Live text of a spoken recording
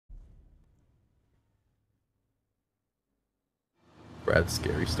Brad's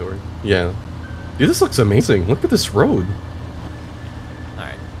scary story. Yeah. Dude, this looks amazing. Look at this road.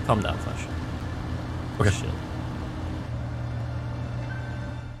 Alright, calm down, Flash. Okay. Shit.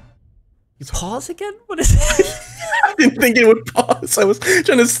 You pause again? What is it? I didn't think it would pause. I was trying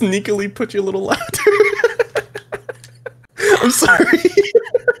to sneakily put you a little louder. I'm sorry.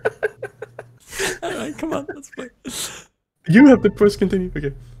 Alright, come on, let's play. You have to press continue.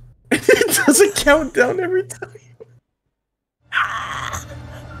 Okay. It doesn't count down every time.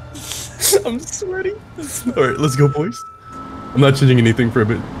 I'm sweating. Alright, let's go, boys. I'm not changing anything for a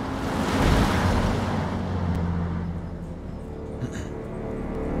bit.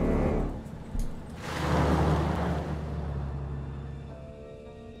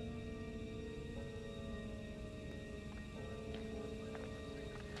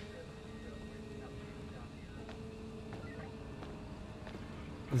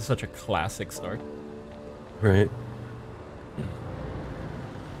 This is such a classic start. Right.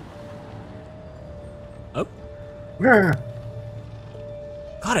 Oh. Yeah.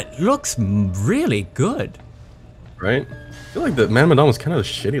 God, it looks really good. Right? I feel like the Man Madonna was kind of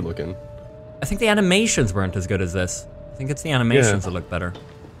shitty looking. I think the animations weren't as good as this. I think it's the animations that look better.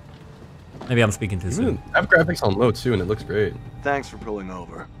 Maybe I'm speaking too soon. I have graphics on low too, and it looks great. Thanks for pulling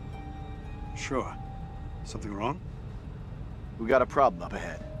over. Sure. Something wrong? We got a problem up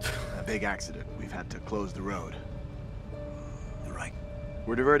ahead. A big accident. We've had to close the road. You're right.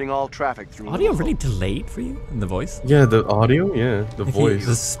 We're diverting all traffic through. Audio really delayed for you in the voice? Yeah, the audio, yeah, the voice.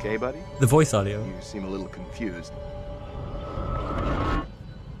 This, Okay, buddy? the voice audio. You seem a little confused.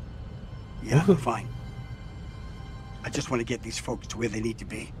 Yeah, I'm fine. I just want to get these folks to where they need to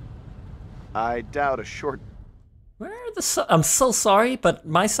be. I doubt a short. Where are the I'm so sorry, but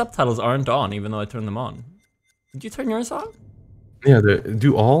my subtitles aren't on, even though I turned them on. Did you turn yours on? Yeah,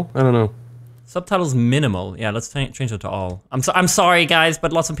 do all? I don't know. Subtitles minimal. Yeah, let's change it to all. I'm sorry, guys,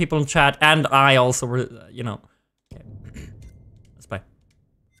 but lots of people in chat, and I also were, you know. Okay. Let's play.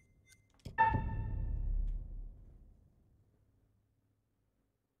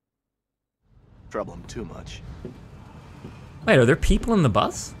 Trouble him too much. Wait, are there people in the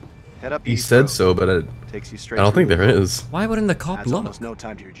bus? Head up. He East said Road. so, but Takes you I straight. don't think through there the road. is. Why wouldn't the cop Adds look? almost no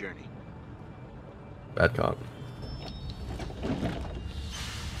time to your journey. Bad cop.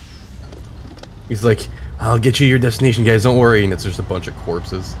 He's like, I'll get you your destination, guys. Don't worry. And it's just a bunch of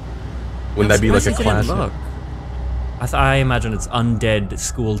corpses. Wouldn't that be like a classic? Look. I imagine it's undead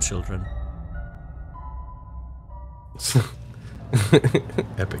school children.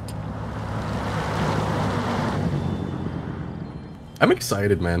 Epic. I'm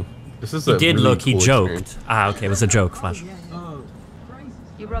excited, man. This is He did really look. He cool joked. experience. Ah, okay, it was a joke, Flash.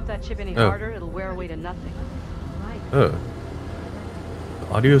 You rub that chip any harder, it'll wear away to nothing. Right. The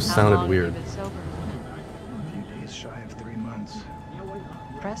audio How sounded long weird. have you been sober? A few days shy of 3 months.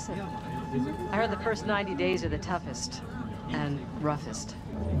 Impressive. I heard the first 90 days are the toughest and roughest.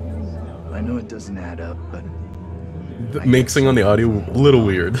 I know it doesn't add up, but The mixing on the audio, a little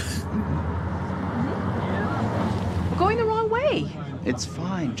weird. We're going the wrong way. it's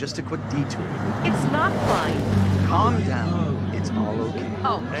fine. Just a quick detour. It's not fine. Calm down. It's all okay.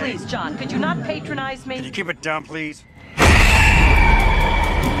 Oh, please, John, could you not patronize Can you me? keep it down, please?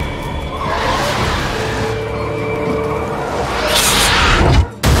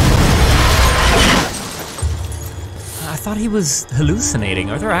 I thought he was hallucinating.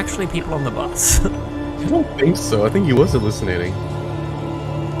 Are there actually people on the bus? I don't think so. I think he was hallucinating.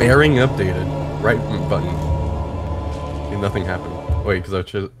 Bearing updated. Right button. And nothing happened. Wait, because I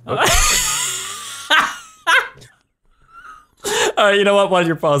chose. Alright, you know what? While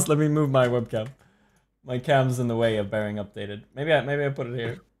you're paused, let me move my webcam. My cam's in the way of bearing updated. Maybe I put it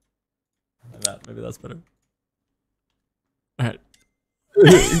here. Like that. Maybe that's better. Alright.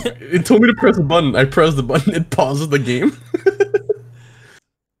 It told me to press a button. I pressed the button. It pauses the game.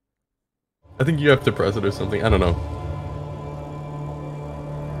 I think you have to press it or something. I don't know.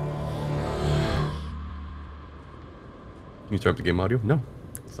 Can you turn up the game audio? No.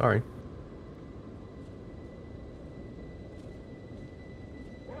 Sorry.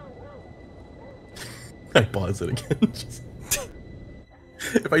 I pause it again.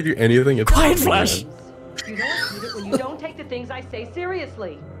 If I do anything, it's Quiet, Flash! You don't need it when you don't take the things I say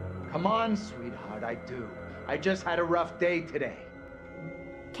seriously. Come on, sweetheart. I do. I just had a rough day today.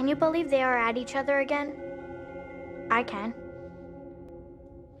 Can you believe they are at each other again? I can.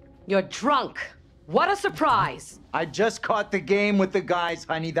 You're drunk. What a surprise. I just caught the game with the guys,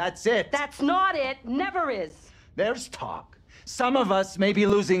 honey. That's it. That's not it. Never is. There's talk. Some of us may be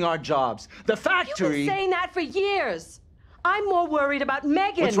losing our jobs. The You've factory. been saying that for years. I'm more worried about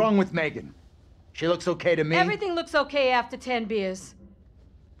Megan. What's wrong with Megan? She looks okay to me. Everything looks okay after 10 beers.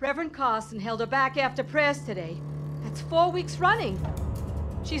 Reverend Carson held her back after prayers today. That's 4 weeks running.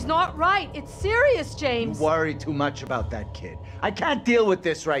 She's not right. It's serious, James. You worry too much about that kid. I can't deal with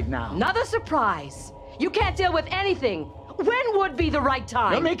this right now. Another surprise. You can't deal with anything. When would be the right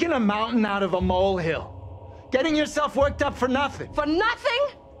time? You're making a mountain out of a molehill. Getting yourself worked up for nothing. For nothing?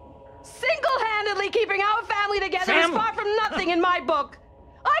 Single-handedly keeping our family together is far from nothing in my book.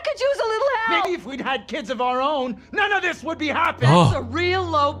 I could use a little help. Maybe if we'd had kids of our own, none of this would be happening. That's a real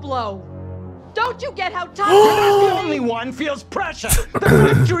low blow. Don't you get how tough The only one feels pressure.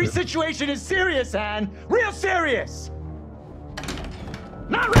 The victory situation is serious, Anne. Real serious.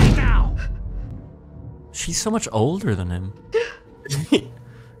 Not right now. She's so much older than him. Hey,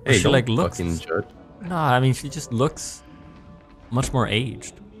 she don't like looks. fucking judge. No, I mean she just looks much more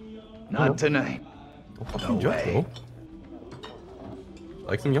aged. Not tonight. Don't fucking judge, though.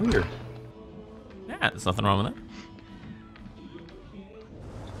 Likes him younger. Yeah, there's nothing wrong with that.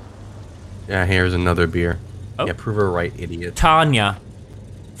 Yeah, here's another beer. Oh. Yeah, prove her right, idiot. Tanya.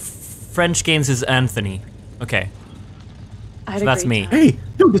 French Games is Anthony. Okay. So that's me. Hey,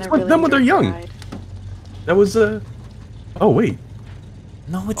 dude, that's what them when they're young. That was oh wait.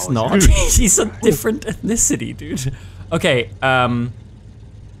 No, it's not. She's a different ethnicity, dude. Okay,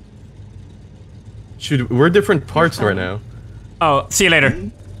 We're different parts right now. Oh, see you later.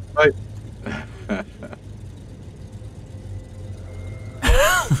 Bye.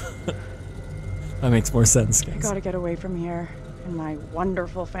 That makes more sense, I guys. gotta get away from here and my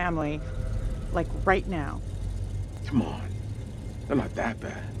wonderful family. Like right now. Come on. They're not that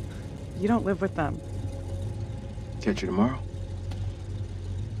bad. You don't live with them. Catch you tomorrow.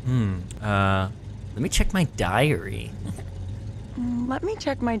 Let me check my diary. Let me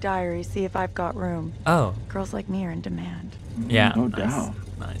check my diary, see if I've got room. Oh. Girls like me are in demand. Yeah, No nice. doubt.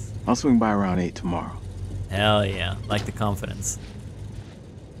 Nice. I'll swing by around 8 tomorrow. Hell yeah, like the confidence.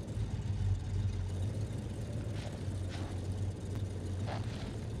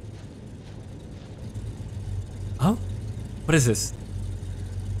 Oh? What is this?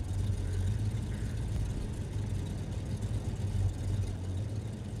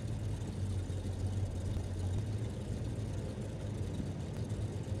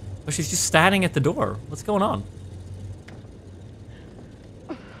 Oh, she's just standing at the door. What's going on?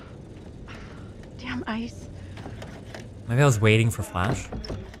 Damn ice. Maybe I was waiting for Flash.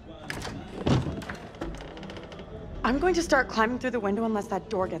 I'm going to start climbing through the window unless that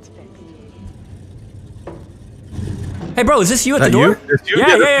door gets fixed. Hey, bro, is this you at the That door? you? It's you?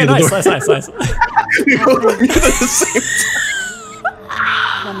 Yeah, yeah, that's nice, the nice, door. nice, nice. You both looked at the same time.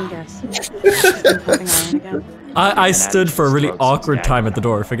 Let me guess. Been pumping iron again? I stood for a really awkward time at the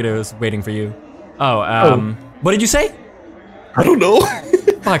door. Figured I was waiting for you. Oh, what did you say? I don't know.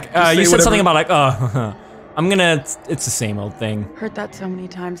 Fuck, you said something about like, oh, I'm gonna, it's the same old thing. Heard that so many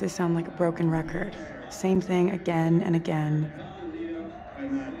times they sound like a broken record. Same thing again and again.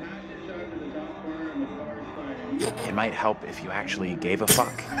 It might help if you actually gave a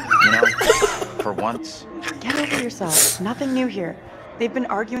fuck, you know? For once. Get over yourself. Nothing new here. They've been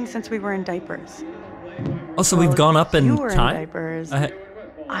arguing since we were in diapers. Oh, so we've gone up in You were in time? diapers.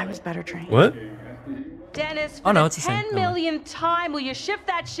 I was better trained. What? Dennis, for Oh, no, the it's the same. 10 millionth time, will you shift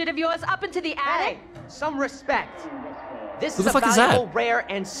that shit of yours up into the attic? Hey, some respect. This Who is the a fuck is that? valuable, rare,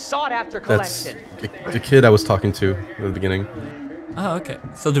 and sought-after That's collection. the kid I was talking to at the beginning. Oh, okay.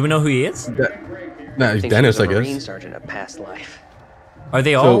 So do we know who he is? Nah, think Dennis, she I was a guess. Marine sergeant in a past life. Are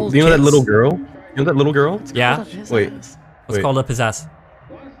they So, all you know that kids? little girl? You know that little girl? Yeah. Wait. What's wait. called up his ass?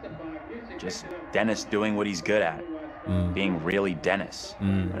 Just Dennis doing what he's good at. Being really Dennis.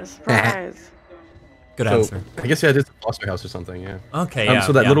 What a surprise. Good So, answer. I guess yeah, it's a foster house or something, yeah. Okay, yeah.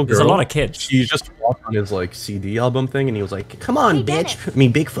 So that yeah. little girl, There's a lot of kids. she just walked on his like CD album thing, and he was like, "Come on, bitch, I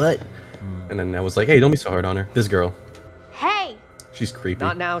mean Bigfoot." And then I was like, "Hey, don't be so hard on her." This girl, Hey! she's creepy.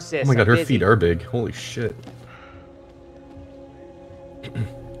 Not now, sis. Oh my god, I'm her busy. feet are big. Holy shit.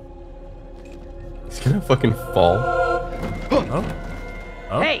 He's gonna fucking fall. Oh.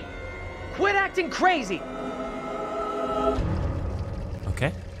 Oh. Hey, quit acting crazy.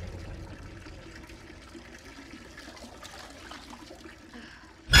 Okay.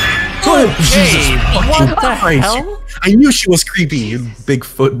 Oh, Jesus what fucking the Christ. hell? I knew she was creepy, you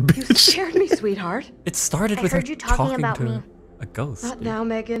Bigfoot You bitch. scared me, sweetheart. It started I with her heard you talking about to me. a ghost. Not now,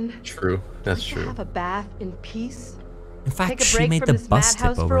 Megan. True, that's To true. have a bath in peace. In fact, Take a she break made from the this bus tip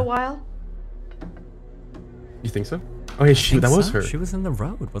madhouse for a over. while. You think so? Oh yeah, Think that was so? her. She was in the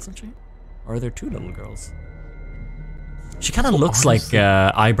road, wasn't she? Or are there two little girls? She kind of So looks honestly-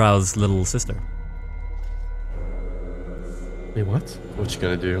 like Eyebrow's little sister. Wait, what? What you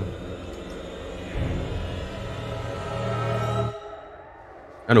gonna do?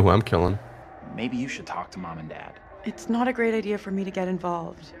 I know who I'm killing. Maybe you should talk to Mom and Dad. It's not a great idea for me to get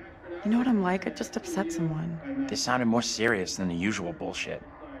involved. You know what I'm like? I just upset someone. This sounded more serious than the usual bullshit.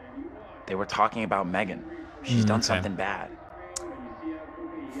 They were talking about Megan. She's done something bad.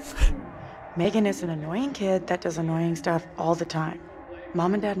 Megan is an annoying kid that does annoying stuff all the time.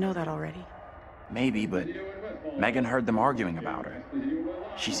 Mom and Dad know that already. Maybe, but Megan heard them arguing about her.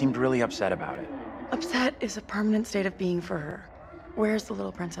 She seemed really upset about it. Upset is a permanent state of being for her. Where's the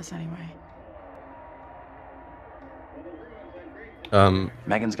little princess anyway?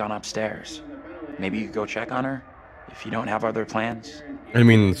 Megan's gone upstairs. Maybe you could go check on her, if you don't have other plans. I didn't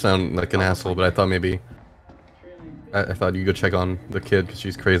mean to sound like an asshole, but I thought maybe... I thought you could go check on the kid, because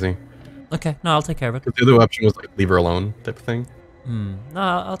she's crazy. Okay, no, I'll take care of it. 'Cause the other option was like, leave her alone, type of thing. No,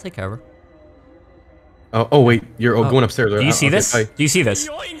 I'll take care of her. Oh wait, you're going upstairs. Do you see Okay, this? bye. Do you see this?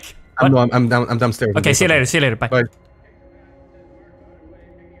 I'm downstairs. Okay, see you later. See you later. Bye. Bye.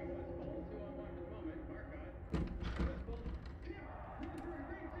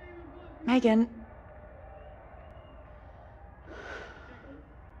 Megan.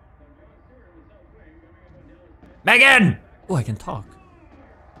 Megan! Oh, I can talk.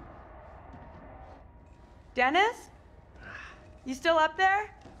 Dennis? You still up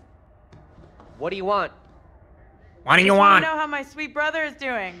there? What do you want? What do you I want? know how my sweet brother is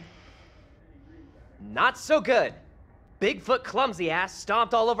doing. Not so good. Bigfoot clumsy ass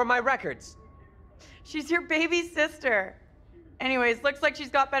stomped all over my records. She's your baby sister. Anyways, looks like she's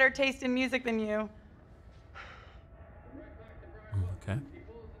got better taste in music than you. Okay.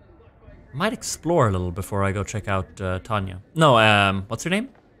 Might explore a little before I go check out Tanya. No, what's her name?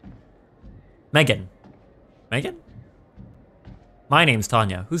 Megan. Megan? My name's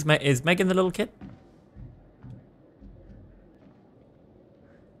Tanya. Is Megan the little kid?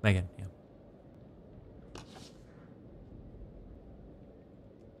 Megan, yeah.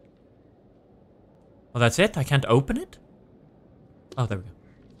 Oh, that's it? I can't open it? Oh, there we go.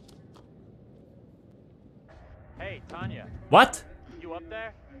 Hey, Tanya. What? You up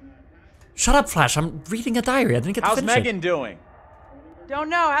there? Shut up, Flash. I'm reading a diary. I didn't get to How's finish Megan it. doing? Don't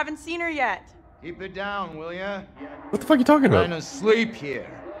know, haven't seen her yet. Keep it down, will ya? What the fuck are you talking about? Trying to sleep here.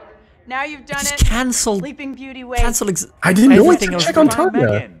 Now you've done Just it. cancel. Sleeping Beauty way. Cancel. I didn't know everything to else check on fine.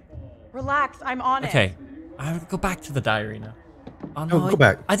 Tanya. Relax, I'm on it. Okay, I'll go back to the diary now. Oh No, no, go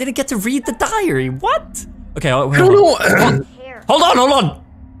back. I didn't get to read the diary. What? Okay, wait, I hold don't on. know. Hold on, hold on.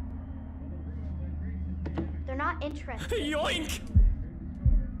 They're not interested. Yoink.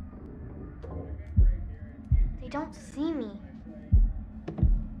 They don't see me.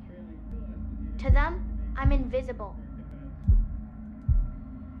 To them, I'm invisible.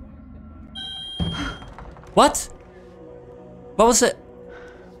 What? What was it?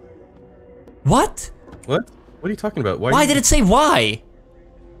 What? What? What are you talking about? Why did it say why?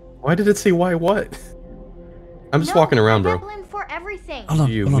 Why did it say why what? I'm just walking around, bro. Blamed for everything. Hold on,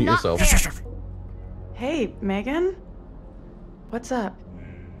 You hold on. meet yourself. Hey, Megan? What's up?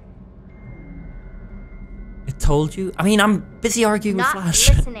 It told you? I mean, I'm busy arguing Not with Flash.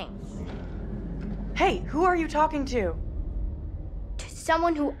 listening. Hey, who are you talking to? To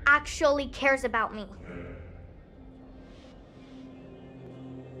someone who actually cares about me.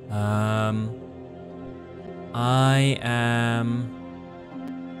 I am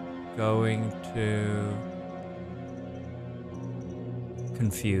going to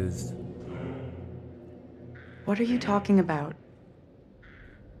confused. What are you talking about?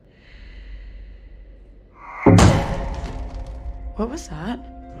 What was that?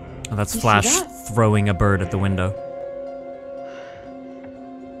 Oh, that's You see Flash that? throwing a bird at the window.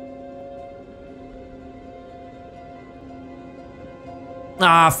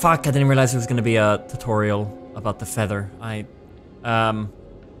 Ah, fuck, I didn't realize there was gonna be a tutorial about the feather. Well,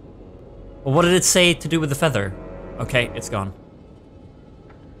 what did it say to do with the feather? Okay, it's gone.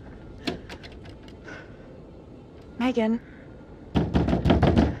 Megan.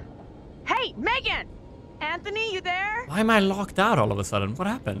 Hey, Megan! Anthony, you there? Why am I locked out all of a sudden? What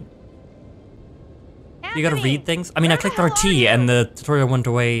happened? Anthony, You gotta read things? I mean, I clicked RT and the tutorial went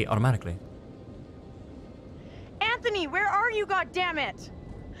away automatically. Anthony, where are you, goddammit?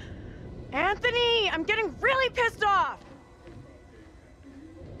 Anthony, I'm getting really pissed off!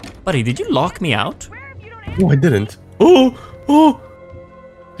 Buddy, did you lock me out? No, I didn't. Oh! Oh!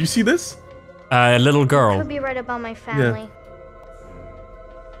 Do you see this? Little girl. Could be right about my family.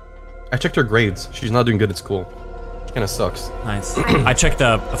 I checked her grades. She's not doing good at school. She kinda sucks. Nice. I checked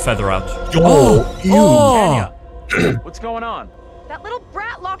a feather out. Yo! Ew. Oh! Tanya, what's going on? That little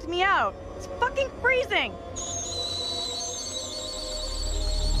brat locked me out. It's fucking freezing.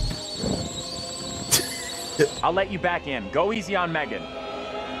 I'll let you back in. Go easy on Megan.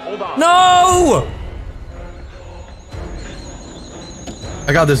 Hold on. No!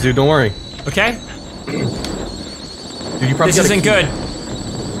 I got this, dude. Don't worry. Okay. Dude, you probably This got a isn't key. good.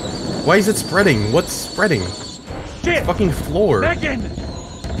 Why is it spreading? What's spreading? Shit! Fucking floor. Megan!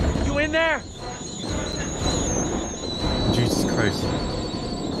 You in there? Jesus Christ.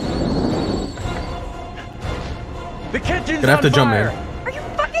 The kitchen's Gonna have to on jump, fire. man. Are you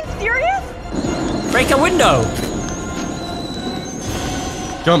fucking serious? Break a window.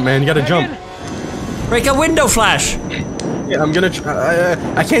 Jump, man. You gotta jump. Break a window, Flash. Yeah, I'm gonna try.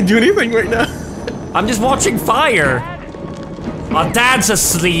 I can't do anything right now. I'm just watching fire. My dad's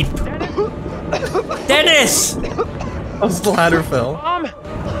asleep. Dennis! Oh, the ladder fell. Mom,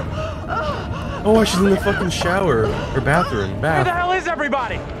 Oh, she's in the fucking shower. Or bathroom. where the Bath. hell is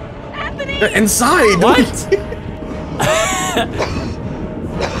everybody? Inside! What?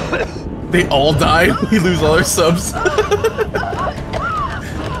 They all died. We lose all our subs.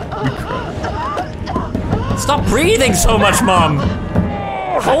 Stop breathing so much, Mom.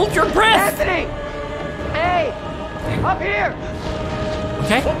 Hold your breath. Anthony! Hey! Up here!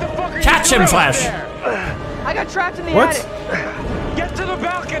 Okay. What the fuck are you Catch him, doing Flash. up there? I got trapped in the What? attic. Get to the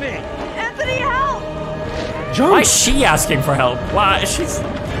balcony! Anthony, help! Jump! Why is she asking for help? Why? She's...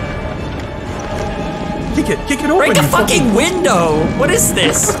 Kick it open. Break a you fucking window. What is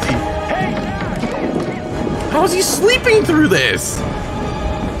this? How is he sleeping through this?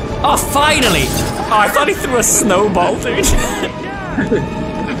 Oh, finally. Oh, I thought he threw a snowball, dude.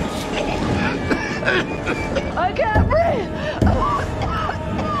 I can't breathe.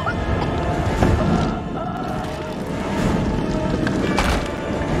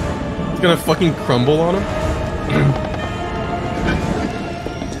 It's gonna fucking crumble on him.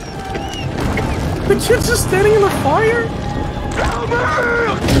 The kid's just standing in the fire?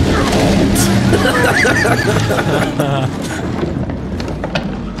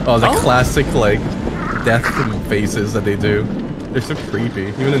 Oh, the classic, like, death faces that they do. They're so creepy,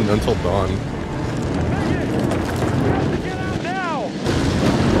 even in Until Dawn.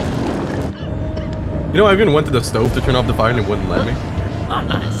 You know, I even went to the stove to turn off the fire and it wouldn't let me. Oh,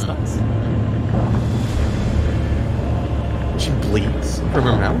 nice. She bleeds from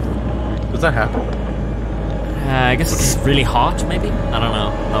her mouth? Does that happen? I guess it's really hot, maybe? I don't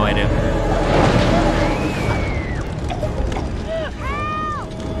know. No idea.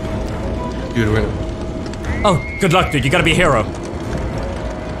 Dude, we're gonna... Oh, good luck, dude. You gotta be a hero.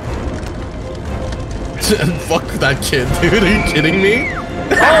 Fuck that kid, dude. Are you kidding me?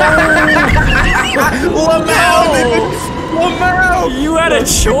 Lamau! You had a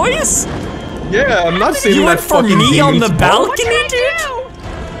choice? Yeah, I'm not saving You that went for fucking me on the demon's balcony, dude?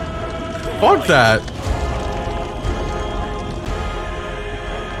 Fuck that.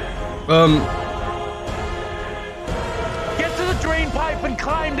 Get to the drain pipe and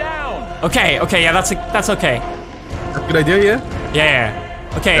climb down! Okay, yeah, that's okay. That's a good idea, yeah? Yeah.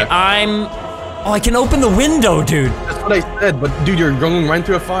 Okay, Yeah. I'm... Oh, I can open the window, dude. That's what I said, but dude, you're going right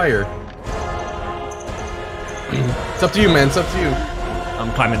through a fire. It's up to you, man. It's up to you.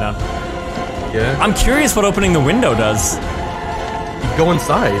 I'm climbing down. Yeah? I'm curious what opening the window does. You go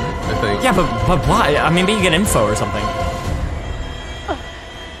inside, I think. Yeah, but why? I mean, maybe you get info or something.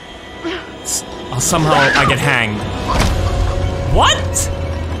 Oh, somehow I get hanged. What?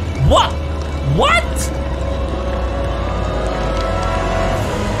 What? What?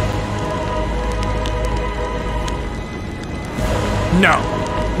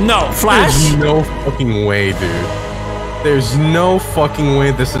 No, Flash? There's no fucking way, dude. There's no fucking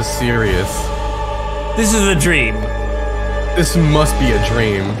way this is serious. This is a dream. This must be a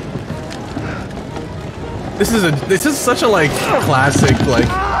dream. This is such a like classic like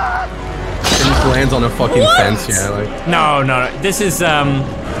it just lands on a fucking fence, yeah, like No. This is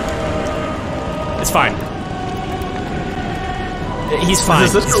it's fine. He's fine.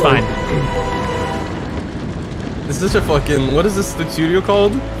 This is He's such a- fine. This is such a fucking what is this the studio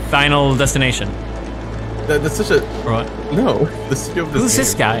called? Final Destination. That's such a What? no. The studio of this Who's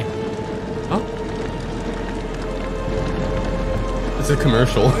this game. guy? Oh, It's a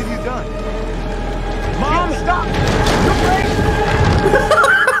commercial. What have you done? Mom, stop!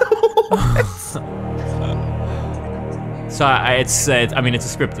 so it's I mean it's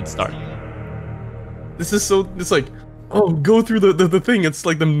a scripted start. This is so it's like oh go through the thing. It's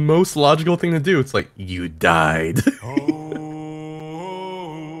like the most logical thing to do. It's like you died.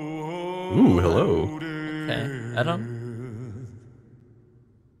 Ooh, hello. Okay, I don't.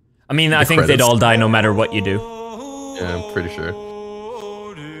 I mean, I think they'd credits. all die no matter what you do. Yeah, I'm pretty sure.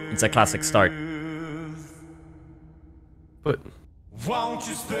 It's a classic start. But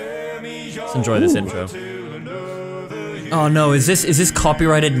Let's enjoy this intro. Oh no, is this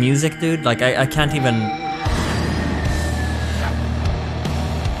copyrighted music, dude? Like I can't even.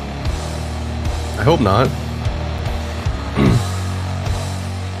 I hope not.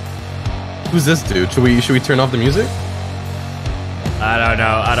 Who's this dude? Should we turn off the music?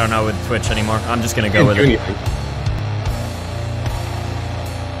 I don't know with Twitch anymore. I'm just gonna go with it. Anything.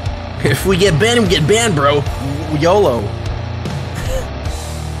 If we get banned, we get banned, bro. YOLO.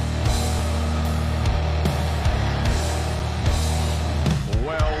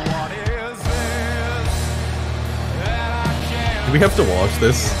 Do we have to watch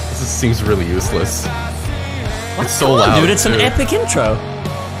this? This seems really useless. It's so loud, dude. It's too. an epic intro.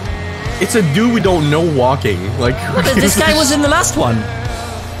 It's a dude we don't know walking. Like this guy was in the last one.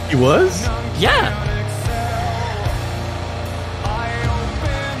 He was? Yeah.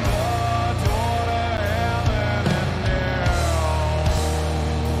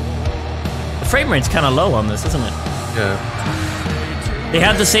 The frame rate's kind of low on this, isn't it? Yeah. They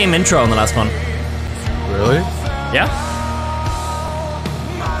had the same intro on the last one. Really? Yeah.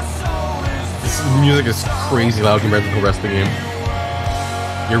 This music is crazy loud compared to the rest of the game.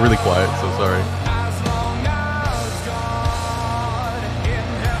 You're really quiet, so sorry.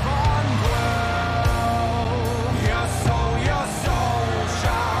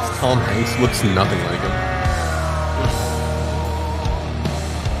 Tom Hanks looks nothing like him.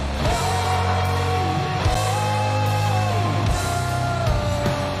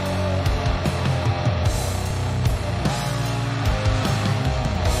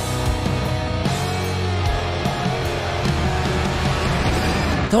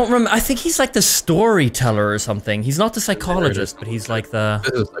 Don't remember. I think he's like the storyteller or something. He's not the psychologist, but he's like the.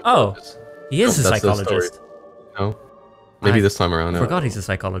 Oh, he is a psychologist. No, maybe this time around. I forgot he's a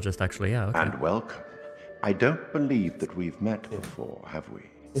psychologist. Actually, yeah. Okay. And welcome. I don't believe that we've met before, have we?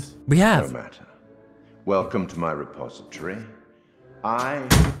 We have. No matter. Welcome to my repository. I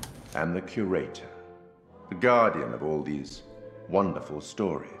am the curator, the guardian of all these wonderful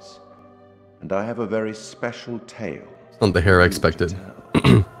stories, and I have a very special tale. It's not the hair I expected.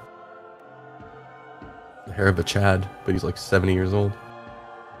 The hair of a Chad, but he's like 70 years old.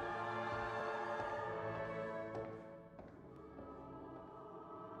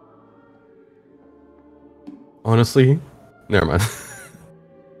 Honestly, never mind.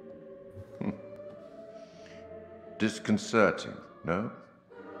 Disconcerting, no?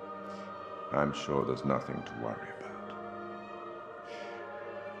 I'm sure there's nothing to worry about.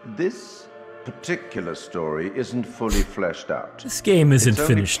 This particular story isn't fully fleshed out. This game isn't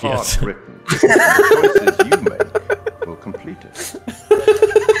finished yet. It's only part written. The choices you make will complete it.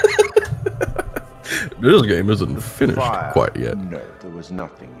 This game isn't finished Fire. quite yet. No, there was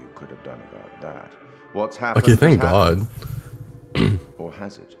nothing you could have done about that. What's happened? Okay, thank God. Or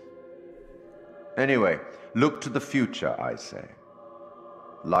has it? Anyway, look to the future, I say.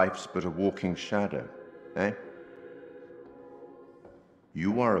 Life's but a walking shadow, eh?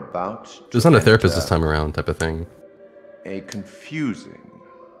 You are about to Just not a therapist this time around, type of thing. A confusing,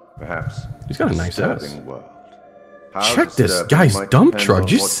 perhaps He's got a nice house. disturbing world. How Check this disturbing guy's might dump depend truck. on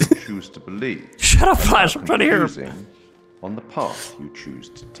You what see- you choose to believe. Shut up, and Flash, how I'm trying to hear him. confusing on the path you choose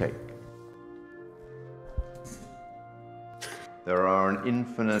to take. There are an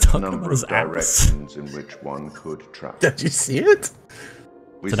infinite number of directions in which one could travel. Did you see it?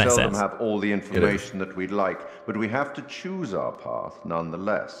 We It's a nice seldom sense. have all the information that we'd like, but we have to choose our path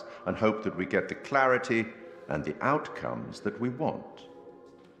nonetheless and hope that we get the clarity and the outcomes that we want.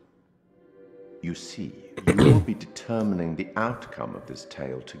 You see, you will be determining the outcome of this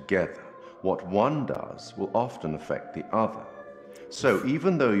tale together. What one does will often affect the other. So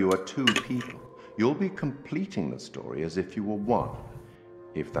even though you are two people, you'll be completing the story as if you were one,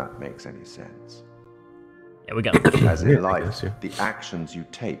 if that makes any sense. Yeah, we got it. As Yeah, in I life, guess, yeah. the actions you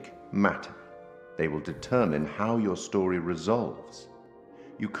take matter. They will determine how your story resolves.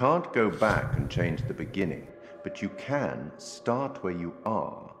 You can't go back and change the beginning, but you can start where you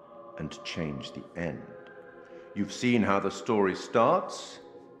are and change the end. You've seen how the story starts.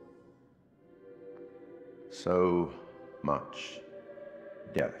 So much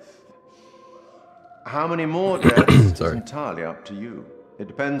death. How many more deaths is Sorry. entirely up to you. It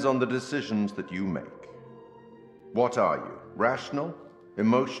depends on the decisions that you make. What are you? Rational?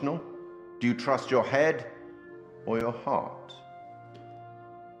 Emotional? Do you trust your head or your heart?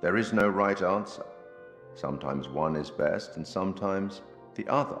 There is no right answer. Sometimes one is best and sometimes the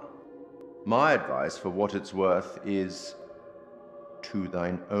other. My advice, for what it's worth, is to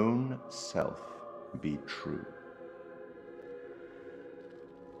thine own self be true.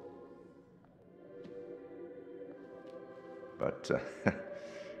 But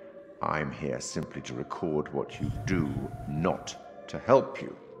I'm here simply to record what you do, not to help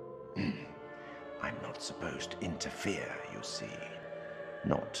you. I'm not supposed to interfere, you see.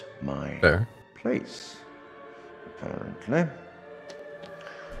 Not my place, apparently.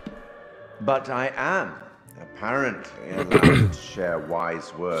 But I am, apparently, allowed to share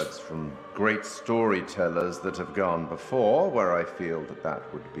wise words from great storytellers that have gone before, where I feel that that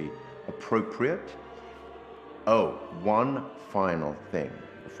would be appropriate. Oh, one final thing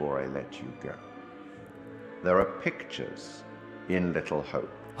before I let you go. There are pictures in Little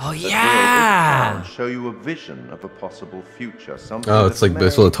Hope. Oh, yeah! That will show you a vision of a possible future. Something Oh, it's like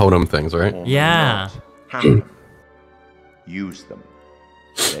those little totem things, right? Yeah. Happen. Use them.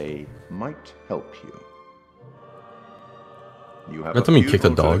 They might help you. You have Let me kick the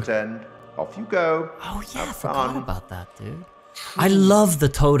funeral dog. to attend. Off you go. Oh yeah, I Have forgot fun. about that, dude. I love the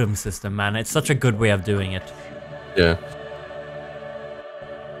totem system, man. It's such a good way of doing it. Yeah.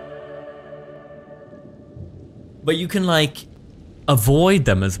 But you can like avoid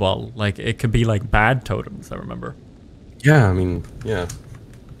them as well. Like it could be like bad totems, I remember. Yeah, I mean, yeah.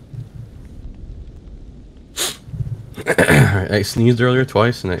 I sneezed earlier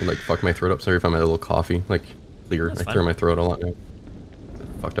twice and I like fucked my throat up. Sorry if I'm at a little coffee. Like clear. That's I fine. clear my throat a lot now. It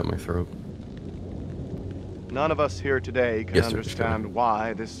fucked up my throat. None of us here today can Yes, sir, understand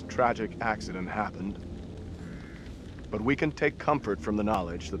why this tragic accident happened. But we can take comfort from the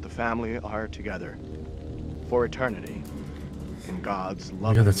knowledge that the family are together for eternity in God's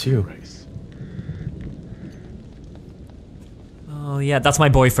loving Yeah, that's you. grace. Oh yeah, that's my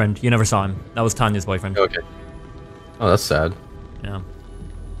boyfriend. You never saw him. That was Tanya's boyfriend. Okay. Oh, that's sad. Yeah.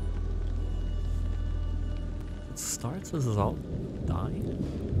 It starts as us all dying.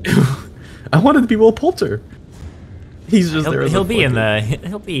 I wanted to be Will Poulter. He's just there. He'll be in the.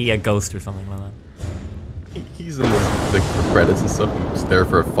 He'll be a ghost or something like that. He's in the credits and stuff. He's there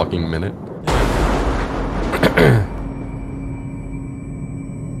for a fucking minute.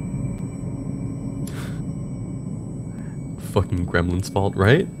 Fucking Gremlin's fault,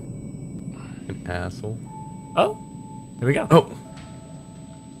 right? An asshole. Oh, here we go. Oh,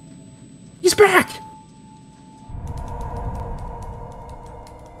 he's back.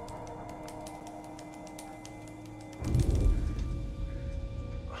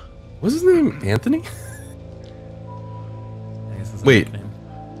 What's his name? Anthony? I guess that's a Wait. nickname.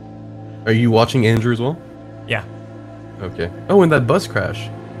 Are you watching Andrew as well? Yeah. Okay. Oh, and that bus crash.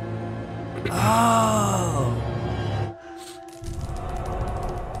 Oh.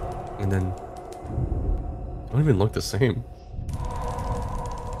 And then don't even look the same.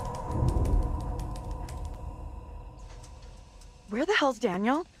 Where the hell's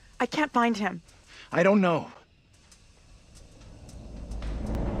Daniel? I can't find him. I don't know.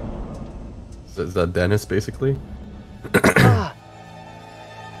 Is that Dennis, basically?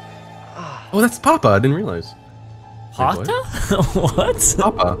 Oh, that's Papa. I didn't realize. Pata? What?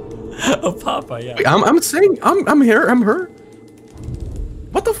 Papa. Oh, Papa, yeah. Wait, I'm saying I'm here. I'm her.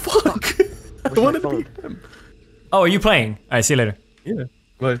 What the fuck? I wanted to be him. Oh, are you playing? Alright, see you later. Yeah.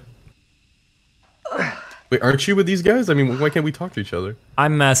 But wait, aren't you with these guys? I mean, why can't we talk to each other?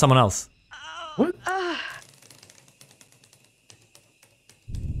 I'm someone else. What?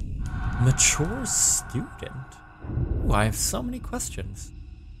 Mature student? Ooh, I have so many questions.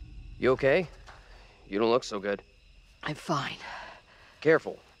 You okay? You don't look so good. I'm fine.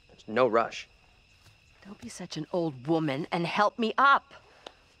 Careful. There's no rush. Don't be such an old woman and help me up.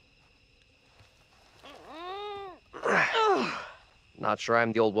 Not sure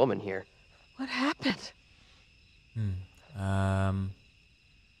I'm the old woman here. What happened?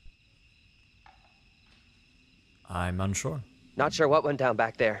 I'm unsure. Not sure what went down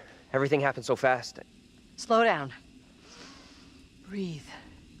back there. Everything happened so fast. Slow down. Breathe.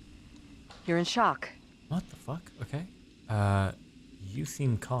 You're in shock. What the fuck? Okay. You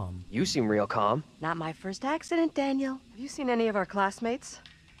seem calm. You seem real calm. Not my first accident, Daniel. Have you seen any of our classmates?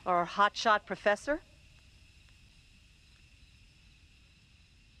 Or our hotshot professor?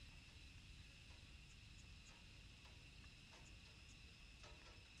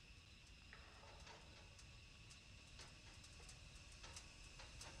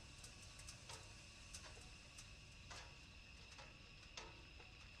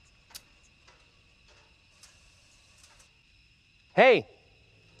 Hey!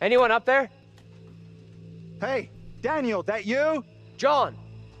 Anyone up there? Hey, Daniel, that you? John!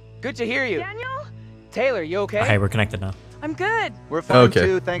 Good to hear you. Daniel? Taylor, you okay? Okay, we're connected now. I'm good. We're fine Okay.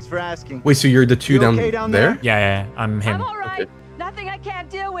 too, thanks for asking. Wait, so you're the two You down, okay down there? there? Yeah, I'm him. I'm all right. Okay. Nothing I can't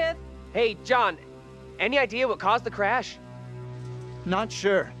deal with. Hey, John. Any idea what caused the crash? Not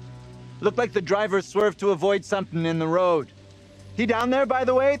sure. Looked like the driver swerved to avoid something in the road. He down there, by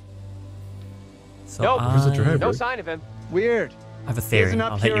the way? So Nope. Where's the driver? No sign of him. Weird. I have a He theory. isn't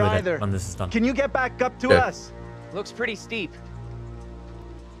up I'll hit here you with either. it when this is done. Can you get back up to Yeah. us? Looks pretty steep.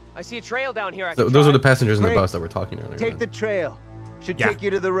 I see a trail down here. Those are the passengers in the Great. bus that were talking earlier. Take the trail. Should Yeah. take you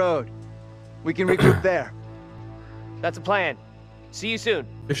to the road. We can regroup there. That's a plan. See you soon.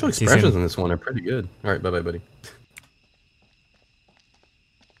 Facial See you expressions soon. in this one are pretty good. All right, bye-bye, buddy.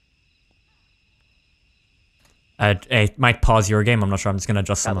 Hey, might pause your game. I'm not sure. I'm just gonna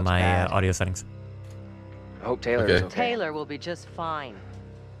adjust some of looks my bad. audio settings. I hope Taylor Okay. is okay. Taylor will be just fine.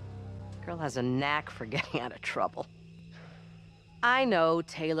 Girl has a knack for getting out of trouble. I know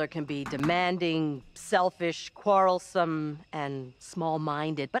Taylor can be demanding, selfish, quarrelsome, and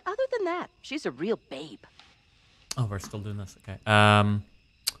small-minded, but other than that, she's a real babe. Oh, we're still doing this. Okay.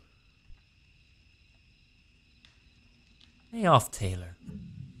 Lay off Taylor.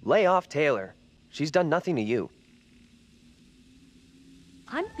 Lay off Taylor. She's done nothing to you.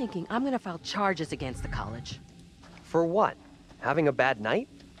 I'm thinking I'm gonna file charges against the college. For what? Having a bad night?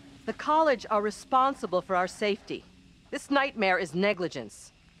 The college are responsible for our safety. This nightmare is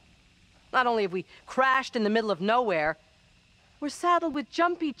negligence. Not only have we crashed in the middle of nowhere, we're saddled with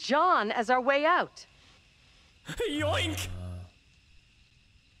Jumpy John as our way out. Yoink!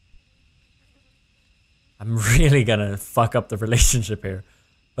 I'm really gonna fuck up the relationship here,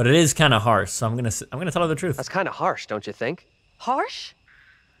 but it is kind of harsh. So I'm gonna tell her the truth. That's kind of harsh, don't you think? Harsh?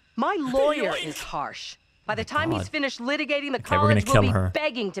 My lawyer is harsh. By the time he's God. finished litigating, the Okay, we're gonna college will kill be her.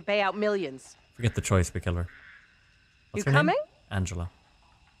 begging to pay out millions. Forget the choice, we kill her. What's You her name? coming? Angela.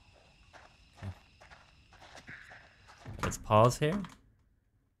 Okay. Let's pause here.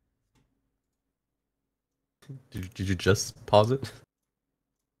 Did you just pause it?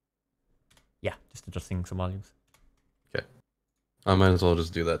 Yeah, just adjusting some volumes. Okay. I might as well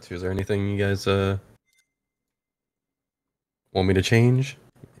just do that too. Is there anything you guys want me to change?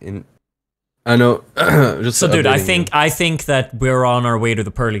 I know. Just So, dude, updating I think that we're on our way to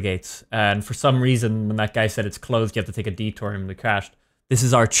the pearly gates, and for some reason, when that guy said it's closed, you have to take a detour and we crashed. This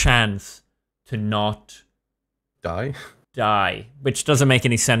is our chance to not die, which doesn't make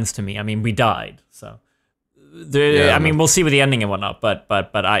any sense to me. I mean, we died, so. Yeah, I mean, we'll see with the ending and whatnot, but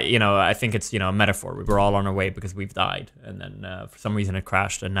I think it's, a metaphor. We were all on our way because we've died, and then for some reason it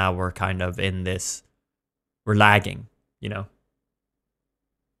crashed, and now we're kind of in this. We're lagging, Yeah,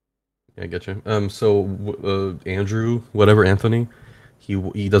 I get you. So Andrew, whatever Anthony,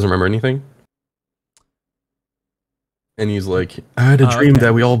 he doesn't remember anything, and he's like, I had a dream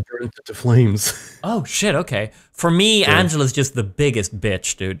that we all burned into flames. Oh shit! Okay, for me, Yeah. Angela's just the biggest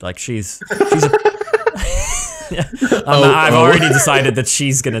bitch, dude. Like she's I've already decided that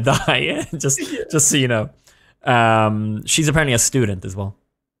she's gonna die. just so you know. She's apparently a student as well.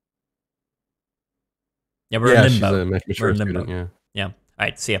 Yeah, we're in she's limbo. a mature We're in limbo. student, Yeah. All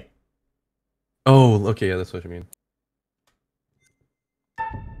right. See ya. Oh, okay, yeah, that's what you mean.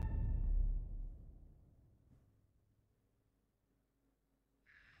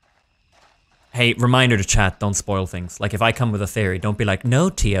 Hey, reminder to chat, don't spoil things. Like, if I come with a theory, don't be like, no,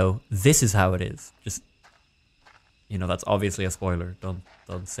 Teo, this is how it is. Just, that's obviously a spoiler. Don't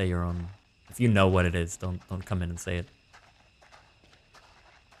say your own. If you know what it is, don't come in and say it.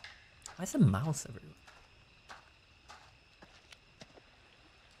 Why is a mouse everywhere?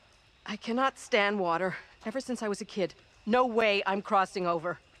 I cannot stand water. Ever since I was a kid. No way I'm crossing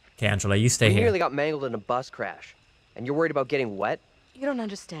over. Okay, Angela, you stay You here. nearly got mangled in a bus crash, and you're worried about getting wet? You don't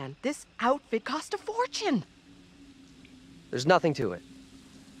understand. This outfit cost a fortune. There's nothing to it.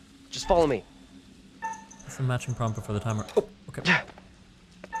 Just follow me. That's a matching prompt for the timer. Oh, okay.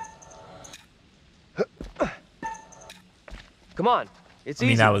 Come on. It's I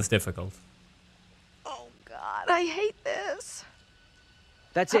mean, easy. that was difficult. Oh, God, I hate this.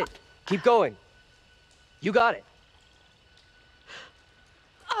 That's it. Keep going. You got it.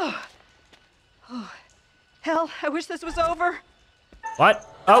 Oh. Oh. Hell, I wish this was over.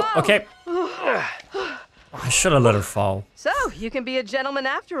 What? Oh, okay. I should have let her fall. So, you can be a gentleman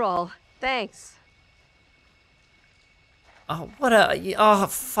after all. Thanks. Oh,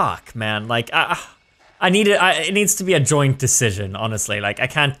 fuck, man. Like, it needs to be a joint decision, honestly. Like, I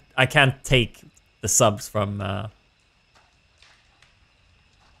can't take the subs from,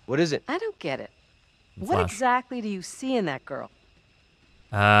 What is it? I don't get it. What Flash. exactly do you see in that girl?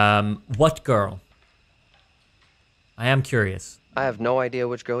 What girl? I am curious. I have no idea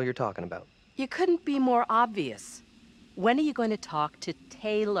which girl you're talking about. You couldn't be more obvious. When are you going to talk to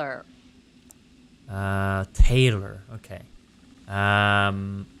Taylor? Taylor. Okay.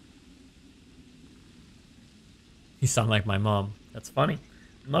 You sound like my mom. That's funny.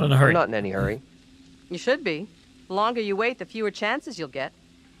 I'm not in a hurry. I'm not in any hurry. You should be. The longer you wait, the fewer chances you'll get.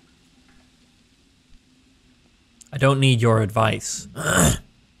 I don't need your advice.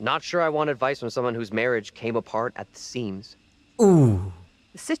 Not sure I want advice from someone whose marriage came apart at the seams. Ooh.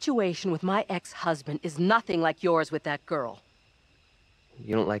 The situation with my ex-husband is nothing like yours with that girl.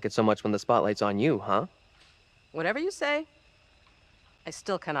 You don't like it so much when the spotlight's on you, huh? Whatever you say. I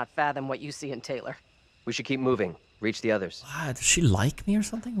still cannot fathom what you see in Taylor. We should keep moving. Reach the others. What? Does she like me or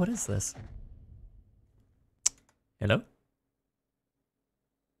something? What is this? Hello?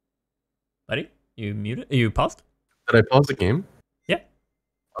 Buddy? You muted? You paused? Did I pause the game? Yeah.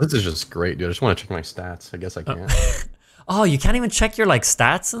 Oh, this is just great, dude. I just want to check my stats. I guess I can't. Oh, you can't even check your like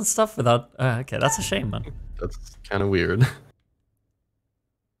stats and stuff without... okay, that's a shame, man. That's kind of weird.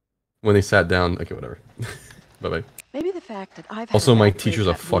 When they sat down... Okay, whatever. Bye-bye. Maybe the fact that I've had Also, a my bad teacher's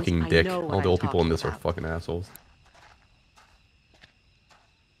a breakup means fucking I dick. know what All the I'm old people in talking this are about. fucking assholes.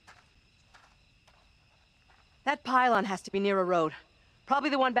 That pylon has to be near a road. Probably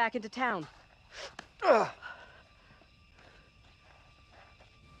the one back into town.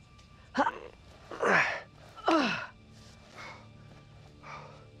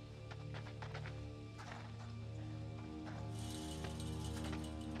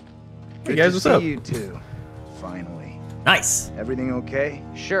 Hey guys, what's up? You two, finally. Nice. Everything okay?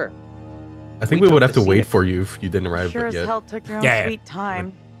 Sure. I think we would have to wait for you if you didn't arrive Sure as yet. hell took your own Yeah. sweet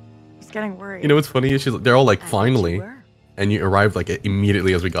time. He's getting worried. You know what's funny? They're all like, finally. And you arrived like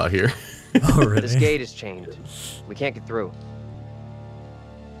immediately as we got here. Oh, really? This gate is chained. We can't get through.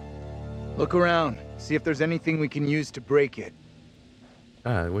 Look around. See if there's anything we can use to break it.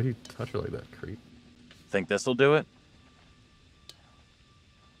 Ah, why do you touch her like that, creep? Think this'll do it?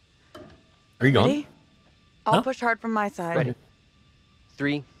 Are you gone? Ready? I'll Huh? push hard from my side. Ready.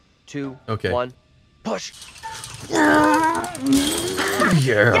 3, 2, Okay. 1. Push! Yeah.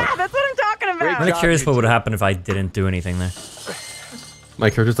 Yeah, that's what I'm talking I'm about. really curious what would happen if I didn't do anything there. My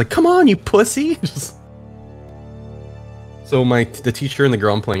character's like, come on, you pussy! Just... So the teacher and the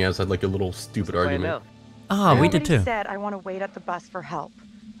girl I'm playing as had like a little stupid argument. now. Ah, we did Already too. said I want to wait at the bus for help,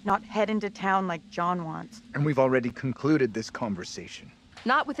 not head into town like John wants. And we've already concluded this conversation.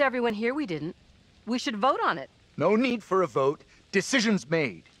 Not with everyone here, we didn't. We should vote on it. No need for a vote. Decision's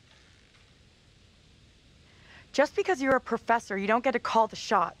made. Just because you're a professor, you don't get to call the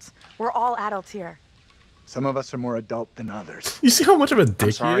shots. We're all adults here. Some of us are more adult than others. You see how much of a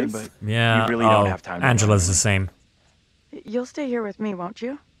dick Sorry, he is? but Yeah. you really don't oh, have time to Angela's the same. You'll stay here with me, won't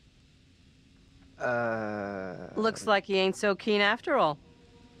you? Looks like he ain't so keen after all.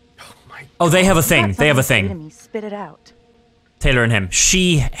 Oh, they have a You thing. got They have a something to say to thing. me, spit it out. Taylor and him.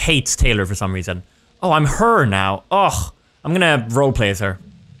 She hates Taylor for some reason. Oh, I'm her now. Ugh. I'm gonna roleplay as her.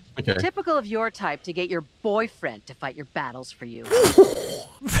 Okay. Typical of your type to get your boyfriend to fight your battles for you.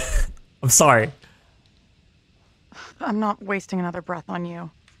 I'm sorry. I'm not wasting another breath on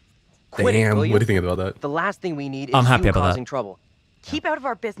you. Quit it, Damn, will what you? do you think about that? The last thing we need is I'm happy you about that. causing trouble. Keep out of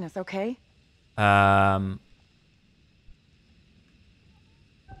our business, okay?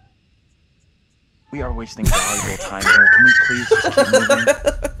 We are wasting valuable time here. Can we please just keep moving?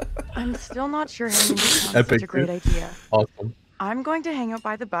 I'm still not sure heading into town is such Epic, a great dude. idea. Awesome. I'm going to hang out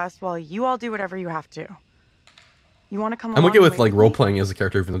by the bus while you all do whatever you have to. You want to come I'm along okay and with wait like me? role playing as a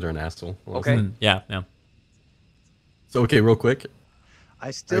character even though they're an asshole. Okay. Yeah, yeah. So okay, real quick.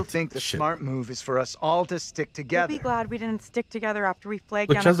 I still Right, think the shit. smart move is for us all to stick You'll together. be glad we didn't stick together after we flagged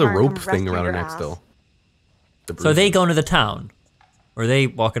Look, down she has a a car and rope come thing rescue around her your neck ass. still. The So are they bruising. going to the town? Or are they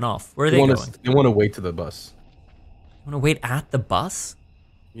walking off? Where are they wanna, going? They want to wait to the bus. Want to wait at the bus?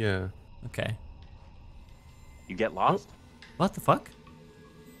 Yeah. Okay. You get lost? What the fuck?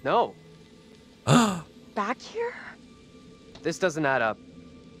 No, Back here? this doesn't add up.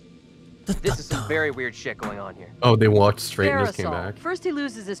 This is some very weird shit going on here. Oh, they walked straight and just came Parasol. back. First he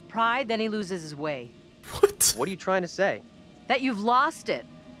loses his pride, then he loses his way. What? What are you trying to say? That you've lost it.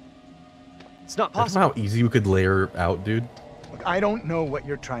 It's not That's possible. how easy we could lay her out, dude. Look, I don't know what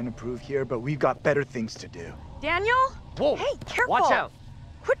you're trying to prove here, but we've got better things to do. Daniel? Whoa! Hey, careful! Watch out!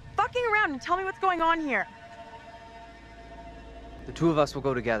 Quit fucking around and tell me what's going on here. The two of us will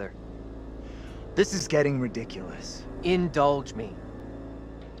go together. This is getting ridiculous. Indulge me.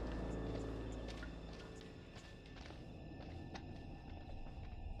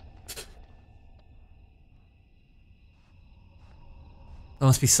 That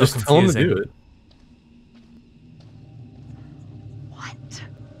must be so Just tell him to confusing. do it. What?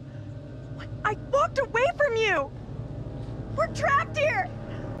 I walked away from you! We're trapped here!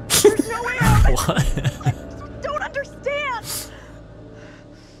 There's no way out! What? I just don't understand!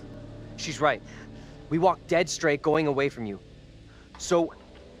 She's right. We walked dead straight going away from you. So,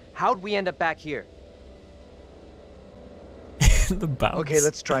 how'd we end up back here? The bounce. Okay,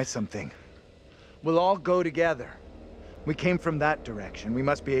 let's try something. We'll all go together. We came from that direction. We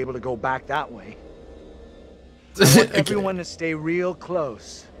must be able to go back that way. I want everyone to stay real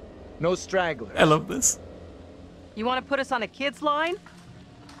close. No stragglers. I love this. You want to put us on a kid's line?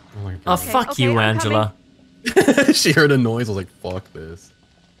 Oh my god. Oh, fuck you, I'm Angela. She heard a noise. I was like, fuck this.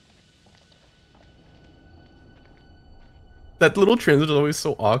 That little transit is always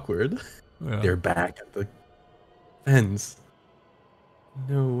so awkward. Yeah. They're back at the fence.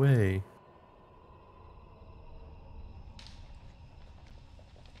 No way.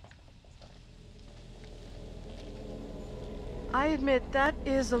 I admit, that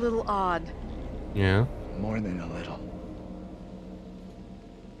is a little odd. Yeah. More than a little.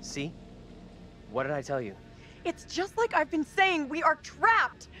 See? What did I tell you? It's just like I've been saying. We are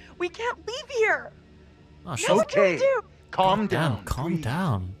trapped. We can't leave here. Oh, Now what do we Okay. do? Calm down. Calm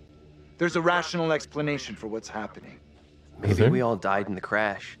down. There's a rational explanation for what's happening. Maybe we all died in the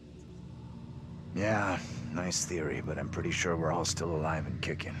crash. Yeah, nice theory, but I'm pretty sure we're all still alive and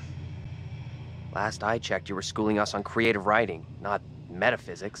kicking. Last I checked, you were schooling us on creative writing, not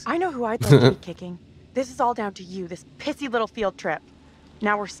metaphysics. I know who I'd like to be kicking. This is all down to you, this pissy little field trip.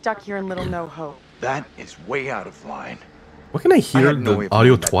 Now we're stuck here in Little No Hope. That is way out of line. What can I hear had no way the of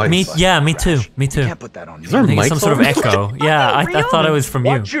audio knowing that twice? Me too. Me too. You can't put that on me. Is there I think mics it's some sort of on? echo. Yeah, I thought it was from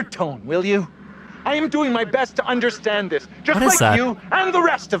you. Watch your tone, will you? I am doing my best to understand this, just What is like that? you and the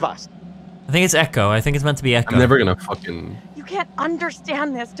rest of us. I think it's echo. I think it's meant to be echo. I'm never gonna fucking... You can't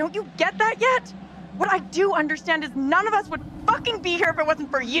understand this. Don't you get that yet? What I do understand is none of us would fucking be here if it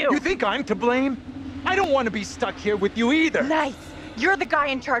wasn't for you. You think I'm to blame? I don't want to be stuck here with you either. Nice. You're the guy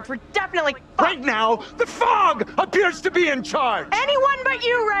in charge. We're definitely Right now, the fog appears to be in charge. anyone but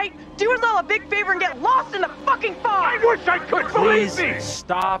you, right? Do us all a big favor and get lost in the fucking fog. I wish I could believe me.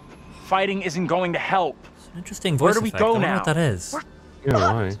 Stop. Fighting isn't going to help. It's an interesting voice Where do we effect. go I wonder now? what that is. Yeah,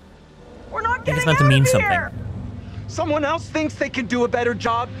 why? We're not I think getting it's meant to out mean of something. here. Someone else thinks they can do a better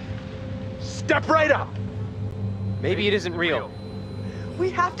job? Step right up. Maybe it isn't real. We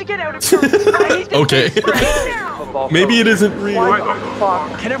have to get out of here right Okay. now. Maybe it isn't real.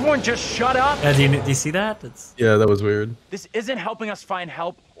 Can everyone just shut up? Yeah, do you see that? It's... Yeah, that was weird. This isn't helping us find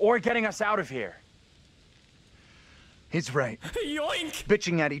help or getting us out of here. He's right. Yoink!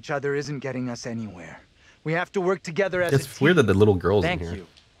 Bitching at each other isn't getting us anywhere. We have to work together as a It's team. weird that the little girl's Thank in here. you.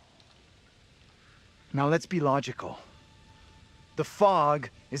 Now let's be logical. The fog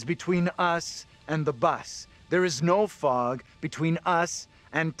is between us and the bus. There is no fog between us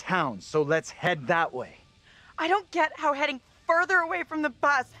and town, so let's head that way. I don't get how heading further away from the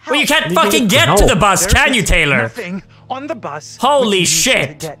bus helps. Well, you can't fucking get to the bus, There can you, is Taylor? Nothing on the bus. Holy we can use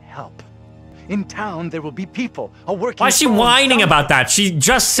shit. To get help. In town, there will be people. A working. Why is she phone, whining some- about that? She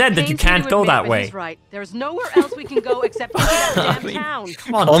just said that you Pains me can't to go admit, that but way. He's right. There's nowhere else we can go except into that damn town.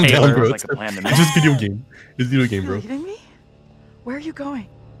 Come on, Calm Taylor. down, bro. Like a plan to It's just video game. It's video game, Are bro. you kidding me? Where are you going?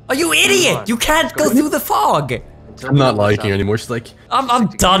 Oh, you idiot! You can't go through the fog! I'm not liking her anymore. She's like, I'm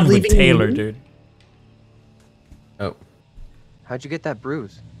done with Taylor, dude. oh. How'd you get that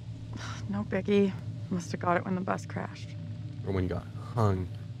bruise? No biggie. Must have got it when the bus crashed. Or when you got hung.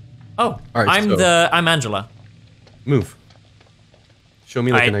 Oh, All right, I'm Angela. Move. Show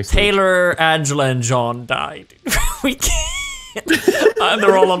me like a Alright, nice Taylor, Angela, and John died. We can't. And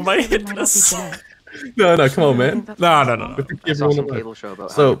they're all on my hit Might all be list. dead. No, no, come on, man. No. With the I saw everyone some alive. cable show about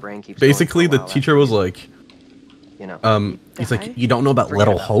how So your brain keeps going basically, for a the while teacher after was you- like, You know. he's like, you don't know about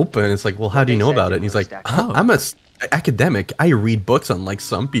Little Hope, and it's like, well, how do you know about it? And he's like, I'm a academic. I read books unlike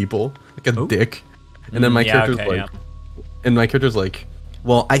some people, like a dick. And then my character's like, and my character's like,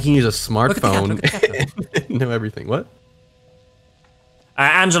 well, I can use a smartphone and know everything. What?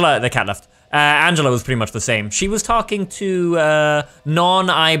 Angela, the cat left. Angela was pretty much the same. She was talking to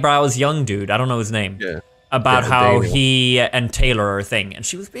non-eyebrows young dude. I don't know his name. Yeah. About Yeah, how Daniel. he and Taylor are a thing, and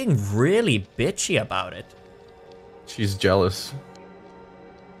she was being really bitchy about it. She's jealous.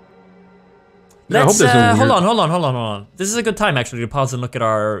 Yeah, I hope Let's there's no hold weird- on. Hold on. This is a good time actually to pause and look at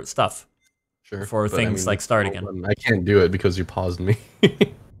our stuff Sure. before but things like start again. I can't do it because you paused me.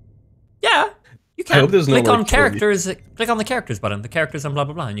 Yeah, you I can. hope there's no, Click like, on story. characters. Click on the characters button. The characters and blah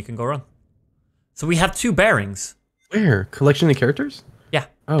blah blah, and you can go run. So we have two bearings. Where? Collection of characters? Yeah.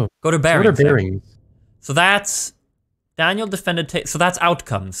 Oh. Go to So bearings. what are then. bearings? So that's Daniel defended. So that's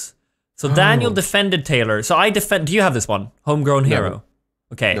outcomes. So Daniel defended Taylor. So I defend. Do you have this one? Homegrown hero.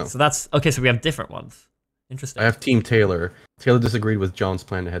 Okay. No. So that's okay. So we have different ones. Interesting. I have Team Taylor. Taylor disagreed with John's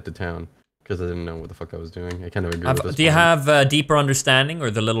plan to head to town because I didn't know what the fuck I was doing. I kind of agree with this. Do you plan. have deeper understanding or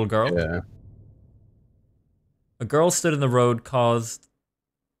the little girl? Yeah. A girl stood in the road, caused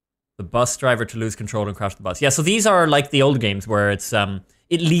the bus driver to lose control and crash the bus. Yeah, so these are like the old games where it's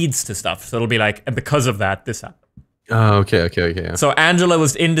it leads to stuff. So it'll be like, and because of that, this happened. Oh, okay. Yeah. So Angela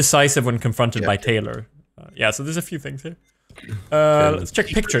was indecisive when confronted by Taylor. Yeah, so there's a few things here. Let's check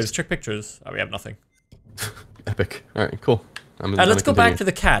pictures. Oh, we have nothing. Epic. All right, cool. Let's go back to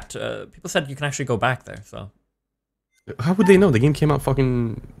the cat. People said you can actually go back there, so. How would they know? The game came out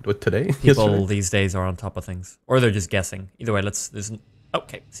fucking, what, today? People these days are on top of things. Or they're just guessing. Either way,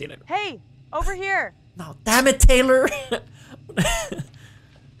 okay, see you later. Hey, over here. No, damn it, Taylor.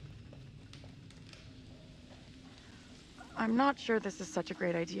 I'm not sure this is such a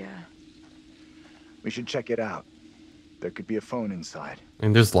great idea. We should check it out. There could be a phone inside.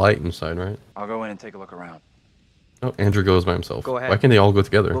 And there's light inside, right? I'll go in and take a look around. Oh, Andrew goes by himself. Go ahead. Why can't they all go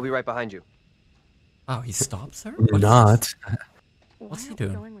together? We'll be right behind you. Oh, he stops her? Not. What's he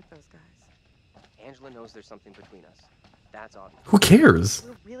doing? Going with those guys? Angela knows there's something between us. That's obvious. Who cares?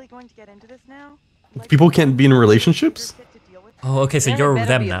 We're really going to get into this now? People can't be in relationships? Oh, okay, so you're with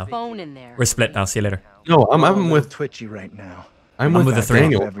them now. We're split now. See you later. No, I'm with twitchy right now. I'm with the 3.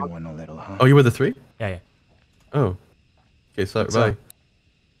 Daniel. Everyone a little, huh? Oh, you were the 3? Yeah. Oh. Okay, so bye.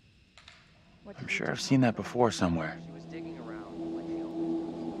 I'm sure I've seen that before somewhere.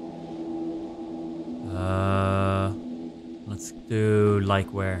 Let's do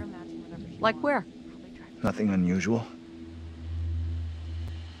like where? Like where? Nothing unusual.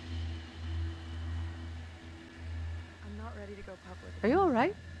 I'm not ready to go public. Are you all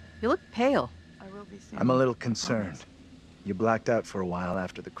right? You look pale. I will be soon. I'm a little concerned. You blacked out for a while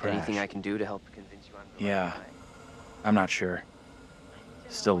after the crash. Anything I can do to help convince you I'm the Yeah. right guy? I'm not sure.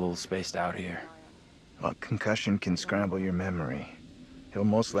 Still a little spaced out here. Well, concussion can scramble your memory. He'll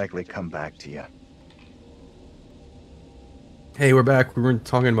most likely come back to you. Hey, we're back. We weren't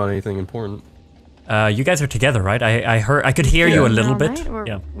talking about anything important. You guys are together, right? I could hear you a little bit.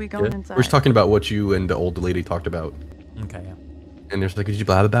 Yeah. We going inside? We're just talking about what you and the old lady talked about. Okay, yeah. And there's like, did you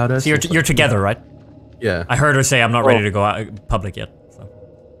blab about us? So you're together, right? Yeah. I heard her say, I'm not ready to go out public yet. So.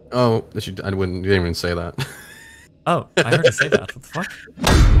 Oh, you didn't even say that. Oh, I heard her say that. What the fuck?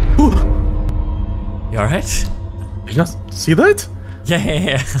 You alright? Did you not see that?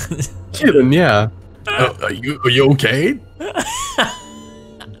 Yeah. Kidding, yeah. Are you okay?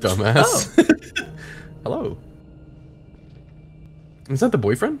 Dumbass. Oh. Hello. Is that the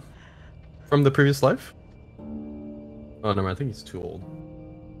boyfriend? From the previous life? Oh, no, I think he's too old.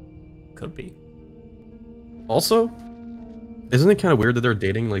 Could be. Also, isn't it kind of weird that they're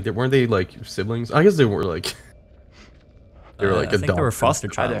dating? Like, weren't they, like, siblings? I guess they were, like... They were, like, I think they were foster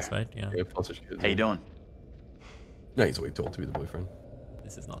childs, right? Yeah. Foster kids. How you doing? No, he's way too old to be the boyfriend.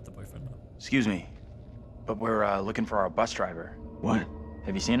 This is not the boyfriend, no. Excuse me, but we're looking for our bus driver. What?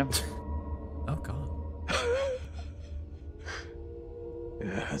 Have you seen him? Oh, God.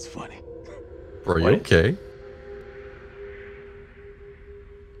 Yeah, that's funny. Bro, are you okay?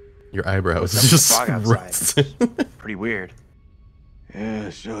 Your eyebrows What's up with just the fog outside? Pretty weird. Yeah,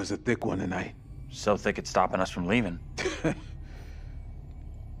 sure is a thick one tonight. So thick it's stopping us from leaving.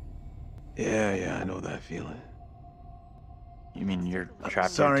 Yeah, I know that feeling. You mean you're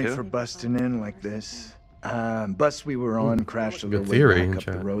trapped Sorry here too? for busting in like this. Bus we were on crashed a little Good theory way in back up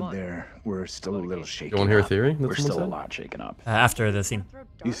the chat. road there. We're still a little shaky. You want to hear a theory? We're still a lot shaken up. After the scene.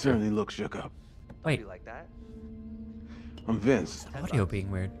 You certainly look shook up. Wait. Like that? I'm Vince. Audio being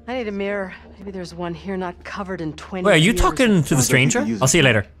weird. I need a mirror. Maybe there's one here not covered in 20 Wait, are you years. talking to the stranger? I'll see you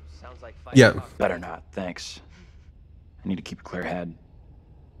later. Yeah. Better not, thanks. I need to keep a clear head.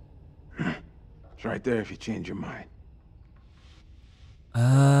 It's right there if you change your mind.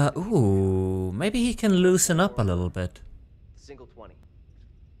 Ooh, maybe he can loosen up a little bit. Single 20.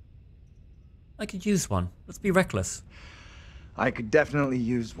 I could use one. Let's be reckless. I could definitely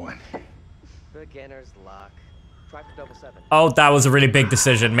use one. Beginner's luck. Try for double 7. Oh, that was a really big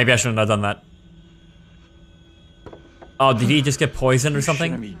decision. Maybe I shouldn't have done that. Oh, did he just get poisoned or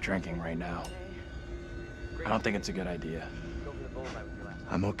something? You shouldn't be drinking right now. I don't think it's a good idea.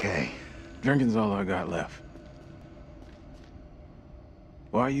 I'm okay. Drinking's all I got left.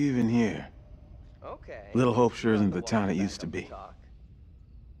 Why are you even here? Okay. Little Hope sure isn't the town it used to be.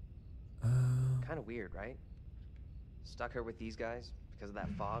 Kind of weird, right? Stuck her with these guys because of that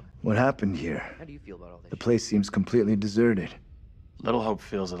fog. What happened here? How do you feel about all this? The place seems completely deserted. Little Hope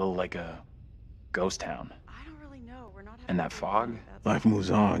feels a little like a ghost town. I don't really know. We're not. And that fog? Life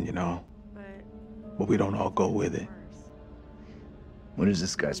moves on, you know. But we don't all go with it. What is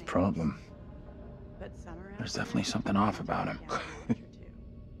this guy's problem? There's definitely something off about him.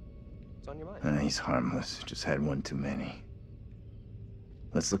 What's on your mind? He's harmless. Just had one too many.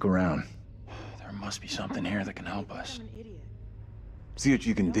 Let's look around. There must be something here that can help us. See what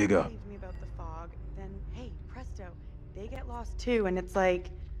you can dig up. Me about the fog, then hey, presto, They get lost too, and it's like,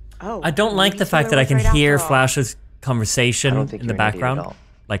 oh. I don't like the fact that I can hear Flash's conversation in the background,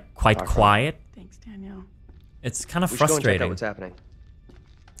 like quite quiet. Thanks, Daniel. It's kind of We should go and check out frustrating. what's happening.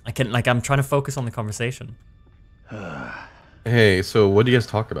 I'm trying to focus on the conversation. Hey, so what do you guys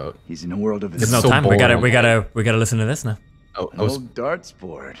talk about? He's in a world of his There's no time. We gotta listen to this now. Oh, An old darts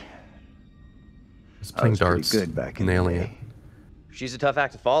board. I was playing darts, good back in nailing the it. day. She's a tough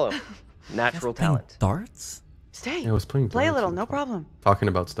act to follow. Natural talent. Darts? Stay. Yeah, I was playing Play a darts little, and no problem. talking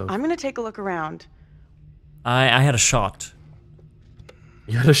about stuff. I'm gonna take a look around. I had a shot.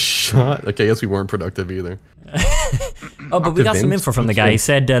 You had a shot? Okay, I guess we weren't productive either. Oh, but we got some info from the guy. He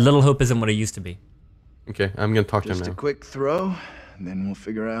said Little Hope isn't what it used to be. Okay, I'm gonna talk to him Just now. a quick throw, and then we'll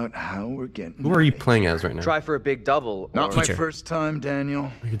figure out how we're getting. Who are you playing as right now? Try for a big double. Not or... my first time,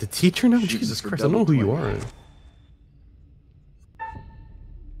 Daniel. Are you the teacher now? Shooting Jesus for Christ, I don't know double who you 20. are.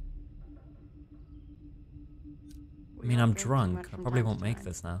 I mean, I'm drunk. I probably won't make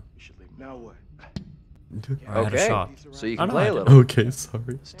this now. Now what? Or I had a shot. So you Oh, can no, play I a didn't. little. Okay,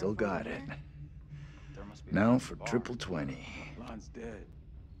 sorry. Still got it. Now for triple 20. Lon's dead.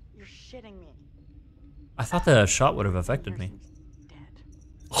 You're shitting me. I thought the shot would have affected me.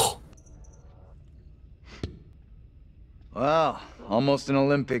 Well, almost an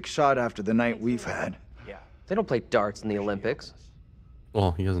Olympic shot after the night we've had. Yeah. They don't play darts in the Olympics.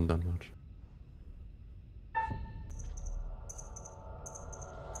 Well, he hasn't done much.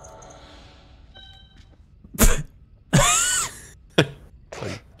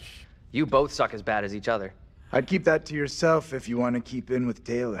 You both suck as bad as each other. I'd keep that to yourself if you want to keep in with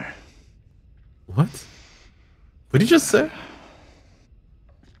Taylor. What? What did you just say?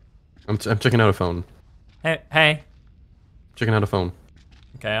 I'm checking out a phone. Hey. Checking out a phone.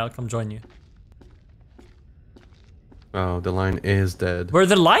 Okay, I'll come join you. Oh, the line is dead. Were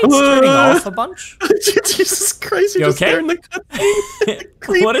the lights turning off a bunch? Jesus Christ, You you're just okay? staring the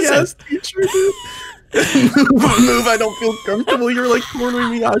cutscene. What is Creepy-ass it? teacher, dude. Move, I don't feel comfortable. You're like cornering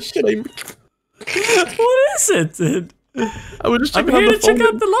me. Oh shit, What is it, dude? I was just I'm checking here out to the phone. check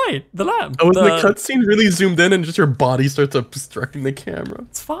out the lamp. Oh, and the cutscene really zoomed in and just your body starts obstructing the camera.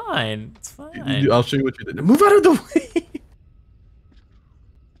 It's fine. It's fine. I'll show you what you did. Move out of the way.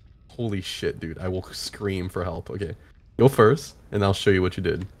 Holy shit, dude. I will scream for help. Okay. Go first, and I'll show you what you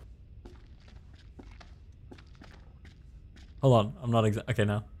did. Hold on. I'm not okay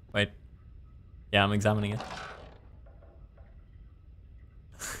now. Wait. Yeah, I'm examining it.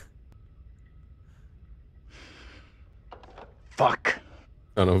 Fuck.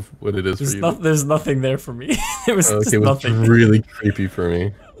 I don't know what it is for you. There's nothing there for me. It was just it was nothing. really creepy for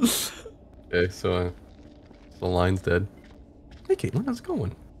me. Okay, so the line's dead. Hey, Caitlin, how's it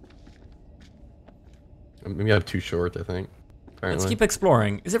going? Maybe I have too short, I think. Apparently. Let's keep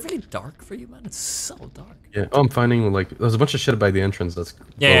exploring. Is it really dark for you, man? It's so dark. Yeah. Oh, I'm finding like there's a bunch of shit by the entrance. That's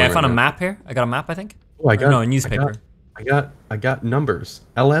Yeah, I found a map here. I got a map, I think. Oh, I got no, a newspaper. I got numbers.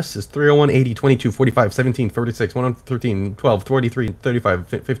 LS is 301, 80, 22, 45, 17, 36, 113, 12, 23, 35,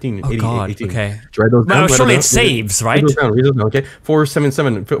 15, 80, God, 18. okay. Write those down, Well, surely down, it saves, right? Read those down, read those down, okay.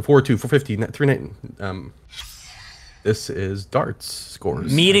 477, 42, 450, 39. This is darts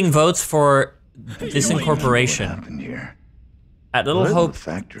scores. Meeting votes for disincorporation. What happened here? At Little What? Hope The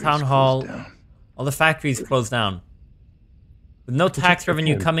factories Town Hall, closed down. all the factories closed down. With no tax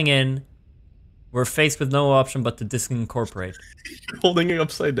revenue coming in, we're faced with no option but to disincorporate. Holding it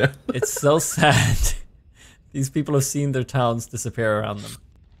upside down. It's so sad. These people have seen their towns disappear around them.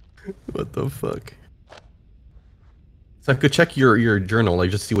 What the fuck? So I could check your journal,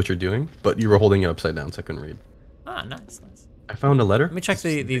 like just see what you're doing, but you were holding it upside down, so I couldn't read. Ah, nice. I found a letter. Let me check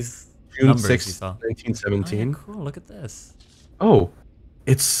these June numbers 6th, you saw. 1917. Oh, yeah, cool, look at this. Oh,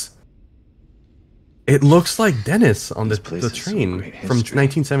 it looks like Dennis on the place has some train great from history.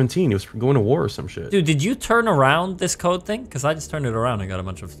 1917. He was going to war or some shit. Dude, did you turn around this code thing? Because I just turned it around and got a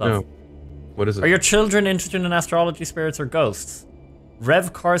bunch of stuff. No. What is it? Are your children interested in astrology, spirits, or ghosts?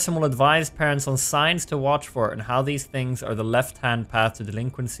 Rev Carson will advise parents on signs to watch for and how these things are the left-hand path to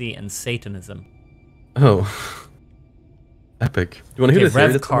delinquency and Satanism. Oh. Epic. Do you want to hear the theory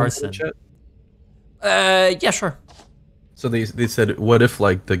Rev that's on the Carson. chat? Yeah, sure. So they said, what if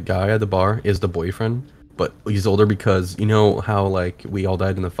like the guy at the bar is the boyfriend, but he's older because you know how like we all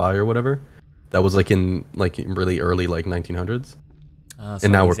died in the fire or whatever? That was like in really early like 1900s. So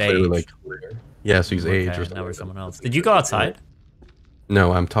and now we're he's clearly aged. like clear. Yeah, so he's Okay, aged or something. now we're someone else. Did you go outside?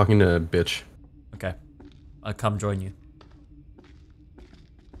 No, I'm talking to a bitch. Okay. I'll come join you.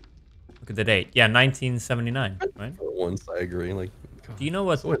 Look at the date. Yeah, 1979, right? For once, I agree. Like, Do you know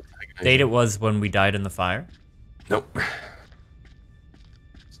what so antagonizing. date it was when we died in the fire? Nope.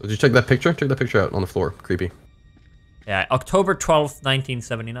 So did you check that picture? Check that picture out on the floor. Creepy. Yeah, October 12th,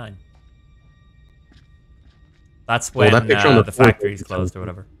 1979. That's when the factory's closed or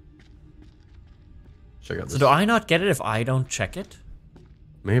whatever. Check out this. So do I not get it if I don't check it?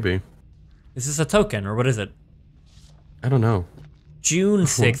 Maybe. Is this a token or what is it? I don't know. June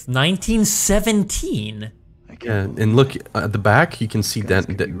 6th, 1917. Yeah, and look at the back, you can see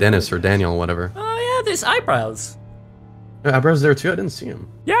Dennis or Daniel, whatever. Oh yeah, there's eyebrows. Yeah, eyebrows there too. I didn't see him.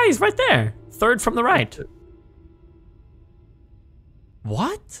 Yeah, he's right there. Third from the right.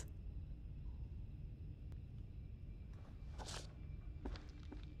 What?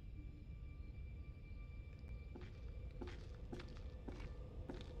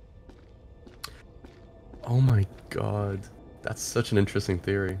 Oh my god. That's such an interesting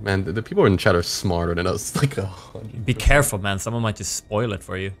theory. Man, the people in chat are smarter than us. Like 100%. Be careful, man. Someone might just spoil it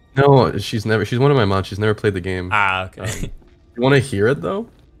for you. No, she's one of my mods. She's never played the game. Ah, okay. You want to hear it though?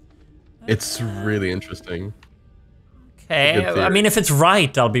 It's really interesting. Okay, I mean, if it's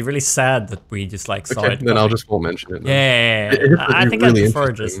right, I'll be really sad that we just like saw it. Then I'll just won't mention it. Yeah, I think really I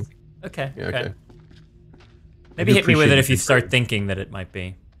prefer just. Okay, yeah, okay. Maybe hit me with it if you start thinking that it might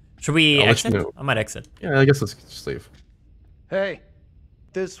be. Should we exit? I might exit. Yeah, I guess let's just leave. Hey,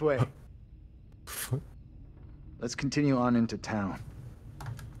 this way. Let's continue on into town.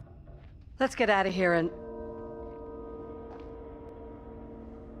 Let's get out of here and...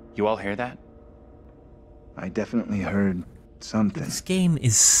 You all hear that? I definitely heard something. This game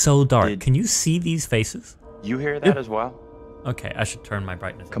is so dark. Can you see these faces? You hear that as well? Okay, I should turn my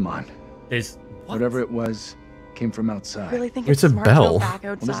brightness. Come on. There's... Whatever it was came from outside. Really think it's a smart bell. to go back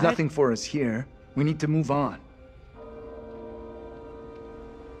outside? Well, there's nothing for us here. We need to move on.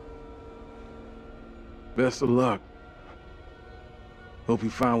 Best of luck. Hope you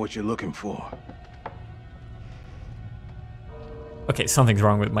find what you're looking for. Okay, something's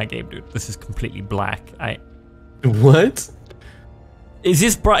wrong with my game, dude. This is completely black. What? Is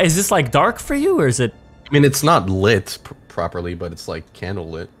this like dark for you, or is it? I mean, it's not lit properly, but it's like candle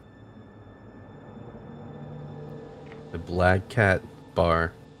lit. The Black Cat bar.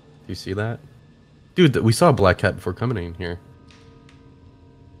 Do you see that? Dude, we saw a black cat before coming in here.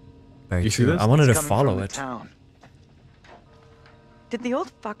 Very you true. See this? I wanted to follow it. Did the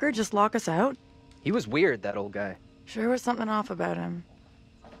old fucker just lock us out? He was weird, that old guy. Sure was something off about him.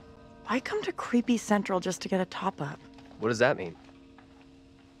 Why come to Creepy Central just to get a top-up? What does that mean?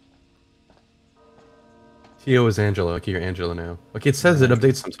 Teo is Angela. Okay, you're Angela now. Okay, it says it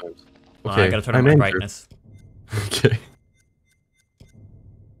updates sometimes. Okay, I gotta turn on my brightness. Okay.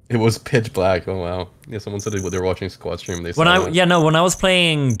 It was pitch black. Oh wow. Yeah, someone said they were watching Squad stream. They when I was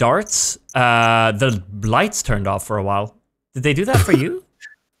playing darts, the lights turned off for a while. Did they do that for you?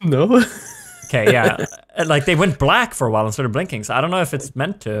 No. Okay, yeah. Like they went black for a while and started blinking. So I don't know if it's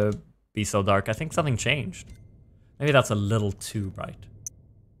meant to be so dark. I think something changed. Maybe that's a little too bright.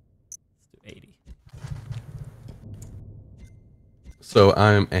 Let's do 80. So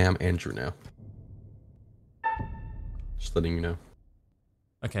I am Andrew now. Just letting you know.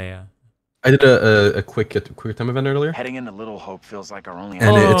 Okay, yeah. I did a quick time event earlier. Heading into Little Hope feels like our only.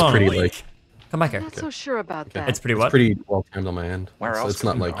 And it's pretty like. Come back here. I'm not so sure about that. It's pretty what? It's pretty well timed on my end. Where so else it's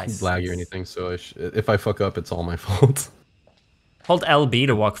not like Nice. laggy or anything. So if I fuck up, it's all my fault. Hold LB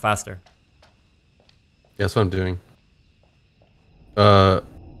to walk faster. Yeah, that's what I'm doing. I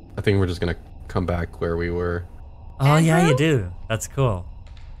think we're just gonna come back where we were. Oh yeah, you do. That's cool.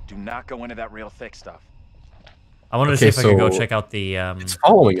 Do not go into that real thick stuff. I wanted to see if I could go check out the. It's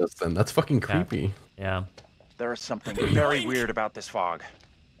following us then. That's fucking creepy. Yeah. There is something very weird about this fog.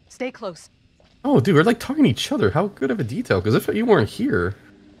 Stay close. Oh, dude, we're like talking to each other. How good of a detail? Because if you weren't here.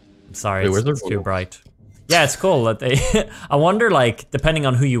 I'm sorry, it's too bright. Yeah, it's cool that they. I wonder, like, depending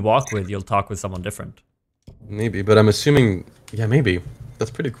on who you walk with, you'll talk with someone different. Maybe, but I'm assuming. Yeah, maybe.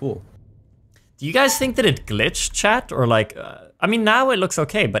 That's pretty cool. Do you guys think that it glitched, chat, or like? I mean, now it looks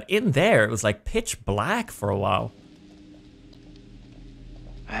okay, but in there it was like pitch black for a while.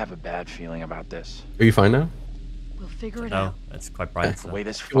 I have a bad feeling about this. Are you fine now? We'll figure it No, out. it's quite bright. The way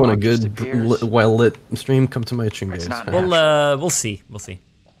this If you want a fog good, disappears, well-lit stream, come to my stream, guys. We'll see. We'll see.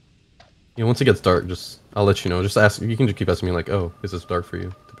 Yeah, once it gets dark, I'll let you know. Just ask. You can just keep asking me like, "Oh, is this dark for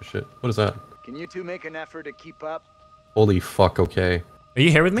you?" Type of shit. What is that? Can you two make an effort to keep up? Holy fuck. Okay. Are you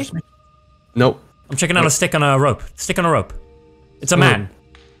here with me? Nope. I'm checking out a stick on a rope. Stick on a rope. It's a man.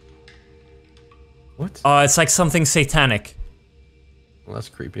 What? Oh, it's like something satanic. Well, that's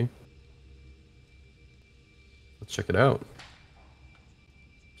creepy. Let's check it out.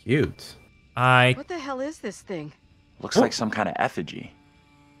 Cute. What the hell is this thing? looks like some kind of effigy.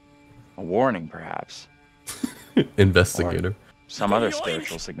 A warning, perhaps. Investigator. Or some other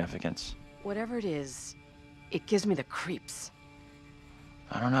spiritual significance. Whatever it is, It gives me the creeps.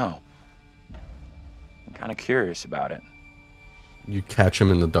 I don't know. I'm kind of curious about it. You catch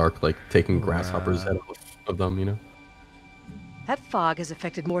him in the dark, like taking grasshoppers out of them, you know? That fog has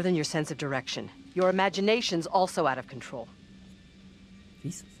affected more than your sense of direction. Your imagination's also out of control.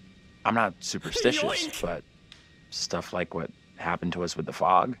 Jesus. I'm not superstitious, but stuff like what happened to us with the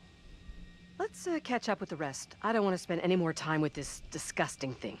fog. Let's catch up with the rest. I don't want to spend any more time with this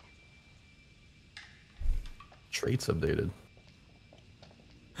disgusting thing. Traits updated.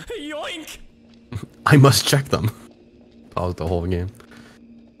 Yoink! I must check them. Pause the whole game.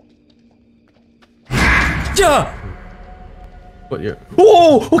 Yeah! What? Yeah.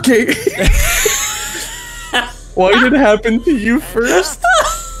 Whoa! Okay. Why did it happen to you first?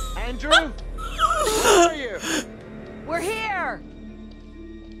 Andrew? Where are you? We're here!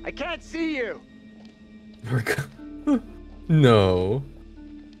 I can't see you. No.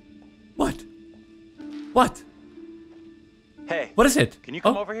 What? What? Hey. What is it? Can you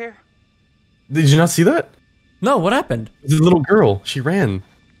come over here? Did you not see that? No, what happened? The little girl. She ran.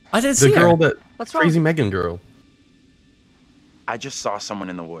 I didn't see her. The girl that... What's wrong? Crazy Megan girl. I just saw someone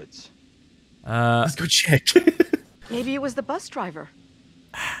in the woods. Let's go check. Maybe it was the bus driver.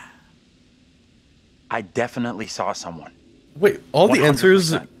 I definitely saw someone. Wait, all the 100%.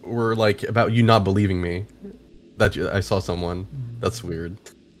 answers were like about you not believing me. That I saw someone. That's weird.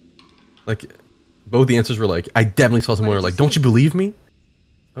 Like, both the answers were like, I definitely saw someone. Or like, don't you believe me?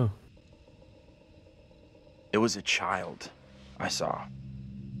 Oh. It was a child I saw.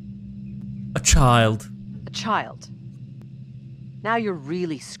 A child. A child. Now you're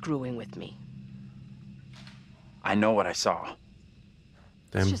really screwing with me. I know what I saw.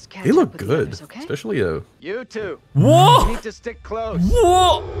 Damn, just catch they up look with the good. others, okay? Especially a... You too. Whoa! You need to stick close.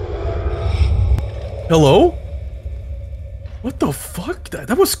 Whoa! Hello? What the fuck?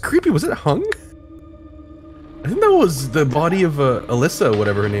 That was creepy. Was it hung? I think that was the body of Alyssa,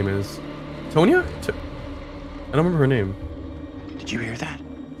 whatever her name is. Tonya? I don't remember her name. Did you hear that?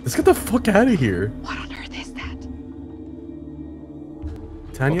 Let's get the fuck out of here. What on earth is that?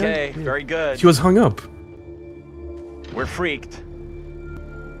 Tanya? Okay, very good. She was hung up. We're freaked.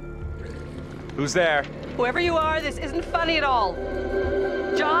 Who's there? Whoever you are, this isn't funny at all.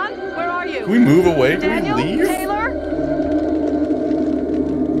 John, where are you? Can we move away? Daniel? Can we leave? Taylor?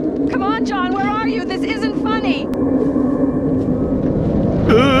 Come on, John, where are you? This isn't funny.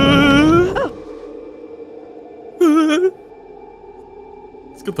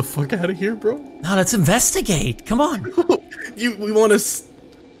 Let's get the fuck out of here, bro. No, let's investigate. Come on. We want to...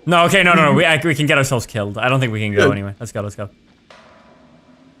 No, okay, no. We can get ourselves killed. I don't think we can go anyway. Let's go.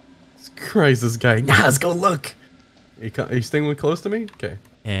 Christ, this guy. Nah, let's go look. Are you staying close to me? Okay.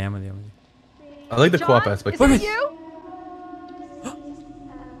 Yeah, I'm with you. I like the John, co-op aspect. Is that you?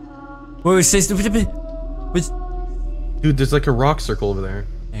 Wait, say... Dude, there's like a rock circle over there.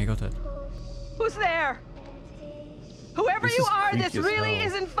 Yeah, go to it. Who's there? Whoever This you is are, this creepy as really hell.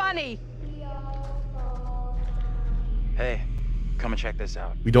 isn't funny. Hey, come and check this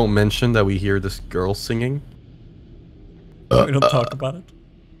out. We don't mention that we hear this girl singing. We don't talk about it.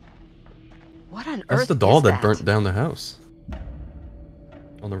 What on That's earth the doll is that burnt down the house.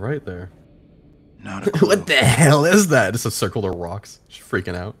 On the right there. Not a clue. What the hell is that? It's a circle of rocks. She's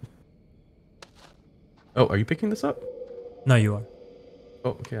freaking out. Oh, are you picking this up? No, you are. Oh,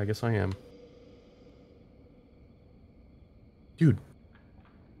 okay, I guess I am. Dude.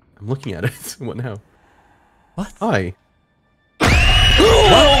 I'm looking at it. What now? What? Hi. What?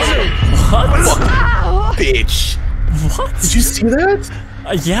 Bitch. What? Did you see that?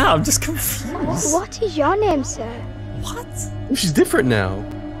 Yeah, I'm just confused. What is your name, sir? What? Oh, she's different now.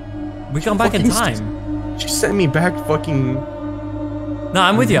 We come back in Fucking time. She sent me back fucking... No,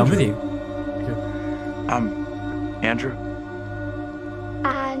 I'm with you. Okay. Andrew?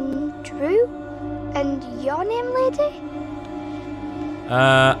 Andrew? And your name, lady?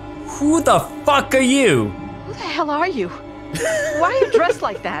 Who the fuck are you? Who the hell are you? Why are you dressed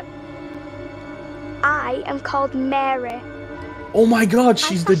like that? I am called Mary. Oh my god,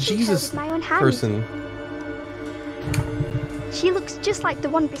 she's the fashioned her Jesus with my own hand. person. She looks just like the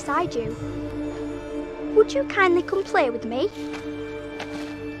one beside you. Would you kindly come play with me?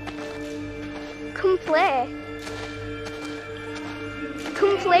 Come play.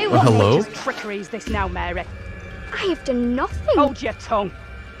 Come play with hello? me. Just trickery is this now, Mary? I have done nothing. Hold your tongue.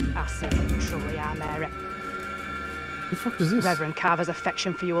 I see you truly are, Mary. The fuck is this? Reverend Carver's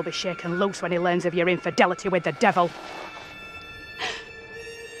affection for you will be shaken loose when he learns of your infidelity with the devil.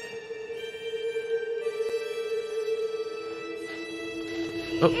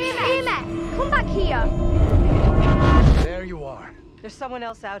 Amy, come back here. There you are. There's someone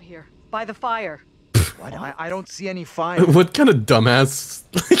else out here, by the fire. What? I don't see any fire. What kind of dumbass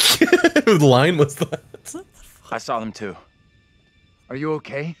line was that? I saw them too. Are you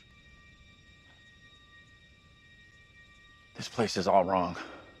okay? This place is all wrong.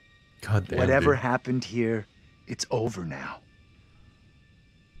 God damn, Whatever dude. happened here, it's over now.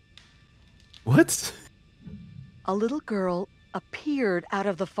 What? A little girl appeared out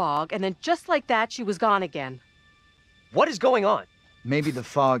of the fog, and then just like that, she was gone again. What is going on? Maybe the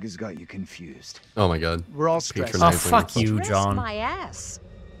fog has got you confused. Oh my god. We're all stressed. Oh, fuck you, Stress John. my ass.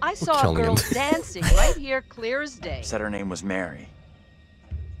 I saw a killing girl him. dancing right here, clear as day. Said her name was Mary.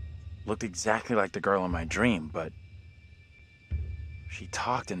 Looked exactly like the girl in my dream, but she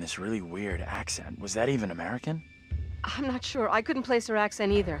talked in this really weird accent. Was that even American? I'm not sure. I couldn't place her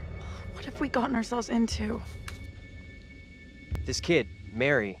accent either. What have we gotten ourselves into? This kid,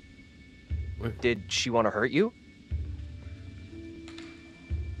 Mary. Did she want to hurt you?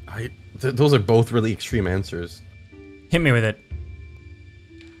 Those are both really extreme answers. Hit me with it.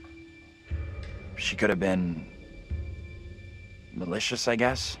 She could have been malicious, I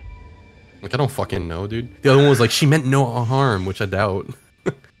guess. Like, I don't fucking know, dude. The other one was like, she meant no harm, which I doubt.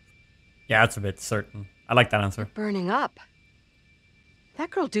 Yeah, that's a bit certain. I like that answer. Burning up. That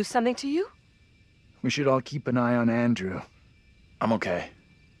girl do something to you? We should all keep an eye on Andrew. I'm okay.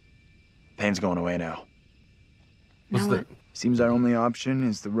 Pain's going away now. What's that? Seems our only option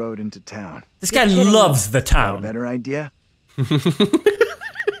is the road into town. This guy loves the Got a town. better idea?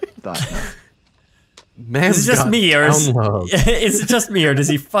 Thought not. Man's Is it just got me, or town love. is it just me, or does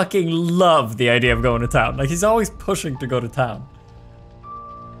he fucking love the idea of going to town? Like, he's always pushing to go to town.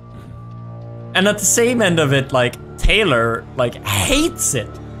 And at the same end of it, like, Taylor, like, hates it.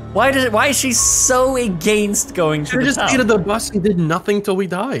 Why is she so against going to Should've the just town? stayed at the bus and did nothing till we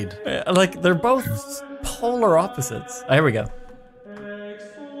died. Like, they're both polar opposites. Oh, here we go.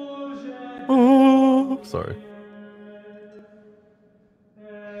 Oh, sorry.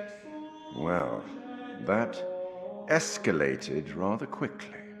 Well, that escalated rather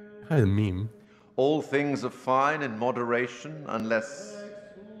quickly. I had a meme. All things are fine in moderation unless...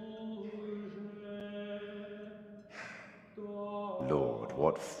 Lord,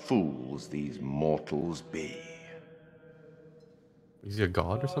 what fools these mortals be. Is he a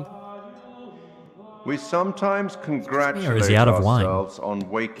god or something? We sometimes Or congratulate is he out of wine? ourselves on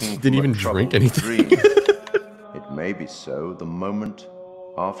waking Didn't from even a drink troubled anything. dream. It may be so the moment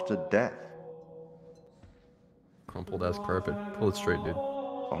after death. Crumpled ass carpet. Pull it straight, dude.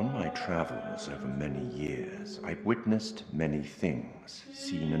 On my travels over many years, I've witnessed many things,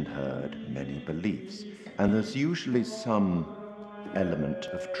 seen and heard many beliefs, and there's usually some element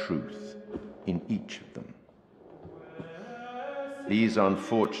of truth in each of them. These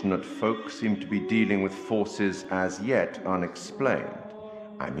unfortunate folk seem to be dealing with forces as yet unexplained.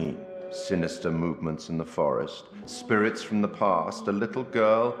 I mean, sinister movements in the forest, spirits from the past, a little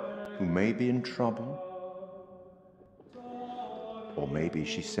girl who may be in trouble. Or maybe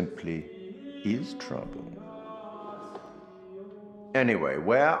she simply is trouble. Anyway,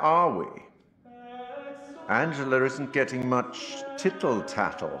 where are we? Angela isn't getting much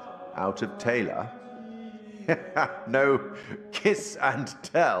tittle-tattle out of Taylor. No kiss and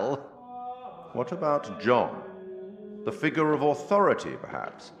tell. What about John? The figure of authority,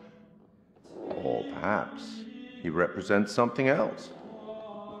 perhaps? Or perhaps he represents something else.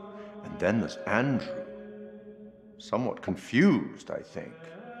 And then there's Andrew. Somewhat confused, I think.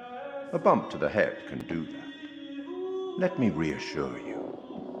 A bump to the head can do that. Let me reassure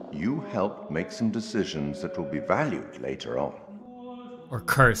you. You helped make some decisions that will be valued later on. Or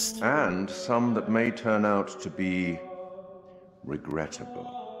cursed. And some that may turn out to be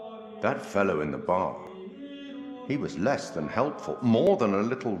regrettable. That fellow in the bar, he was less than helpful, more than a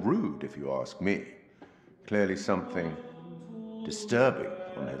little rude, if you ask me. Clearly something disturbing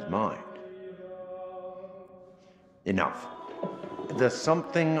on his mind. Enough. There's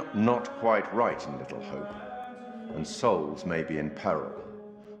something not quite right in Little Hope, and souls may be in peril.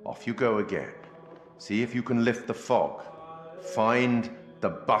 Off you go again. See if you can lift the fog. Find the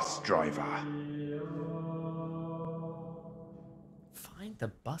bus driver. Find the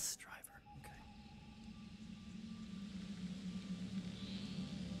bus driver. Okay.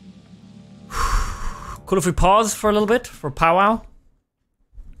 Cool if we pause for a little bit for powwow?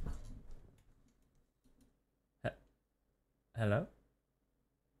 Hello?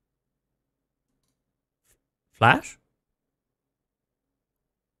 Flash?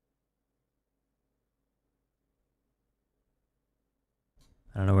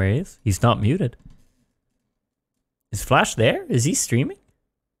 I don't know where he is. He's not muted. Is Flash there? Is he streaming?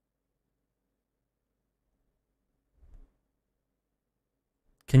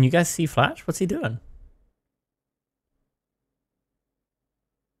 Can you guys see Flash? What's he doing?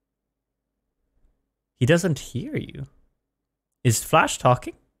 He doesn't hear you. Is Flash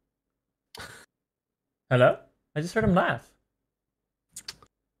talking? Hello? I just heard him laugh.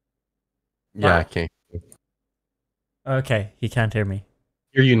 Yeah, I can't. Okay, he can't hear me.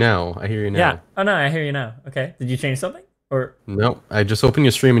 Hear you now. I hear you now. Yeah. Oh no, I hear you now. Okay. Did you change something? Or no? I just opened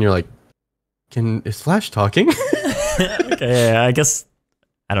your stream and you're like, is Flash talking? Okay, I guess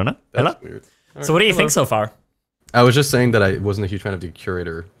I don't know. That's Hello? weird. So what do you think so far? I was just saying that I wasn't a huge fan of the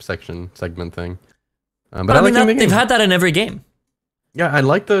curator segment thing. But I mean, like they've had that in every game. Yeah, I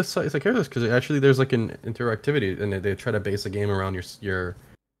like the characters because actually there's like an interactivity and they try to base a game around your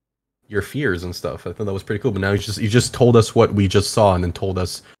fears and stuff. I thought that was pretty cool. But now you just told us what we just saw and then told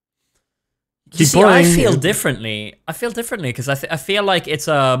us. See, I feel differently. I feel differently because I feel like it's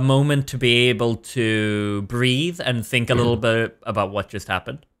a moment to be able to breathe and think a little bit about what just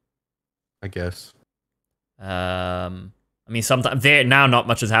happened. I guess. I mean, sometimes now not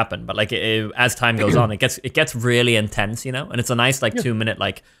much has happened, but like as time goes on, it gets really intense, you know. And it's a nice 2-minute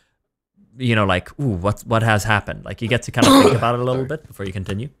like ooh, what has happened? Like you get to kind of think about it a little bit before you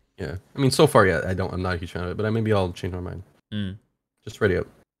continue. Yeah, I mean, so far, yeah, I'm not a huge fan of it, but maybe I'll change my mind. Just ready up.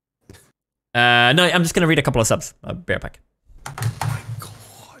 No, I'm just gonna read a couple of subs. I'll be right back. Oh my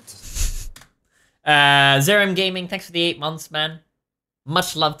god. Zerem Gaming, thanks for the 8 months, man.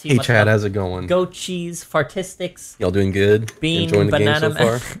 Much love to you. Hey, Chad, how's it going? Goat Cheese, Fartistics. Y'all doing good? Bean, enjoying the Banana game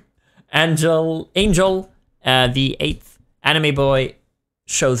so far? Angel, the 8th, Anime Boy,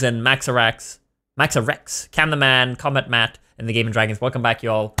 Shozen, Maxarex, Cam the Man, Combat Matt, and the Game and Dragons. Welcome back,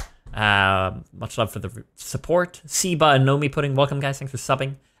 y'all. Much love for the support. Siba and Nomi Pudding, welcome, guys. Thanks for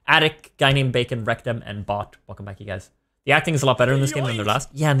subbing. Attic, guy named Bacon, Rectum, and Bot. Welcome back, you guys. The acting is a lot better in this game than their last.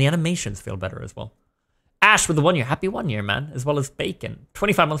 Yeah, and the animations feel better as well. Ash with the 1 year. Happy 1 year, man. As well as Bacon.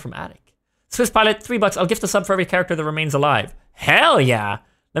 25 months from Attic. Swiss Pilot, $3. I'll gift a sub for every character that remains alive. Hell yeah.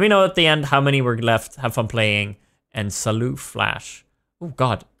 Let me know at the end how many were left. Have fun playing. And salute Flash. Oh,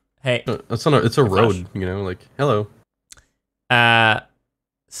 God. Hey. It's a road, you know, like, hello.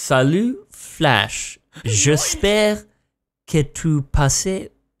 Salut Flash. J'espère que tu passes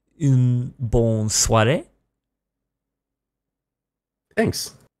une bonne soirée.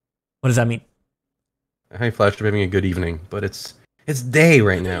 Thanks. What does that mean? Hi, Flash. I'm having a good evening, but it's day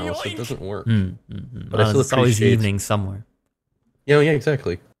right now, so it doesn't work. But I still it's always evening somewhere. Yeah,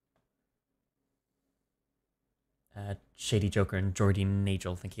 exactly. Shady Joker and Jordy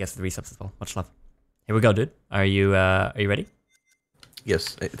Nagel. Thank you guys for the resubs as well. Much love. Here we go, dude. Are you ready?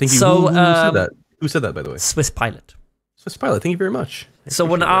 Yes. Thank you. So, who said that? Who said that, by the way? Swiss Pilot. Swiss Pilot. Thank you very much. So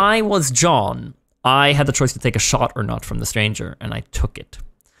when I was John, I had the choice to take a shot or not from the stranger, and I took it.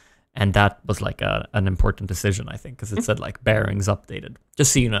 And that was like an important decision, I think, because it said like bearings updated.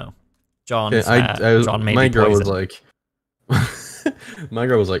 Just so you know, John. John made my me girl poison. was like, my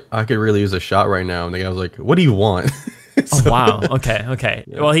girl was like, I could really use a shot right now, and the guy was like, what do you want? So, oh wow. Okay.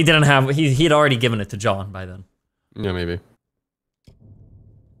 Yeah. Well, he didn't have. He had already given it to John by then. Yeah, maybe.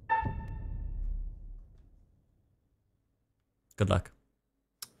 Good luck.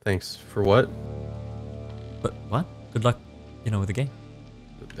 Thanks. For what? But what? Good luck, with the game.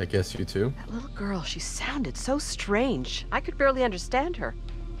 I guess you too. That little girl, she sounded so strange. I could barely understand her.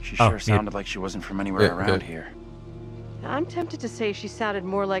 She sure sounded like she wasn't from anywhere around here. I'm tempted to say she sounded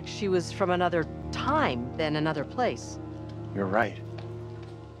more like she was from another time than another place. You're right.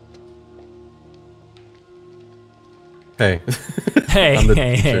 Hey.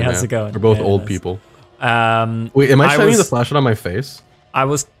 Hey, how's it going? We're both old people. Wait, am I shining the flashlight on my face?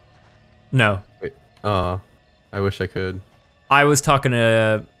 No. Wait. I wish I could. I was talking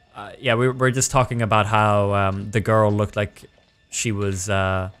to, we're just talking about how the girl looked like she was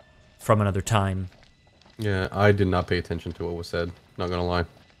from another time. Yeah, I did not pay attention to what was said. Not gonna lie,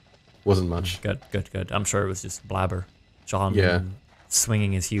 wasn't much. Good. I'm sure it was just blabber. John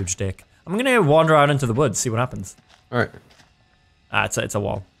swinging his huge dick. I'm gonna wander out into the woods, see what happens. All right. It's a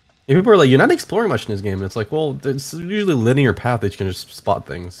wall. Yeah, people are like, you're not exploring much in this game. And it's like, well, it's usually linear path that you can just spot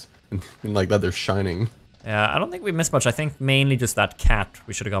things and like that they're shining. Yeah, I don't think we missed much. I think mainly just that cat.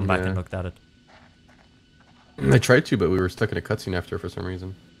 We should have gone back and looked at it. I tried to, but we were stuck in a cutscene after for some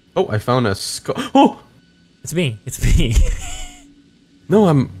reason. Oh, I found a skull. Oh! It's me. No,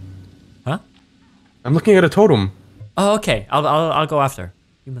 Huh? I'm looking at a totem. Oh, okay. I'll go after.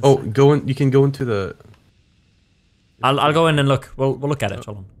 Oh, go in. You can go into the. I'll go in and look. We'll look at it.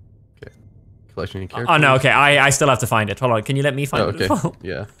 Hold on. Okay. Collection of characters. Oh no. Okay. I still have to find it. Hold on. Can you let me find it? Okay.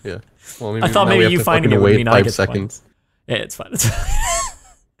 Yeah. Well, maybe, I thought maybe you finding it would mean I get 5 seconds. Yeah, it's fine.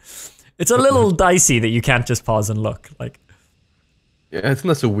 It's a little dicey that you can't just pause and look. Like. Yeah, I think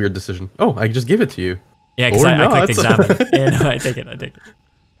that's a weird decision. Oh, I just give it to you. Yeah, because I clicked examine. Yeah, no, I take it.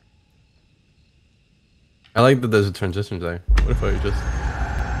 I like that there's a transition there. What if I just...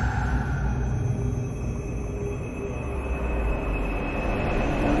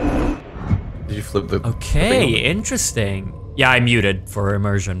 Did you flip the... Okay, interesting. Yeah, I muted for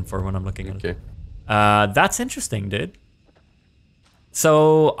immersion for when I'm looking at it. That's interesting, dude.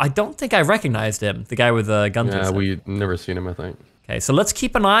 So, I don't think I recognized him, the guy with the gun to his head. Yeah, we never seen him, I think. Okay, so let's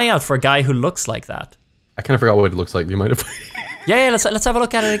keep an eye out for a guy who looks like that. I kind of forgot what it looks like. You might have... Yeah, let's have a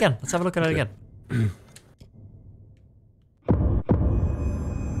look at it again. Let's have a look at it again.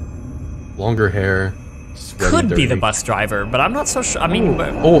 Longer hair. Could be the bus driver, but I'm not so sure. I mean...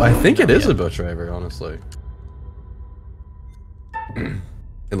 Oh, I think it is a bus driver, honestly.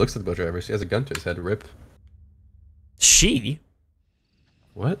 It looks like the bus driver. She has a gun to his head. Rip. She?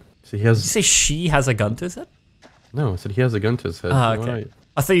 What? So he has... Did you say she has a gun to his head? No, I said he has a gun to his head. Ah, okay.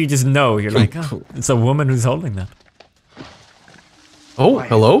 I thought you just know. You're like, oh, it's a woman who's holding that. Oh,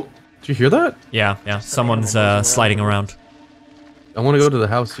 hello? Did you hear that? Yeah. Someone's sliding around. I want to go to the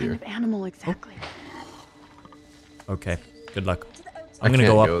house here. What kind of animal exactly? Okay, good luck. I'm gonna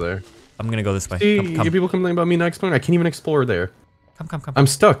go there. I'm gonna go this way. See, come. you people complaining about me not exploring? I can't even explore there. Come. I'm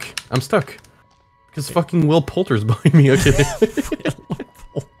stuck. Because fucking Will Poulter's behind me. Okay.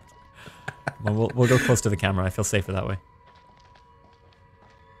 Well, we'll go close to the camera. I feel safer that way.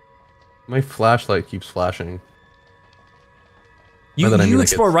 My flashlight keeps flashing. You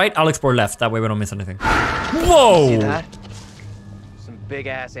explore right, I'll explore left. That way we don't miss anything. Whoa! See that? Some big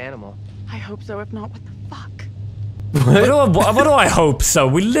ass animal. I hope so. If not, what the fuck? What do I hope so?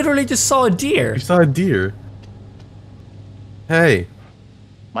 We literally just saw a deer. You saw a deer. Hey.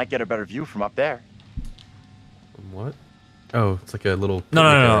 Might get a better view from up there. What? Oh, it's like a little... No.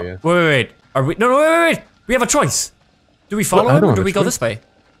 area. Wait. Are we... No, wait. We have a choice. Do we follow him or do we go this way?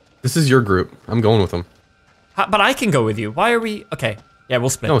 This is your group. I'm going with them. But I can go with you. Why are we... Okay. Yeah, we'll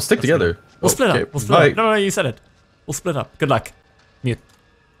split. No, stick together. We'll split okay. up. We'll split up. No, you said it. We'll split up. Good luck. Mute.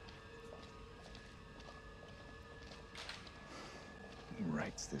 Who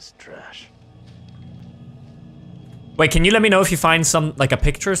writes this trash? Wait, can you let me know if you find some, like a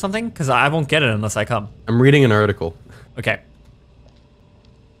picture or something? Because I won't get it unless I come. I'm reading an article. Okay.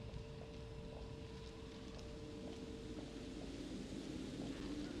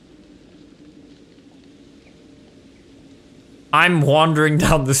 I'm wandering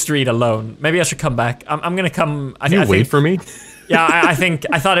down the street alone. Maybe I should come back. I'm gonna come. Can you wait for me? Yeah,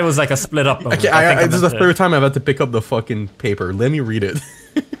 I thought it was like a split up moment. Okay, this is the third time I've had to pick up the fucking paper. Let me read it.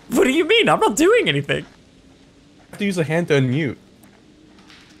 What do you mean? I'm not doing anything. I have to use a hand to unmute.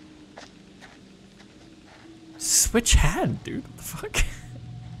 Switch hand, dude. What the fuck?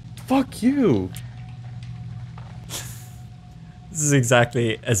 Fuck you. This is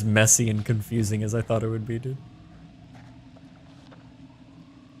exactly as messy and confusing as I thought it would be, dude.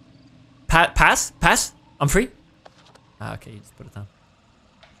 Pass? I'm free? Ah, okay, you just put it down.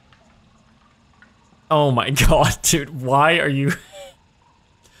 Oh my god, dude. Why are you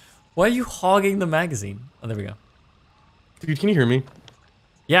hogging the magazine? Oh, there we go. Dude, can you hear me?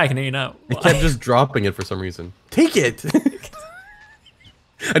 Yeah, I can hear you now. I kept just dropping it for some reason. Take it!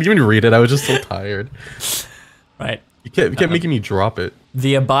 I didn't even read it, I was just so tired. Right. You kept making me drop it.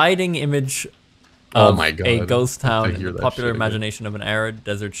 The abiding image of a ghost town in the popular imagination of an arid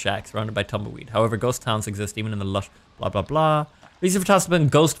desert shack surrounded by tumbleweed. However, ghost towns exist even in the lush blah blah blah. Reason for Tasman,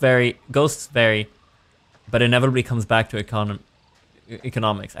 ghosts vary, but inevitably comes back to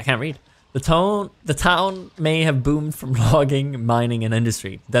economics. I can't read. The town may have boomed from logging, mining, and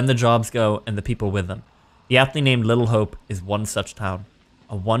industry. Then the jobs go and the people with them. The aptly named Little Hope is one such town.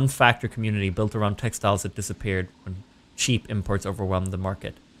 A one-factor community built around textiles that disappeared when cheap imports overwhelmed the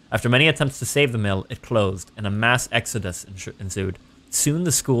market. After many attempts to save the mill, it closed, and a mass exodus ensued. Soon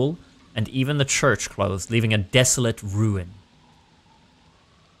the school and even the church closed, leaving a desolate ruin.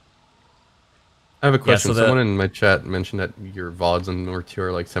 I have a question. Someone in my chat mentioned that your VODs on Nord 2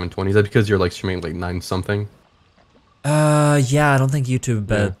 are like 720. Is that because you're like streaming like 9 something? Yeah, I don't think YouTube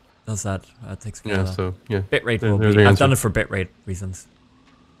does that. Takes care of that. So yeah. Bitrate will be. I've done it for bitrate reasons.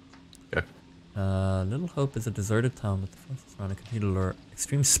 Yeah. Little Hope is a deserted town with the forces around to continue to lure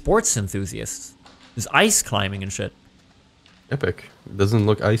extreme sports enthusiasts. There's ice climbing and shit. Epic. It doesn't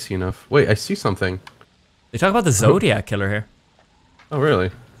look icy enough. Wait, I see something. They talk about the Zodiac killer here. Oh,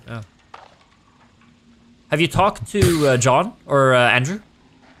 really? Yeah. Have you talked to John or Andrew?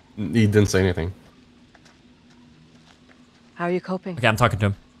 He didn't say anything. How are you coping? Okay, I'm talking to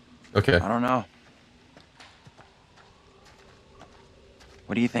him. Okay. I don't know.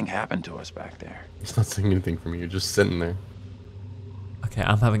 What do you think happened to us back there? He's not saying anything for me. You're just sitting there. Okay,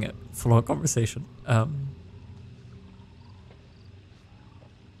 I'm having a full-on conversation.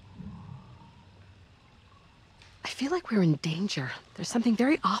 feel like we're in danger. There's something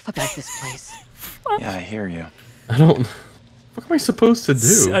very off about this place. Yeah, I hear you. I don't... What am I supposed to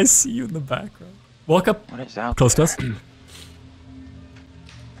do? I see you in the background. Walk up What is out close to us.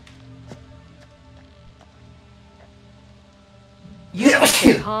 You should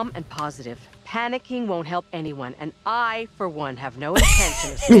stay calm and positive. Panicking won't help anyone, and I, for one, have no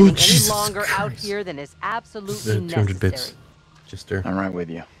intention of staying any Jesus longer out Christ. here than is absolutely 200 bits. necessary. Just there. I'm right with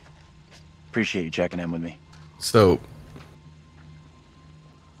you. Appreciate you checking in with me. So...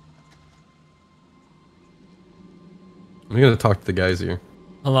 I'm gonna talk to the guys here.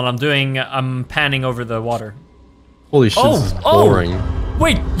 Hold on, I'm panning over the water. Holy shit, this is boring.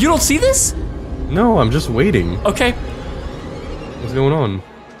 Wait, you don't see this? No, I'm just waiting. Okay. What's going on?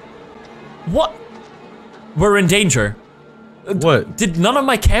 What? We're in danger. What? Did none of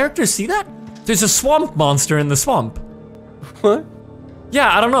my characters see that? There's a swamp monster in the swamp. What?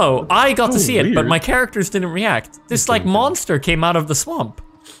 Yeah, I don't know. I got to see it, but weird. my characters didn't react. This like monster came out of the swamp.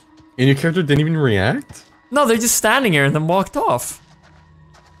 And your character didn't even react? No, they're just standing here and then walked off.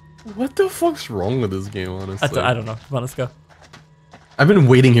 What the fuck's wrong with this game, honestly? I don't know. Come on, let's go. I've been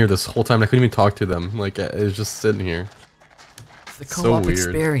waiting here this whole time. I couldn't even talk to them. Like, it was just sitting here. The So co-op weird.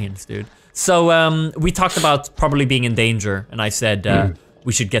 experience, dude. So, we talked about probably being in danger, and I said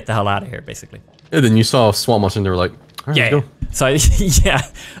we should get the hell out of here, basically. And then you saw a swamp monster and they were like, all right, Yeah. let's go. So, yeah,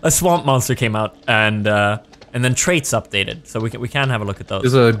 a swamp monster came out, and then traits updated. So we can have a look at those.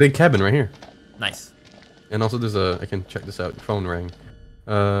 There's a big cabin right here. Nice. And also there's a, I can check this out, your phone rang.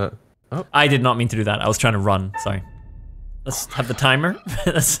 Oh. I did not mean to do that. I was trying to run, sorry. Let's have the timer.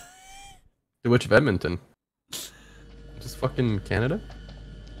 The Witch of Edmonton. Just fucking Canada?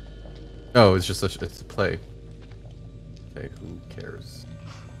 Oh, it's just it's a play. Okay, who cares?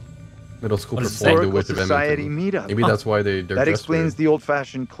 Middle school performed The Witch of Society Edmonton. meetup. Maybe that's why they're That dressed explains weird. the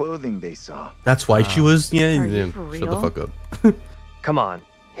old-fashioned clothing they saw. That's why she was, yeah, Are you yeah. for Shut the real? fuck up. Come on,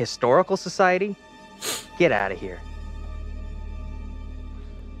 historical society? Get out of here.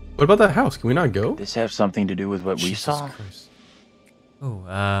 What about that house? Can we not go? Did this have something to do with what we Jesus saw? Christ. Oh,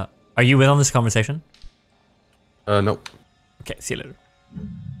 are you in on this conversation? Nope. Okay, see you later.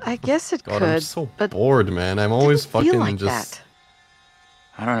 I guess it God, could, I'm so but bored, man. I'm always didn't fucking feel like just... that.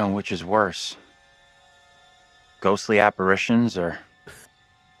 I don't know which is worse. Ghostly apparitions or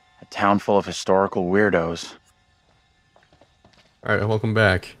a town full of historical weirdos. Alright, welcome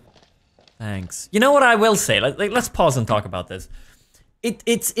back. Thanks. You know what I will say? Like let's pause and talk about this.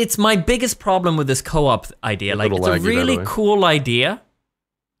 It's my biggest problem with this co-op idea. Like, it's a laggy, by the really way. cool idea.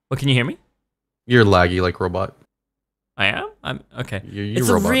 What, can you hear me? You're laggy like robot. I am? I'm okay. You're It's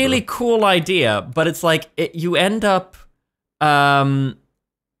a robot, really bro. cool idea, but it's like you end up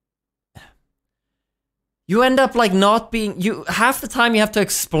like not being half the time you have to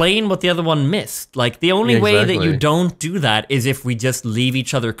explain what the other one missed. Like the only way that you Exactly. don't do that is if we just leave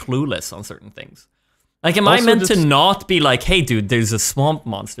each other clueless on certain things. Like, am I Also meant to just- not be like, hey dude, there's a swamp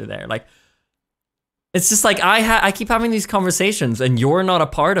monster there? Like, it's just like I keep having these conversations and you're not a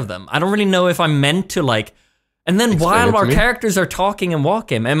part of them. I don't really know if I'm meant to like. And then Explain it while to our me. characters are talking and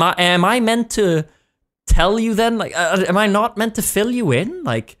walking, am I meant to tell you then? Like, am I not meant to fill you in?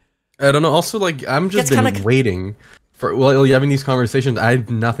 Like, I don't know. Also, like, I'm just It's been kinda- waiting for, while you're having these conversations, I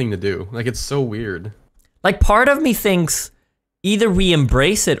have nothing to do. Like, it's so weird. like part of me thinks either we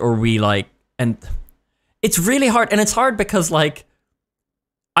embrace it or we like, and it's really hard. And it's hard because like,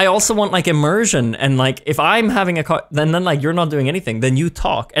 I also want like immersion, and like if I'm having then like you're not doing anything, then you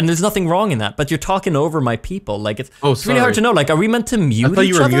talk, and there's nothing wrong in that. But you're talking over my people, like it's really hard sorry. to know. Like, are we meant to mute I thought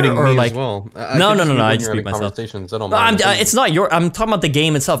you each were other, muting or me like as well. no, can no, see no, when I you're just having mute myself. conversations. I don't No, mind. it's not your. I'm talking about the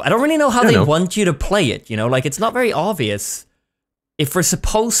game itself. I don't really know how they want you to play it. You know, like it's not very obvious if we're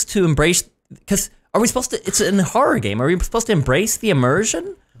supposed to embrace. Because are we supposed to? It's a horror game. Are we supposed to embrace the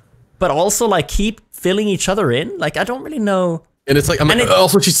immersion, but also like keep filling each other in? Like I don't really know. And it's like, I'm like,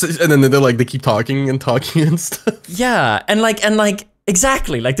 also she says, and then they're like, they keep talking and talking and stuff. Yeah, and like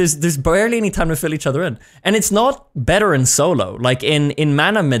exactly, like there's barely any time to fill each other in, and it's not better in solo. Like in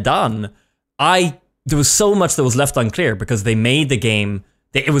Mana Medan, there was so much that was left unclear because they made the game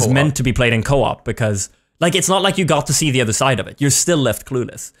that it was meant to be played in co-op, because like it's not like you got to see the other side of it. You're still left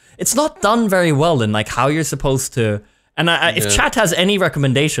clueless. It's not done very well in like how you're supposed to. And if chat has any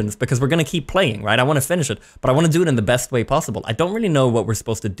recommendations, because we're gonna keep playing, right? I want to finish it, but I want to do it in the best way possible. I don't really know what we're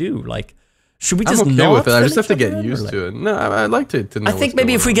supposed to do. Like, should we just I'm okay not with it. I fill just have each to other get in, or used like- to it. No, I'd like to know I think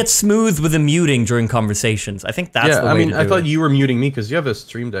maybe if we get smooth with the muting during conversations, I think that's the way I mean, to do I thought it. you were muting me because you have a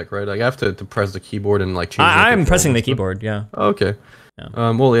stream deck, right? Like, I have to press the keyboard and like change. I'm pressing the keyboard, yeah. Okay.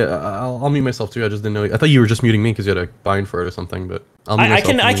 Yeah. Well, yeah, I'll mute myself too. I just didn't know. I thought you were just muting me because you had a bind for it or something. But I'll mute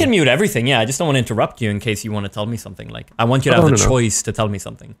myself. I can mute everything. Yeah, I just don't want to interrupt you in case you want to tell me something. Like, I want you to have the choice to tell me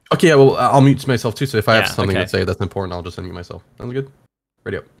something. Okay, yeah, well, I'll mute myself too. So if I have something to say that's important, I'll just unmute myself. Sounds good.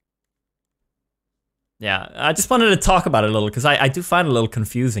 Ready up. Yeah, I just wanted to talk about it a little because I do find it a little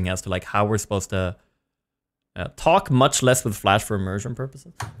confusing as to like how we're supposed to talk, much less with Flash for immersion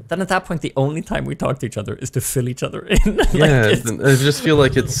purposes. But then at that point, the only time we talk to each other is to fill each other in. Like, yeah, I just feel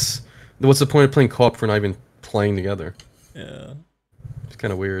like it's... What's the point of playing co-op if we're not even playing together? Yeah. It's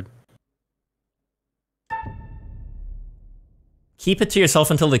kind of weird. Keep it to yourself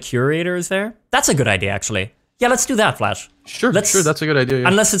until the curator is there? That's a good idea, actually. Yeah, let's do that, Flash. Sure, sure, that's a good idea. Yeah.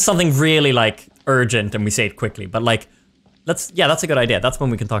 Unless it's something really, like, urgent and we say it quickly. But, like, yeah, that's a good idea. That's when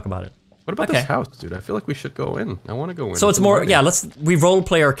we can talk about it. What about this house, dude? I feel like we should go in. I want to go in. So it's more, yeah, we role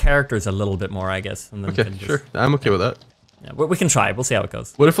play our characters a little bit more, I guess. And then okay, sure. I'm okay with that. Yeah, we can try. We'll see how it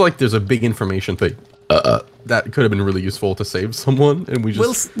goes. What if, like, there's a big information thing that could have been really useful to save someone, and we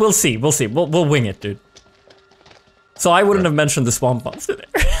just... We'll see. We'll wing it, dude. So I wouldn't have mentioned the swamp monster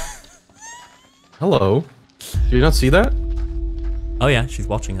there. Hello. Did you not see that? Oh yeah, she's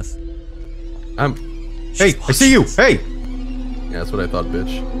watching us. Hey, I see you! Hey! Yeah, that's what I thought,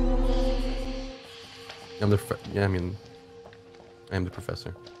 bitch. I am the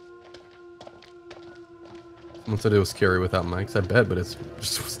professor. Someone said it was scary without mics. I bet, but it's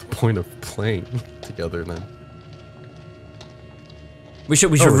just what's the point of playing together then? We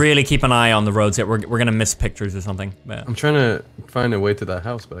should really keep an eye on the roads. We're gonna miss pictures or something. Yeah. I'm trying to find a way to that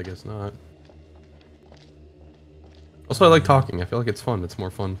house, but I guess not. Also, I like talking. I feel like it's fun. It's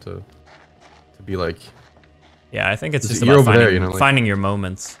more fun to be like. Yeah, I think it's just about finding, there, you know, like, finding your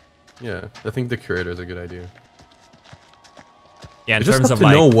moments. Yeah, I think the curator is a good idea. Yeah, in it's just terms of to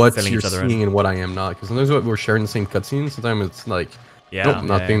like know what you're seeing and what I am not, because sometimes we're sharing the same cutscenes. Sometimes it's like, nope, I'm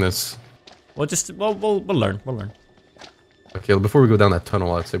not seeing this. We'll learn. We'll learn. Okay, before we go down that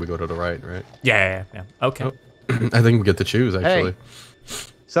tunnel, I'd say we go to the right, right? Yeah. Okay. Oh, I think we get to choose actually. Hey,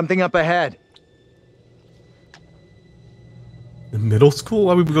 something up ahead. The middle school?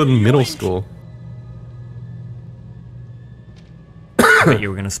 Why would we go to middle school? I bet you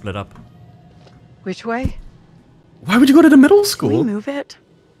were gonna split up. Which way? Why would you go to the middle school? Can we move it?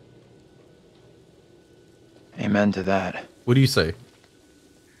 Amen to that. What do you say?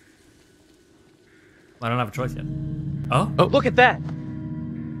 I don't have a choice yet. Oh? Look at that!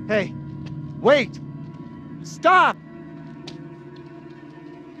 Hey, wait! Stop!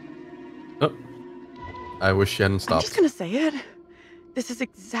 Oh. I wish you hadn't stopped. I'm just gonna say it. This is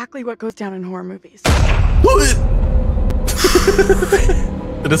exactly what goes down in horror movies. What?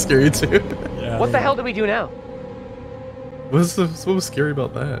 Did it scare you too? Yeah. What the hell do we do now? What was scary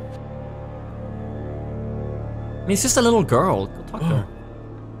about that? I mean, it's just a little girl. Go talk to her.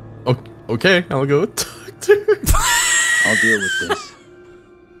 Okay, I'll go talk to her. I'll deal with this.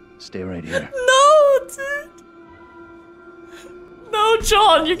 Stay right here. No, dude. No,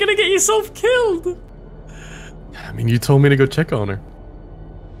 John, you're gonna get yourself killed. I mean, you told me to go check on her.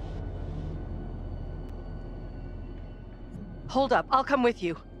 Hold up, I'll come with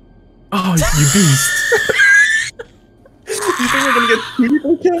you. Oh, you beast. You think we're gonna get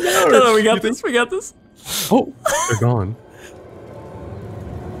people killed now? No, we got this. We got this. Oh, they're gone.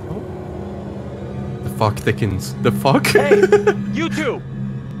 Oh. The fog thickens. The fog. Hey, you two.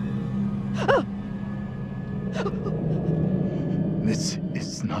 This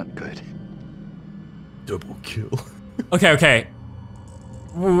is not good. Double kill. Okay.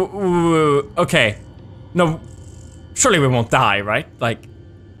 Okay. No. Surely we won't die, right? Like.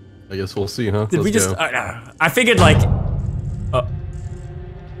 I guess we'll see, huh? Did we just? I figured like.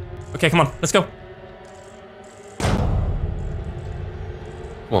 Okay, come on, let's go.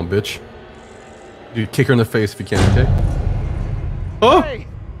 Come on, bitch. Dude, kick her in the face if you can, okay? Oh! Hey!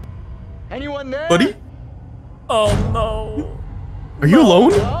 Anyone there? Buddy? Oh no. Are you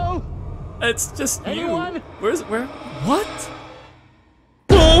alone? Hello? It's just Anyone? you. Where? What?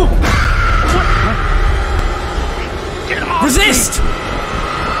 Oh! Get off Resist! me!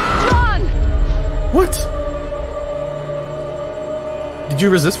 John! What? Did you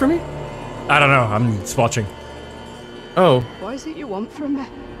resist for me? I don't know. I'm just watching. Oh. What is it you want from me?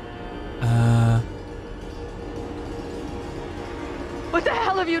 What the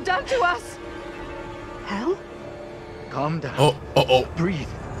hell have you done to us? Hell? Calm down. Oh. Breathe.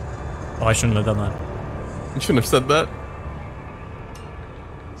 Oh, I shouldn't have done that. You shouldn't have said that.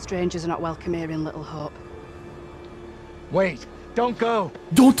 Strangers are not welcome here in Little Hope. Wait, don't go.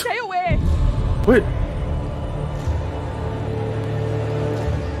 Don't. Stay away! Wait.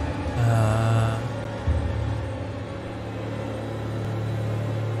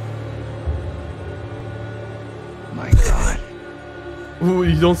 Ooh,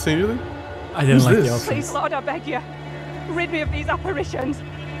 you don't say anything? I didn't like the this? options. Please, Lord, I beg you. Rid me of these apparitions.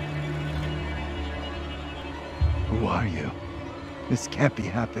 Who are you? This can't be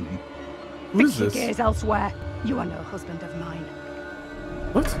happening. Who is Fix this? your gaze elsewhere. You are no husband of mine.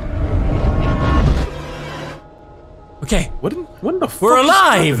 What? Okay. What in the fuck? We're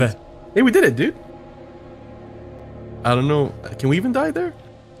alive! Hey, we did it, dude. I don't know. Can we even die there?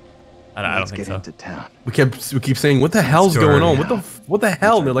 I don't Let's think get so. into town. We keep saying, "What the hell's Sure, going on? yeah. What the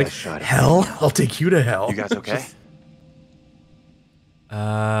hell?" And they're like, Best shot at "Hell? getting out. I'll take you to hell." You guys okay?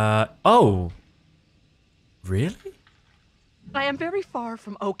 Oh. Really? I am very far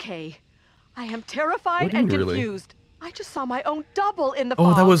from okay. I am terrified What do you and mean, really? confused. I just saw my own double in the Oh,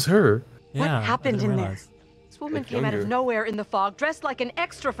 fog. that was her. What Yeah, happened I didn't in there? realize. This woman Like came out of younger. nowhere in the fog, dressed like an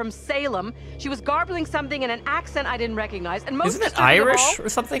extra from Salem. She was garbling something in an accent I didn't recognize. And most Isn't it disturbing of Irish all, or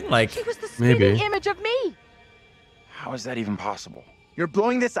something? Like, she was the Maybe. spitting image of me. How is that even possible? You're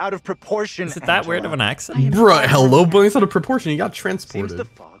blowing this out of proportion. is it that weird of an Angela. accent? Bruh, hello, but it's out of proportion. You got Seems transported. the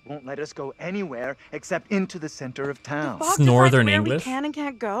fog won't let us go anywhere except into the center of town. Fog It's decides Northern where English. We can and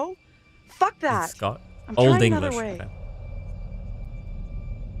can't go. Fuck that. It's got I'm Old trying another English. way.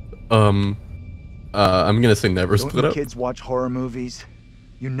 Okay. I'm gonna say never Don't split you up. kids watch horror movies?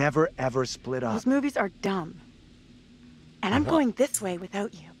 You never ever split up. Those movies are dumb. And I'm going this way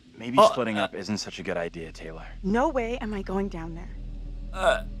without you. Maybe Oh, splitting up isn't such a good idea, Taylor. No way am I going down there.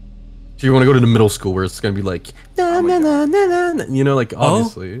 So you want to go to the middle school where it's gonna be like, na, na, na, na, na, na, you know, like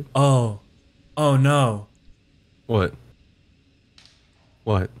obviously. Oh no. What?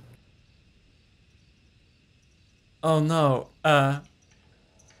 What? Oh no.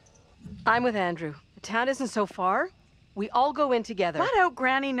 I'm with Andrew. The town isn't so far. We all go in together. Flat out,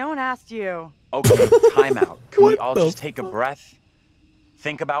 Granny. No one asked you. Okay, time out. Can we What all the just take a breath?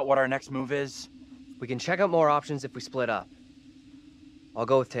 Think about what our next move is? We can check out more options if we split up. I'll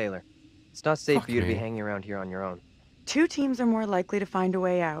go with Taylor. It's not safe Fuck for you to be me. hanging around here on your own. Two teams are more likely to find a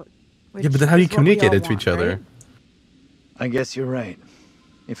way out. Yeah, but then how do you which is what we communicate all it to want, each other? right? I guess you're right.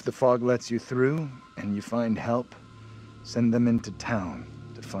 If the fog lets you through and you find help, send them into town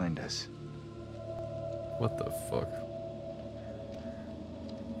to find us. What the fuck?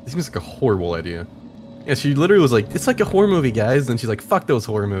 This seems like a horrible idea. Yeah, she literally was like, "It's like a horror movie, guys." And she's like, "Fuck those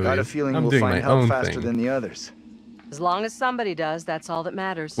horror movies. Got a feeling I'm we'll doing find my help own faster thing." than the others. As long as somebody does, that's all that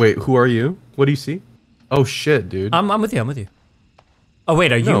matters. Wait, who are you? What do you see? Oh shit, dude. I'm with you. I'm with you. Oh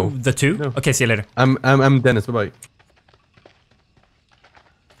wait, are No. you the two? No. Okay, see you later. I'm Dennis. Bye bye.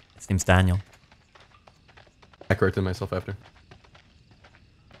 His name's Daniel. I corrected myself after.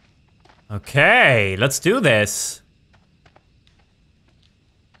 Okay, let's do this.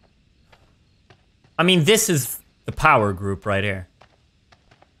 I mean, this is the power group right here.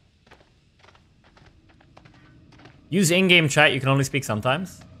 Use in-game chat. You can only speak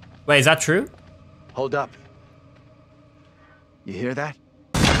sometimes. Wait, is that true? Hold up. You hear that?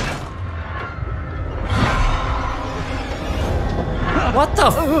 What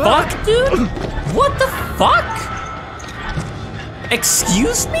the fuck, dude? What the fuck?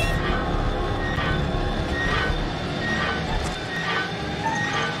 Excuse me?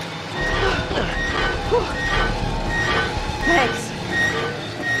 Thanks.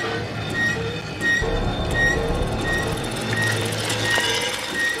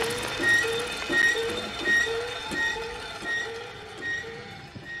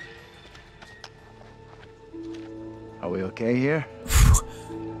 Are we okay here?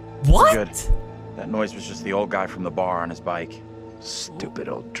 What? Good. That noise was just the old guy from the bar on his bike. Stupid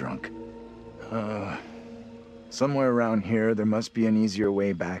old drunk. Somewhere around here, there must be an easier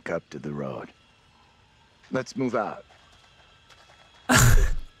way back up to the road. Let's move out.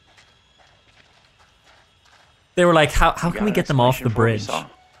 They were like, how You can got we an get them off the explanation for what we bridge? saw?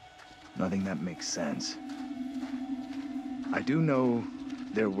 Nothing that makes sense. I do know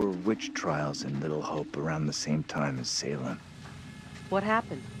there were witch trials in Little Hope around the same time as Salem. What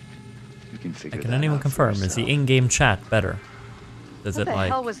happened? You can figure Can that anyone out for confirm? Is the yourself. in-game chat better? Does What it the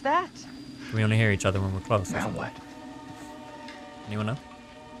like, hell was that? can we only hear each other when we're close? or Now something? what? Anyone know?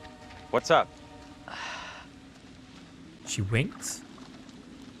 What's up? She winks?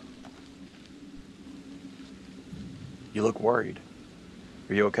 You look worried.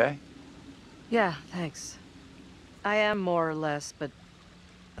 Are you okay? Yeah, thanks. I am more or less, but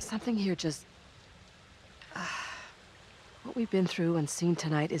something here just... what we've been through and seen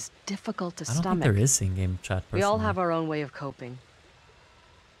tonight is difficult to I don't stomach. think there is in-game chat. We all personally. have our own way of coping.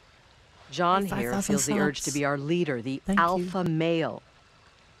 John here 5,000 feels the urge to subs. be our leader, the Thank you. alpha male.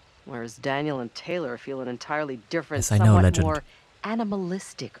 Whereas Daniel and Taylor feel an entirely different, Yes, I know, somewhat legend. more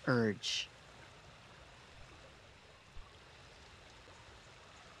animalistic urge.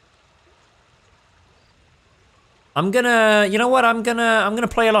 I'm gonna, you know what? I'm gonna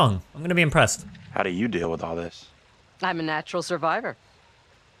play along. I'm gonna be impressed. How do you deal with all this? I'm a natural survivor.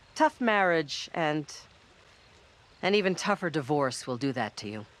 Tough marriage and an even tougher divorce will do that to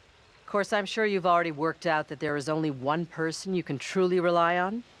you. Of course, I'm sure you've already worked out that there is only one person you can truly rely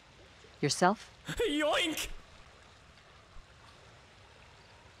on. Yourself? Yoink!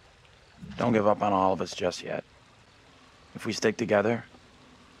 Don't give up on all of us just yet. If we stick together,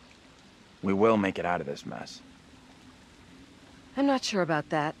 we will make it out of this mess. I'm not sure about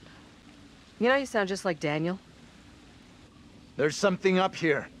that. You know, you sound just like Daniel. There's something up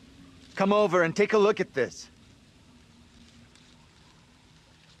here. Come over and take a look at this.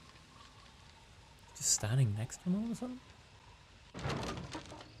 Just standing next to him all of a sudden?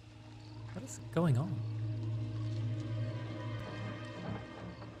 What is going on?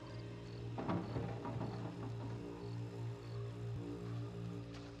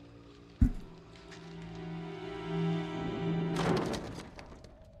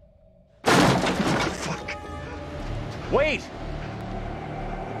 Wait!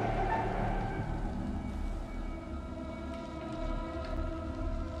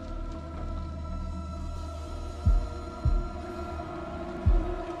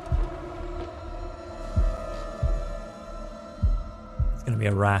 It's gonna be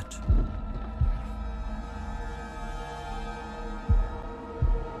a rat.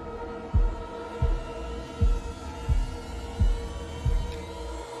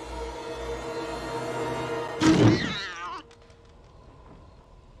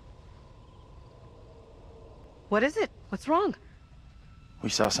 What is it? What's wrong? We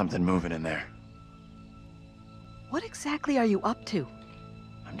saw something moving in there. What exactly are you up to?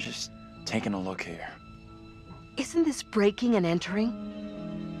 I'm just taking a look here. Isn't this breaking and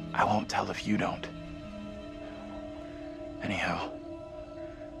entering? I won't tell if you don't. Anyhow,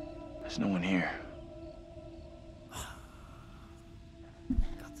 there's no one here.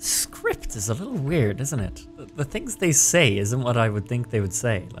 God, the script is a little weird, isn't it? The things they say isn't what I would think they would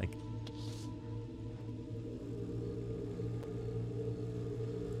say. Like,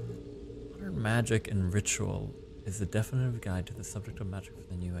 modern magic and ritual is the definitive guide to the subject of magic for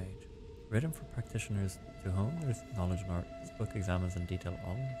the New Age. Written for practitioners to whom there is knowledge and art. This book examines in detail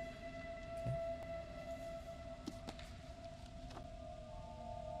all. Okay.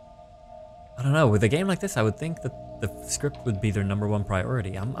 I don't know. With a game like this, I would think that the script would be their #1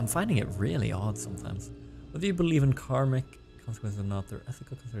 priority. I'm finding it really odd sometimes. Whether you believe in karmic consequences or not, there are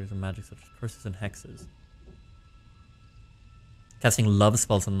ethical considerations of magic such as curses and hexes. Casting love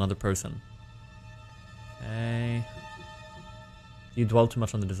spells on another person. Okay. If you dwell too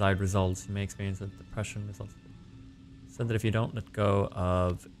much on the desired results, you may experience a depression results. It said that if you don't let go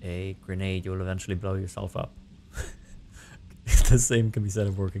of a grenade, you will eventually blow yourself up. The same can be said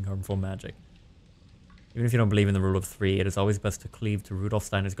of working harmful magic. Even if you don't believe in the rule of 3, it is always best to cleave to Rudolf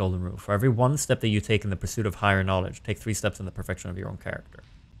Steiner's golden rule. For every one step that you take in the pursuit of higher knowledge, take 3 steps in the perfection of your own character.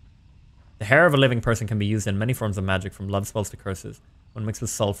 The hair of a living person can be used in many forms of magic, from love spells to curses. When mixed with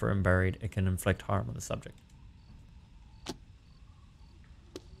sulfur and buried, it can inflict harm on the subject.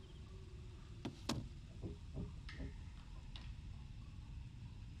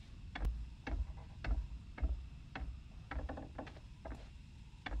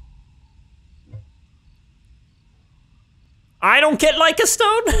 I don't get like a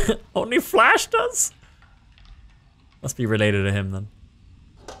stone. Only Flash does. Must be related to him then.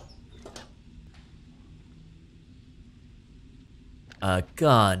 A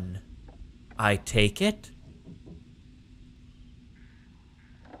gun. I take it.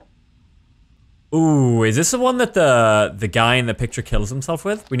 Ooh, is this the one that the guy in the picture kills himself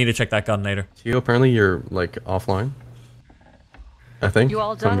with? We need to check that gun later. Teo, apparently you're like offline. I think. You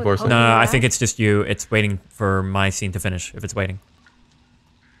all done with No, I think it's just you. It's waiting for my scene to finish. If it's waiting.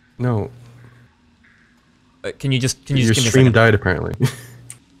 No. Can you just Your give me a stream second? died apparently.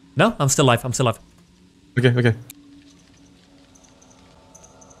 No, I'm still live. I'm still live. Okay.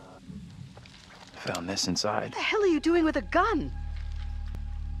 Found this inside. What the hell are you doing with a gun?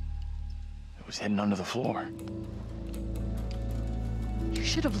 It was hidden under the floor. You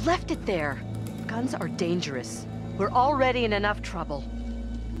should have left it there. Guns are dangerous. We're already in enough trouble.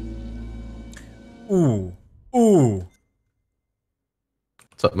 Ooh. Ooh.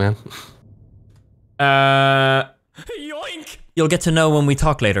 What's up, man? Yoink! You'll get to know when we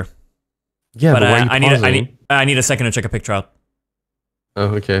talk later. Yeah, but why are you pausing? I need a second to check a picture out.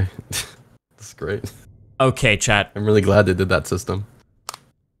 Oh, okay. That's great. Okay, chat. I'm really glad they did that system.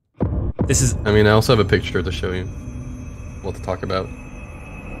 This is... I mean, I also have a picture to show you. What to talk about.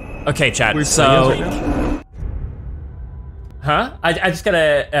 Okay, chat. We're So... right now? Huh? I just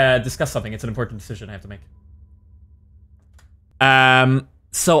gotta discuss something. It's an important decision I have to make.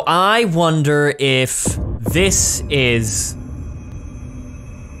 So I wonder if this is...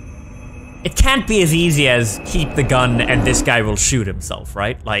 It can't be as easy as keep the gun and this guy will shoot himself,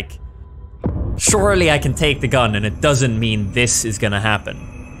 right? Like, surely I can take the gun and it doesn't mean this is gonna happen,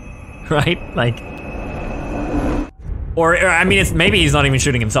 right? Like, or I mean, maybe he's not even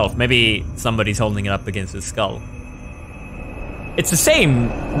shooting himself. Maybe somebody's holding it up against his skull. It's the same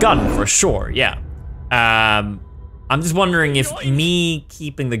gun for sure, yeah. I'm just wondering if me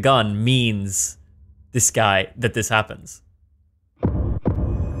keeping the gun means this happens.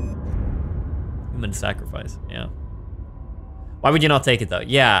 Human sacrifice, yeah. Why would you not take it though?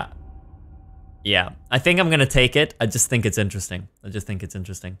 Yeah. Yeah, I think I'm gonna take it. I just think it's interesting. Just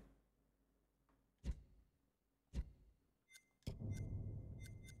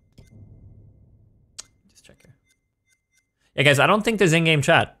check here. Yeah, guys, I don't think there's in-game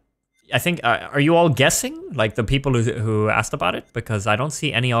chat. I think, are you all guessing? Like the people who asked about it? Because I don't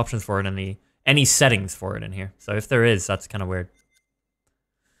see any options for it, any settings for it in here. So if there is, that's kind of weird.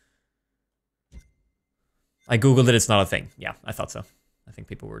 I googled it, it's not a thing. Yeah, I thought so. I think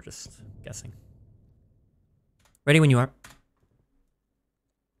people were just guessing. Ready when you are.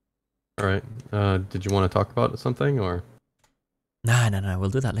 All right. Did you want to talk about something or? No. We'll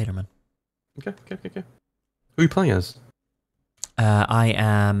do that later, man. Okay. Who are you playing as? I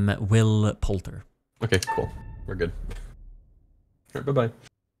am Will Poulter. Okay, cool. We're good. All right, bye-bye.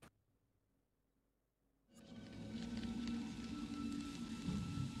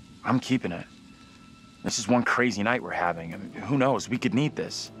 I'm keeping it. This is one crazy night we're having. I mean, who knows? We could need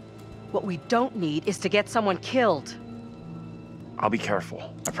this. What we don't need is to get someone killed. I'll be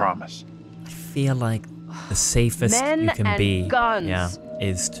careful. I promise. I feel like the safest you can be, guns. yeah,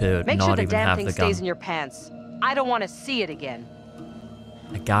 is to Make not sure the even damn have thing the gun. stays in your pants. I don't want to see it again.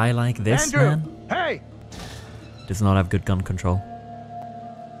 A guy like this, Andrew, man, hey! does not have good gun control.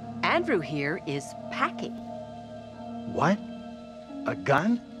 Andrew here is packing. What? A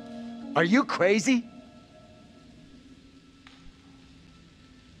gun? Are you crazy?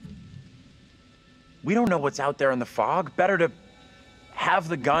 We don't know what's out there in the fog. Better to have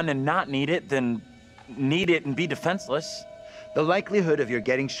the gun and not need it than need it and be defenseless. The likelihood of your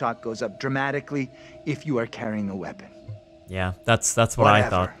getting shot goes up dramatically if you are carrying a weapon. Yeah, that's what I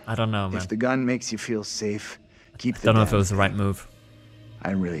thought. I don't know, man. If the gun makes you feel safe, keep the Don't know if it damn was the thing. right move.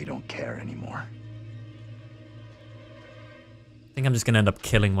 I really don't care anymore. I think I'm just gonna end up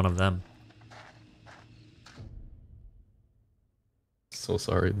killing one of them. So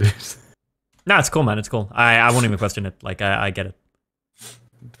sorry, dude. No, it's cool, man. It's cool. I won't even question it. Like, I get it.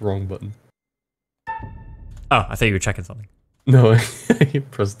 Wrong button. Oh, I thought you were checking something. No, I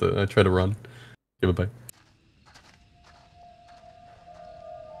pressed I tried to run. Give it back.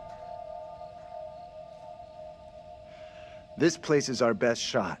 This place is our best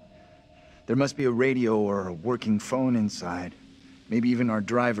shot. There must be a radio or a working phone inside. Maybe even our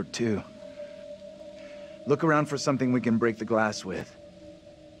driver, too. Look around for something we can break the glass with.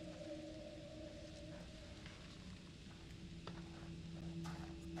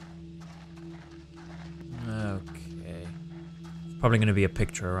 Okay. There's probably going to be a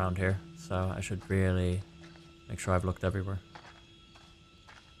picture around here, so I should really make sure I've looked everywhere.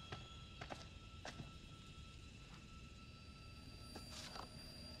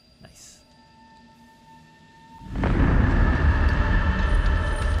 Nice.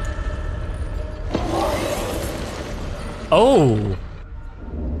 Oh!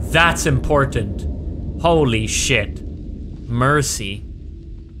 That's important. Holy shit. Mercy.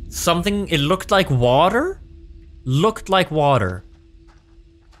 Something, it looked like water? Looked like water.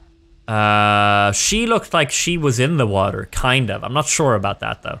 She looked like she was in the water, kind of. I'm not sure about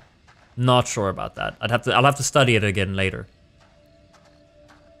that though. Not sure about that. I'll have to study it again later.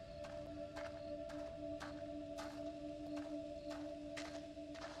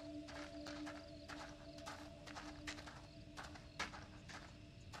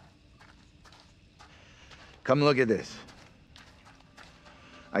 Come look at this.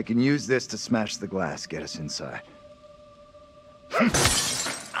 I can use this to smash the glass, get us inside.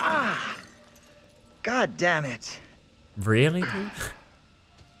 Ah! God damn it. Really, dude?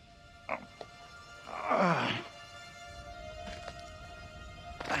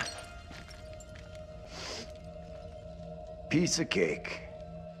 Piece of cake.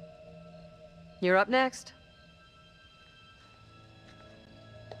 You're up next.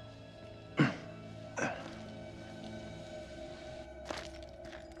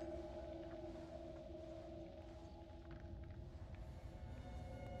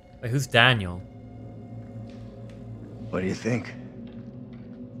 Wait, who's Daniel? What do you think?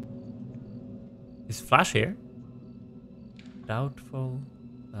 Is Flash here? Doubtful.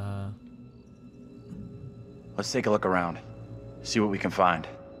 Let's take a look around. See what we can find.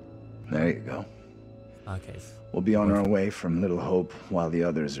 There you go. Okay. We'll be on our way from Little Hope while the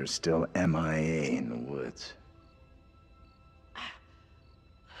others are still MIA in the woods.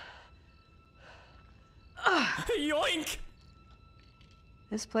 Yoink!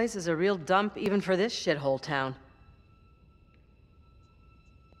 This place is a real dump even for this shithole town.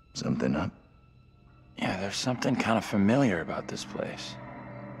 Something up? Yeah, there's something kind of familiar about this place.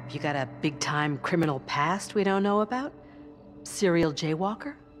 You got a big-time criminal past we don't know about? Serial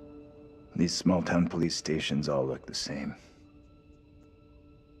jaywalker? These small-town police stations all look the same.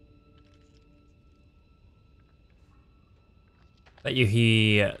 Bet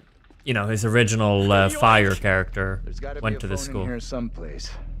he, you know, his original fire character went to this school. Here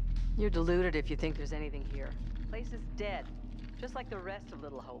someplace. You're deluded if you think there's anything here. The place is dead, just like the rest of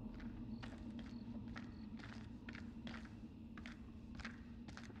Little Hope.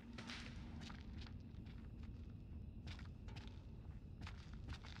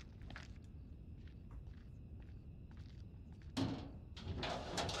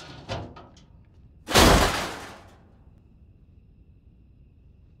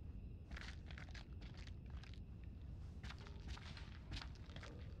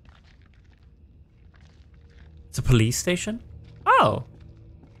 It's a police station? Oh.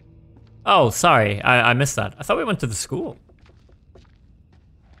 Oh, sorry. I missed that. I thought we went to the school.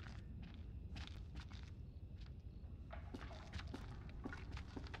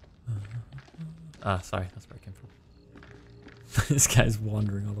 Sorry. That's where I came from. This guy's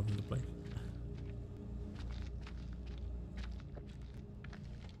wandering all over the place.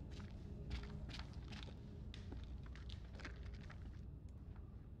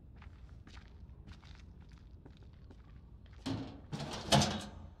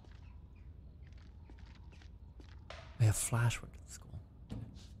 Flash went to the school.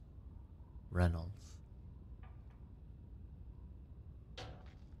 Reynolds.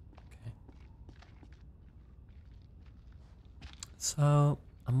 Okay. So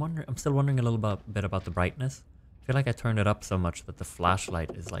I'm still wondering a little bit about the brightness. I feel like I turned it up so much that the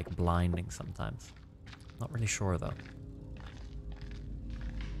flashlight is like blinding sometimes. Not really sure though.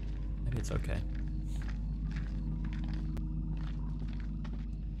 Maybe it's okay.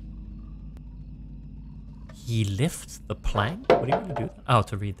 He lifts the plank? What are you going to do? Oh,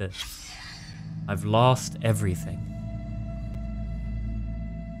 to read this. I've lost everything.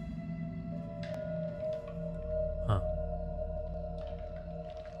 Huh.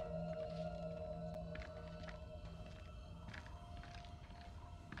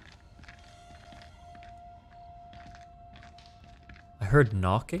 I heard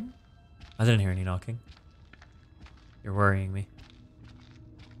knocking? I didn't hear any knocking. You're worrying me.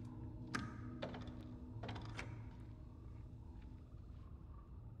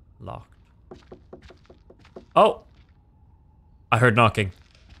 Locked. Oh! I heard knocking.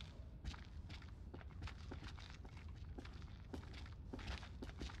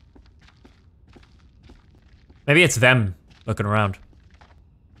 Maybe it's them looking around.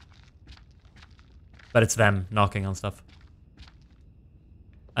 But it's them knocking on stuff.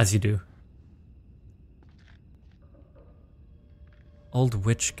 As you do. Old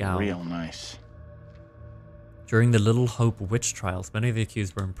witch gown. Real nice. During the Little Hope witch trials, many of the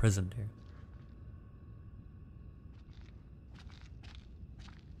accused were imprisoned here.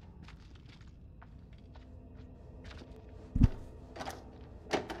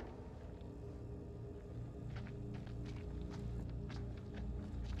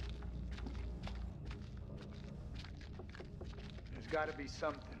 There's gotta be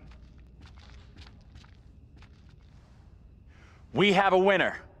something. We have a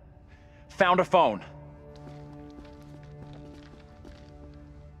winner. Found a phone.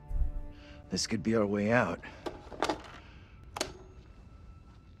 This could be our way out.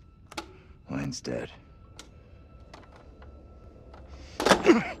 Line's dead.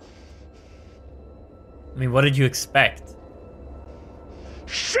 I mean, what did you expect?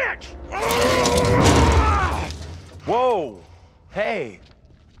 Shit! Whoa! Hey!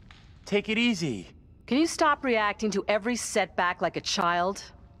 Take it easy. Can you stop reacting to every setback like a child?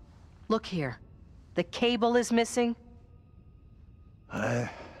 Look here. The cable is missing.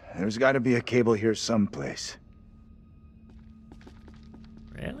 There's gotta be a cable here someplace.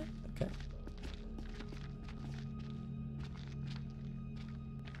 Really? Okay.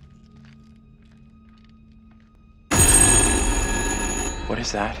 What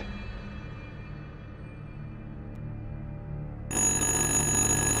is that?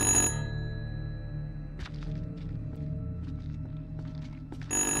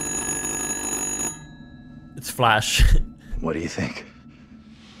 It's Flash. What do you think?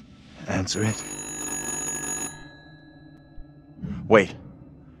 Answer it. Wait.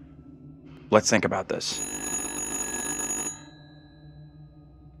 Let's think about this.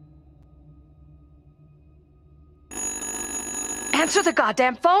 Answer the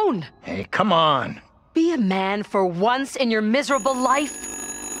goddamn phone! Hey, come on! Be a man for once in your miserable life.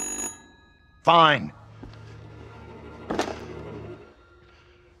 Fine.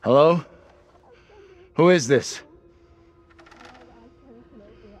 Hello? Who is this?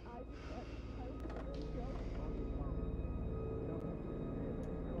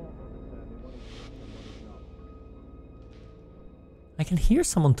 I can hear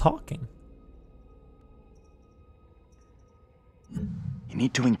someone talking. You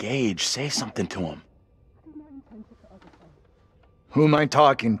need to engage. Say something to him. Who am I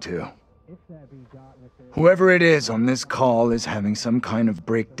talking to? Whoever it is on this call is having some kind of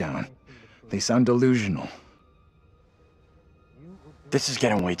breakdown. They sound delusional. This is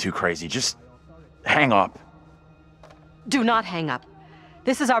getting way too crazy. Just hang up. Do not hang up.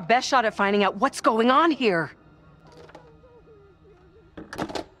 This is our best shot at finding out what's going on here.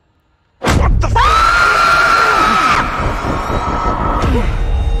 What the f-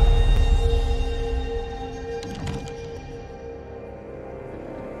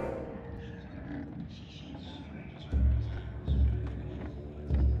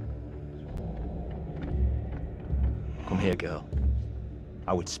 Come here, girl.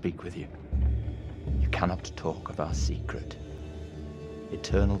 I would speak with you. You cannot talk of our secret.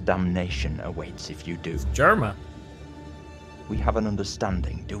 Eternal damnation awaits if you do. It's Germa. We have an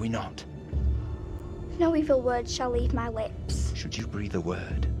understanding, do we not? No evil word shall leave my lips. Should you breathe a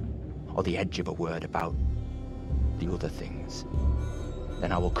word, or the edge of a word about the other things,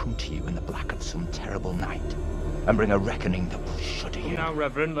 then I will come to you in the black of some terrible night, and bring a reckoning that will shudder you. Now,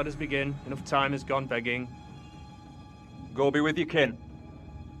 Reverend, let us begin. Enough time has gone begging. Go be with your kin.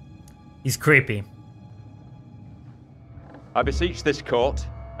 He's creepy. I beseech this court,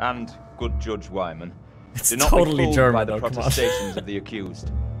 and good Judge Wyman, It's do not totally be fooled German, by the though, come on. protestations of the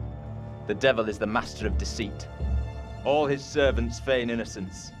accused. The devil is the master of deceit. All his servants feign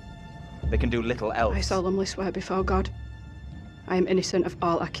innocence. They can do little else. I solemnly swear before God, I am innocent of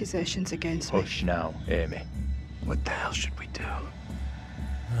all accusations against me. Hush now, Amy. What the hell should we do?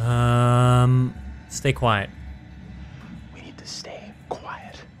 Stay quiet. We need to stay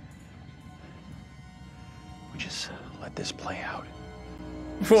quiet. We just let this play out.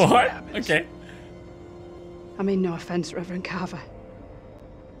 What? Okay. I mean no offence, Reverend Carver.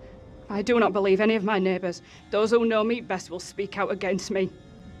 I do not believe any of my neighbours. Those who know me best will speak out against me.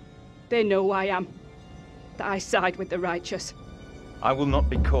 They know who I am. That I side with the righteous. I will not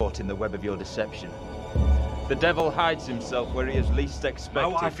be caught in the web of your deception. The devil hides himself where he is least expected. My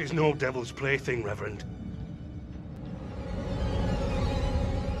wife is no devil's plaything, Reverend.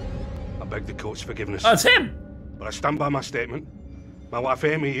 I beg the court's forgiveness. Oh, it's him! But I stand by my statement. My wife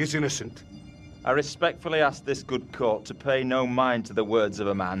Amy is innocent. I respectfully ask this good court to pay no mind to the words of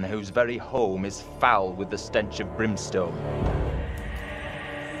a man whose very home is foul with the stench of brimstone.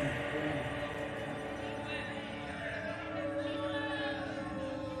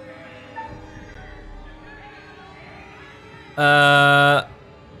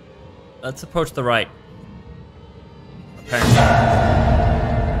 Let's approach the right. Apparently.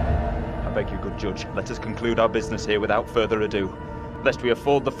 I beg you, good judge, let us conclude our business here without further ado, lest we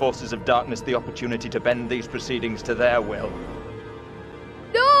afford the forces of darkness the opportunity to bend these proceedings to their will.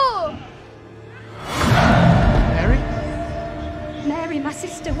 No! Mary? Mary, my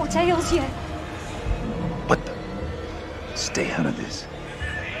sister, what ails you? What the? Stay out of this.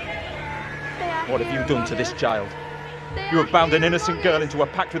 What have you done to this child? You have bound an innocent girl into a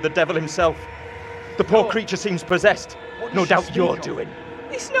pact with the devil himself. The poor creature seems possessed. No doubt you're doing.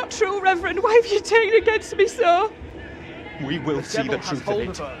 It's not true, Reverend. Why have you taken against me so? We will see the truth of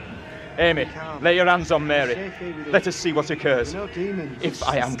it. Amy, lay your hands on Mary. Let us see what occurs. If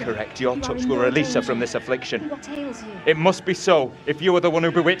I am correct, your touch will release her from this affliction. What ails you? It must be so, if you are the one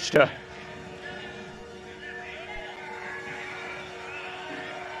who bewitched her.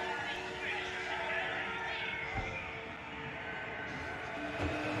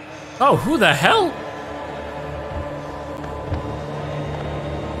 Oh, who the hell?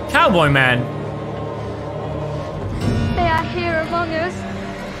 Cowboy man. They are here among us.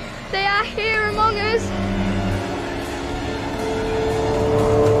 They are here among us.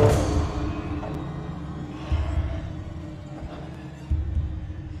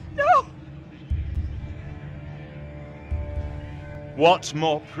 No! What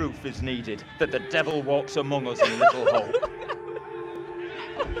more proof is needed that the devil walks among us in little hope?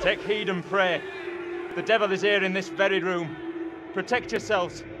 Take heed and pray. The devil is here in this very room. Protect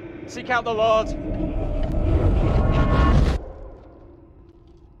yourselves. Seek out the Lord.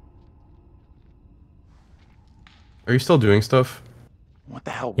 Are you still doing stuff? What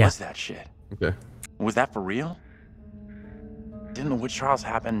the hell was that shit? Okay. Was that for real? Didn't the witch trials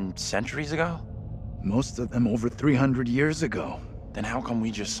happen centuries ago? Most of them over 300 years ago. Then how come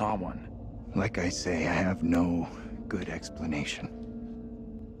we just saw one? Like I say, I have no good explanation.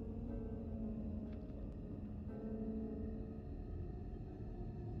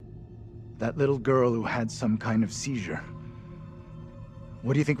 That little girl who had some kind of seizure.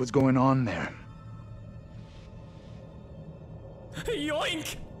 What do you think was going on there?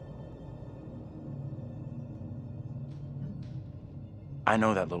 Yoink! I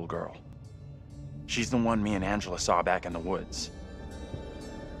know that little girl. She's the one me and Angela saw back in the woods.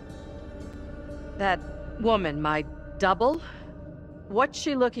 That woman, my double? What's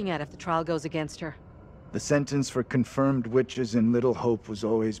she looking at if the trial goes against her? The sentence for confirmed witches in Little Hope was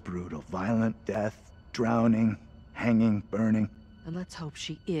always brutal. Violent death, drowning, hanging, burning. And let's hope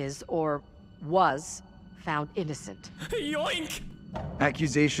she is, or was, found innocent. Yoink!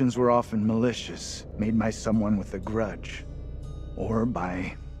 Accusations were often malicious, made by someone with a grudge. Or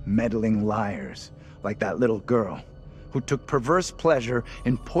by meddling liars, like that little girl, who took perverse pleasure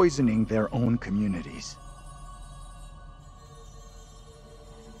in poisoning their own communities.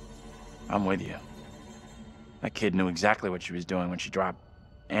 I'm with you. That kid knew exactly what she was doing when she dropped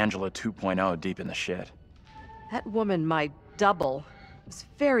Angela 2.0 deep in the shit. That woman, my double, was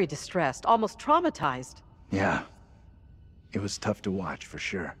very distressed, almost traumatized. Yeah. It was tough to watch, for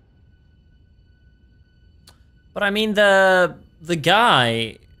sure. But I mean, the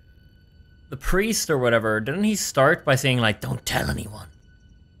guy, the priest or whatever, didn't he start by saying, like, don't tell anyone?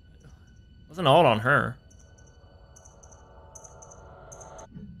 It wasn't all on her.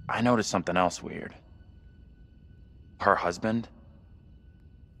 I noticed something else weird. Her husband?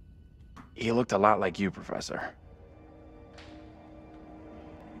 He looked a lot like you, Professor.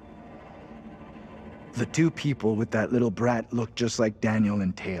 The two people with that little brat looked just like Daniel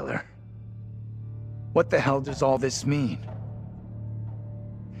and Taylor. What the hell does all this mean?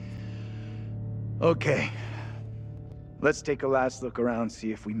 Okay. Let's take a last look around,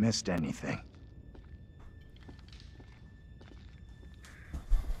 see if we missed anything.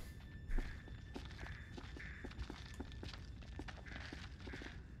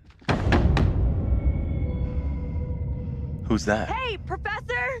 Who's that? Hey,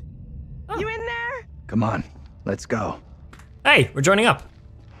 Professor! You in there? Come on, let's go. Hey, we're joining up.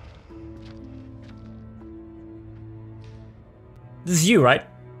 This is you, right?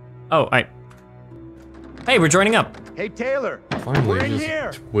 Oh, hey, we're joining up. Hey, Taylor. Finally, we're in just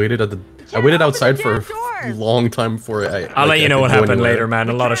here. waited at the. I waited outside for a long time before I'll let you know what happened later, man.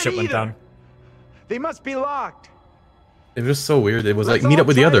 A lot of shit went down. They must be locked. It was so weird. It was like, meet up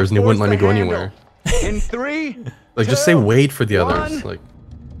with the others, and they wouldn't let me go anywhere. In 3, like, just say wait for the others. Like,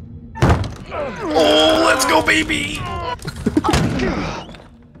 oh, let's go, baby!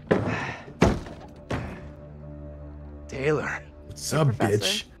 Taylor. What's up,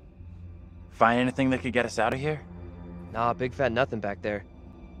 bitch? Find anything that could get us out of here? Nah, big fat nothing back there.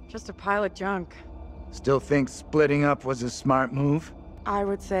 Just a pile of junk. Still think splitting up was a smart move? I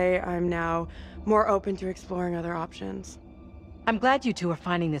would say I'm now more open to exploring other options. I'm glad you two are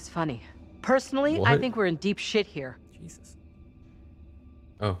finding this funny. Personally, I think we're in deep shit here. Jesus.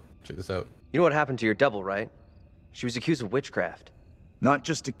 Oh, check this out. You know what happened to your double, right? She was accused of witchcraft. Not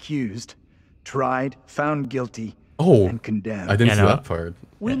just accused, tried, found guilty, and condemned. I didn't see that part.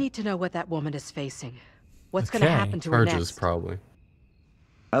 We need to know what that woman is facing. What's going to happen to her Charges, next? probably.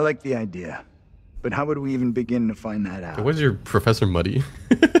 I like the idea, but how would we even begin to find that out? Where's your Professor Muddy?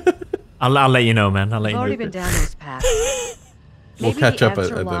 I'll let you know, man. I'll let We've you know. already been down those paths. We'll Maybe catch up at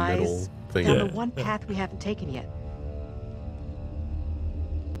answer the lies middle thing. down the one path we haven't taken yet.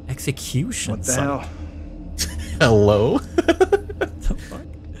 Execution. What the hell? Hello? What the fuck?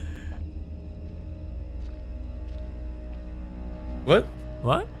 What?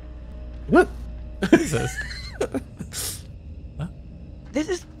 What? What? What is this? This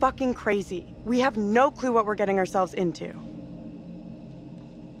is fucking crazy. We have no clue what we're getting ourselves into.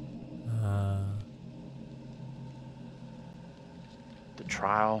 The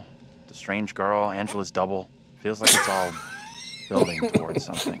trial, the strange girl, Angela's double. Feels like it's all building towards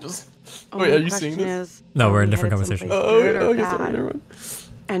something. Wait, are you seeing this? No, we're in different conversation. Oh, yeah, okay, sorry, never mind.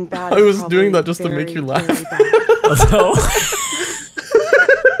 And bad. I was doing that just to make you laugh.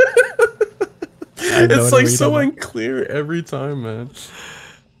 It's like so unclear every time, man.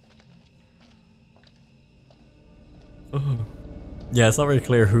 Oh. Yeah, it's not very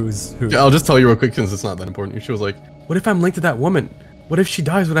clear who's who. I'll just tell you real quick since it's not that important. She was like, "What if I'm linked to that woman? What if she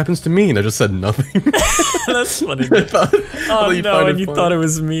dies? What happens to me?" And I just said nothing. That's funny. Oh no, and you thought it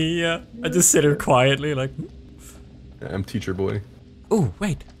was me. Yeah, I just sit here quietly like. Yeah, I'm teacher boy. Oh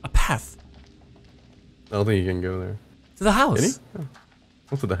wait, a path. I don't think you can go there. To the house. Can you? Oh.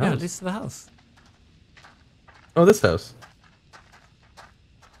 Oh, to the house. Yeah, it leads to the house. Oh, this house.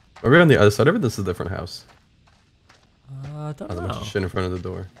 Are we on the other side of it? This is a different house. I don't There's a know. bunch of shit in front of the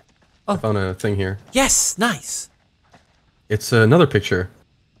door. Oh. I found a thing here. Yes, nice. It's another picture.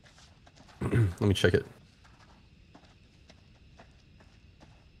 Let me check it.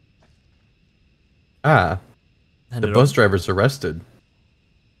 Ah. The bus driver's arrested.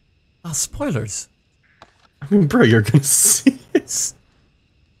 Oh, spoilers. I mean, bro, you're gonna see it.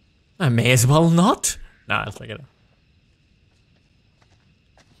 I may as well not. Nah, let's look at it.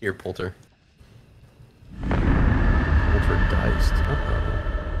 Here, Polter. Poltergeist.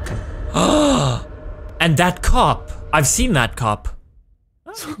 Uh-oh. And that cop. I've seen that cop.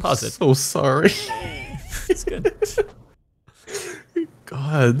 Oh, pause it. So sorry. It's good.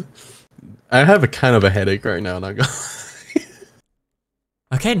 God. I have a kind of a headache right now, not gonna lie.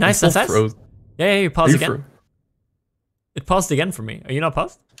 Okay, nice. That's nice. Yeah, you paused again. It paused again for me. Are you not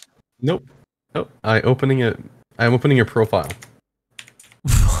paused? Nope. Nope. I'm opening your profile.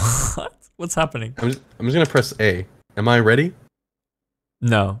 What? What's happening? I'm just gonna press A. Am I ready?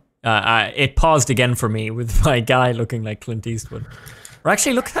 No. It paused again for me with my guy looking like Clint Eastwood. Or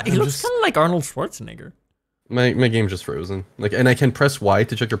actually, he looks kind of like Arnold Schwarzenegger. My game's just frozen. Like, and I can press Y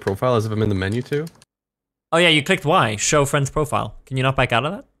to check your profile as if I'm in the menu too. Oh yeah, you clicked Y. Show friend's profile. Can you not back out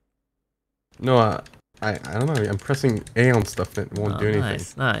of that? No, I don't know. I'm pressing A on stuff that won't do anything.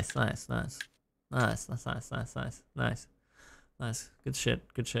 Nice. Good shit.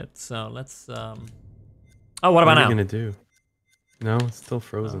 So let's Oh, what about now? What are you gonna do? No, it's still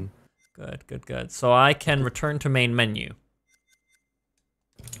frozen. Oh, good. So I can return to main menu.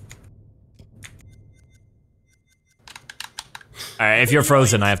 Alright, if you're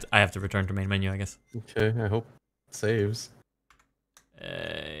frozen, I have to return to main menu, I guess. Okay, I hope it saves. Yeah,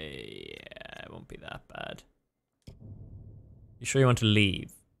 it won't be that bad. You sure you want to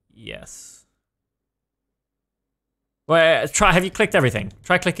leave? Yes. Well, have you clicked everything?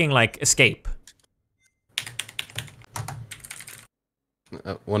 Try clicking, like, escape.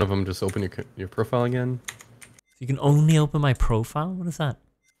 One of them just open your profile again. You can only open my profile? What is that?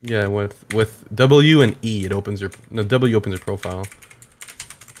 Yeah, with W and E, it opens your... No, W opens your profile.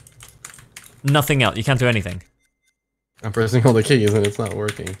 Nothing else. You can't do anything. I'm pressing all the keys and it's not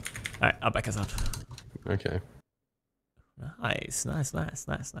working. Alright, I'll back us out. Okay. Nice. Good.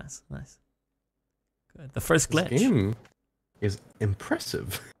 The first glitch. This game is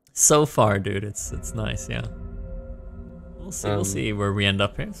impressive. So far, dude, it's nice, yeah. We'll see where we end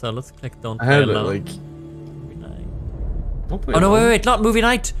up here. So let's click don't play alone. Like... Movie night. Don't play oh no, alone. wait, not movie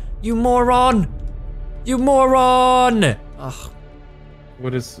night! You moron! Ugh.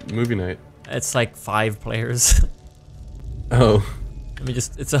 What is movie night? It's like 5 players. Oh. Let me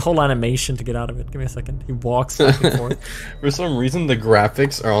just, it's a whole animation to get out of it. Give me a second. He walks back and forth. For some reason, the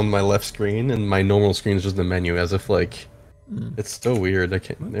graphics are on my left screen and my normal screen is just the menu, as if like, it's still weird. I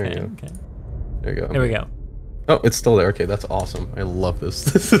can't, there you go. Okay. There you go. Here we go. Oh, it's still there. Okay, that's awesome. I love this.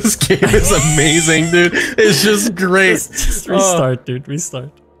 This game is amazing, dude. It's just great. Just restart, dude.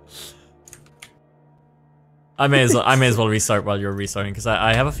 Restart. I may as well restart while you're restarting because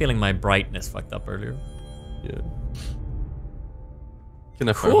I have a feeling my brightness fucked up earlier. Yeah.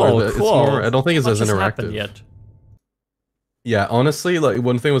 Cool. It's more, I don't think it's as interactive yet. Yeah, honestly, like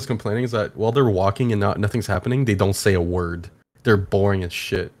one thing I was complaining is that while they're walking and nothing's happening, they don't say a word. They're boring as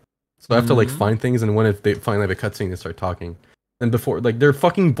shit. So I have to like find things, and when if they finally have a cutscene, they start talking. And before, like they're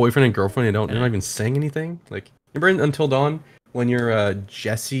fucking boyfriend and girlfriend, they're not even saying anything. Like remember in Until Dawn when you're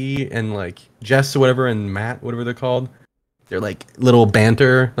Jesse and like Jess or whatever and Matt, whatever they're called, they're like little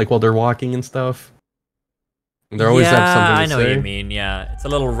banter like while they're walking and stuff. And they always have something to say. I know what you mean. Yeah, it's a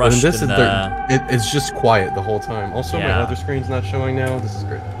little rushed. This it's just quiet the whole time. Also, my other screen's not showing now. This is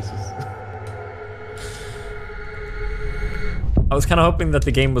great. This is. I was kind of hoping that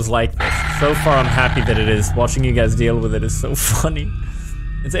the game was like this. So far, I'm happy that it is. Watching you guys deal with it is so funny.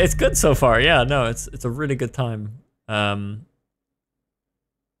 It's good so far. Yeah, no, it's a really good time. So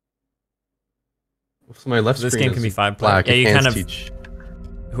my left this screen game can be 5 black. players. Yeah, you kind of teach.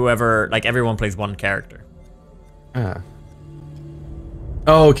 Whoever, like everyone plays one character. Ah.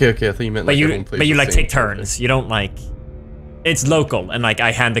 Oh, okay. I thought you meant. But like you like take turns. You don't like. It's local, and like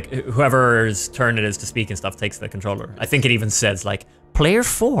I hand whoever's turn it is to speak and stuff takes the controller. I think it even says like player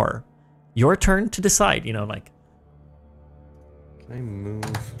 4, your turn to decide. You know, like. Can I move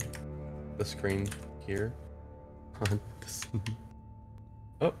the screen here?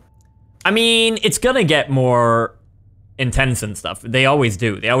 Oh. I mean, it's gonna get more intense and stuff. They always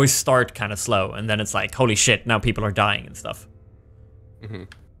do. They always start kind of slow, and then it's like, holy shit, now people are dying and stuff. Mm-hmm.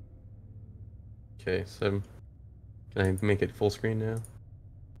 Okay, so can I make it full screen now?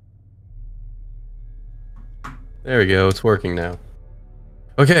 There we go, it's working now.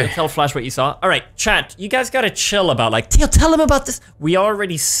 Okay. Tell Flash what you saw. All right, chat, you guys gotta chill about like, tell him about this. We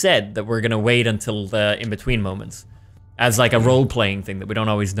already said that we're gonna wait until the in-between moments as like a role-playing thing that we don't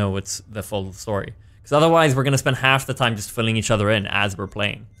always know what's the full story. Because otherwise we're gonna spend half the time just filling each other in as we're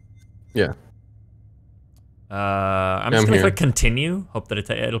playing. Yeah. I'm just gonna click continue. Hope that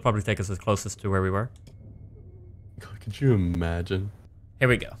it'll probably take us as closest to where we were. Could you imagine? Here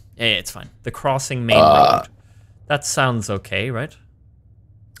we go. Yeah, it's fine. The crossing main road. That sounds okay, right?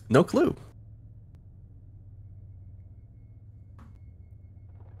 No clue.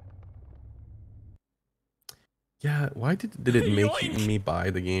 Yeah, why did it make me buy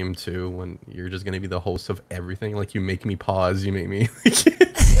the game too when you're just gonna be the host of everything? Like you make me pause, you make me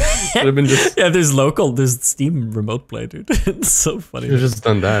would have been just yeah, there's Steam remote play, dude. It's so funny. You've just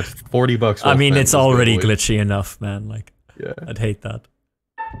done that. $40. I mean, it's already glitchy enough, man. Like, yeah, I'd hate that.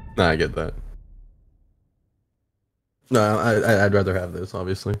 Nah, I get that. No, I'd rather have this,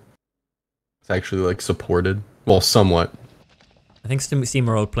 obviously. It's actually like supported, well, somewhat. I think Steam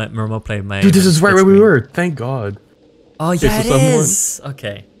remote play may. Dude, this is right where we were. Thank God. Oh yeah, it is.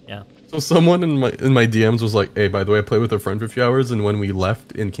 Okay, yeah. So someone in my DMs was like, "Hey, by the way, I played with a friend for a few hours, and when we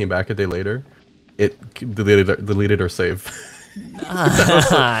left and came back a day later, it deleted our save."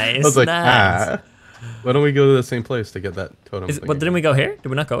 Nice. I was like, why don't we go to the same place to get that totem? But didn't we go here? Did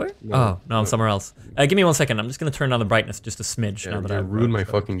we not go here? No, no, I'm somewhere else. Give me 1 second. I'm just gonna turn down the brightness just a smidge. Yeah, now that I ruined my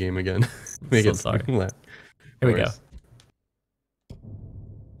fucking game again. Make it sorry. Here we go.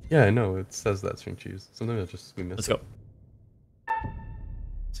 Yeah, I know. It says that string cheese. Sometimes we miss. Let's go.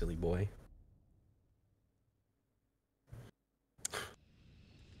 Silly boy.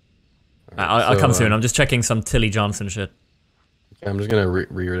 I'll come soon. I'm just checking some Tilly Johnson shit. Okay, I'm just gonna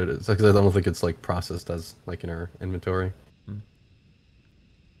read it. It's because I don't think it's like processed as like in our inventory.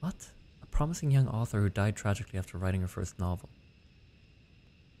 What? A promising young author who died tragically after writing her first novel.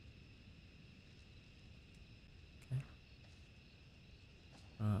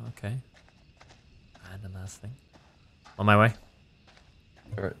 Okay. And the last thing. On my way.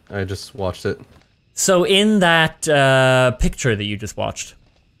 Alright, I just watched it. So in that picture that you just watched.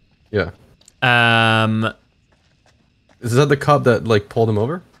 Yeah. Is that the cop that like pulled him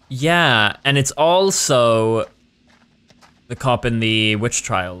over? Yeah, and it's also the cop in the witch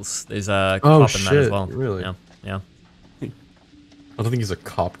trials. There's a cop in that as well. Really? Yeah. Yeah. I don't think he's a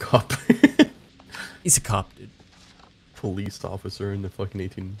cop. He's a cop, dude. Police officer in the fucking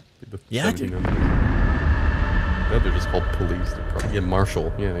 1700s. Yeah, they're just called police. Yeah,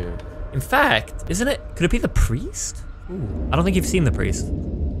 marshal. Yeah, yeah. In fact, isn't it? Could it be the priest? Ooh. I don't think you've seen the priest.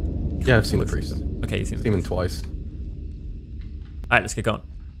 Yeah, I've seen the priest. Okay, you've seen him twice. All right, let's get going.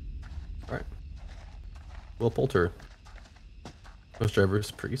 All right. Will Poulter. Ghost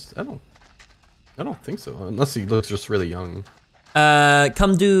driver's priest? I don't think so. Unless he looks just really young.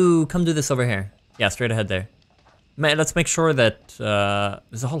 Come do this over here. Yeah, straight ahead there. Let's make sure that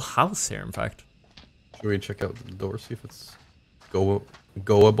there's a whole house here. In fact. Should we check out the door, see if it's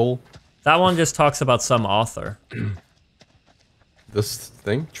goable? That one just talks about some author. This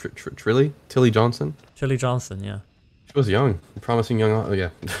thing, Tilly Johnson. Tilly Johnson, yeah. She was young, promising young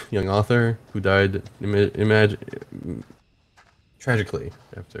author who died tragically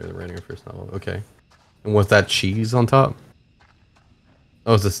after writing her first novel. Okay, and was that cheese on top?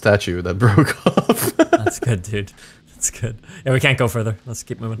 Oh, it's a statue that broke off. That's good, dude. That's good. Yeah, we can't go further. Let's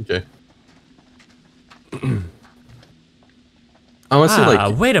keep moving. Okay. Honestly,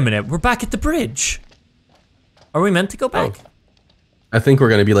 like, wait a minute. We're back at the bridge. Are we meant to go back? Oh. I think we're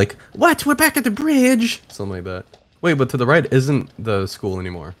gonna be like, what? We're back at the bridge. Something like that. Wait, but to the right isn't the school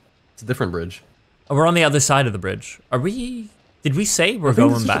anymore. It's a different bridge. Oh, we're on the other side of the bridge. Are we? Did we say we're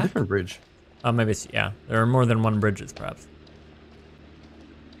going back? A different bridge. Oh, maybe it's, yeah. There are more than one bridges, perhaps.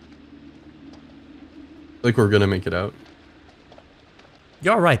 Like we're gonna make it out.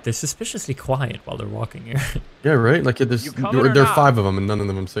 You're right. They're suspiciously quiet while they're walking here. Yeah, right. Like there are 5 of them, and none of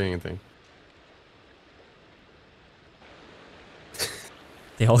them saying anything.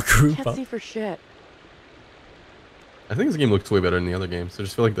 They all group up. Can't see for shit. I think this game looks way better than the other games. I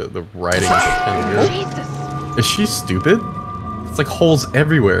just feel like the writing is kind of weird. Is she stupid? It's like holes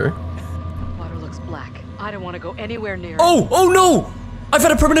everywhere. Water looks black. I don't want to go anywhere near it. Oh no! I've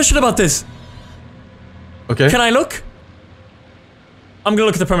had a premonition about this. Okay. Can I look? I'm gonna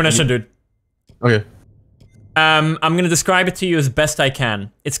look at the premonition, dude. Okay. I'm gonna describe it to you as best I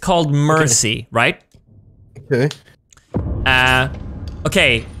can. It's called Mercy, right? Okay.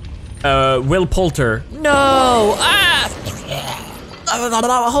 Okay. Will Poulter. No!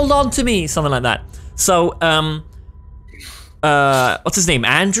 Hold on to me! Something like that. So, what's his name?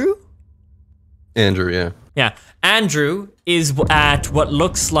 Andrew? Andrew, yeah. Yeah. Andrew is at what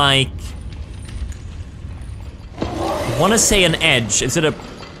looks like... I wanna say an edge. Is it a...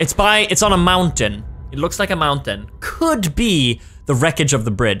 It's on a mountain. It looks like a mountain. Could be the wreckage of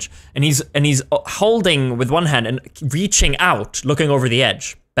the bridge. And he's holding with one hand and reaching out, looking over the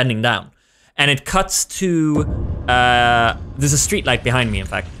edge, bending down. And it cuts to, there's a street light behind me, in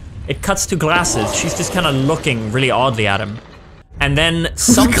fact. It cuts to glasses. She's just kind of looking really oddly at him. And then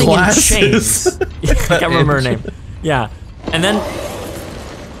something in chains. I can't remember her name. Yeah. And then,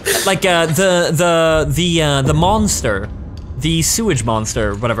 like, the monster, the sewage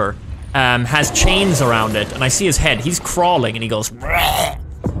monster, whatever, has chains around it, and I see his head. He's crawling, and he goes, "Bleh."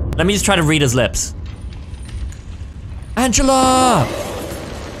 Let me just try to read his lips. Angela!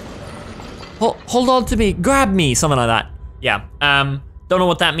 Hold on to me, grab me, something like that. Yeah, don't know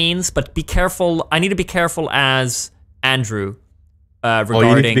what that means, but be careful. I need to be careful as Andrew, regarding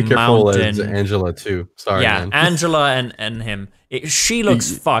you need to be careful mountain. as Angela too. Sorry, yeah, man. Angela and him. She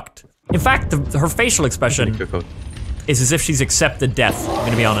looks fucked. In fact, her facial expression is as if she's accepted death, I'm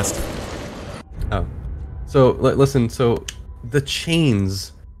gonna be honest. Oh. So, listen, so the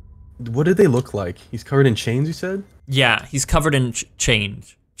chains, what did they look like? He's covered in chains, you said? Yeah, he's covered in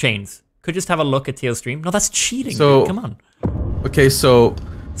chains. Could just have a look at Teo's stream. No, that's cheating, So, dude. Come on. Okay, so...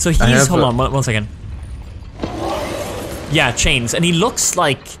 he's, hold on, one second. Yeah, chains, and he looks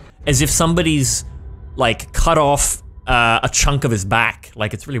like as if somebody's, like, cut off a chunk of his back.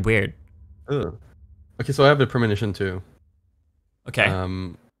 Like, it's really weird. Ugh. Okay, so I have the premonition too. Okay.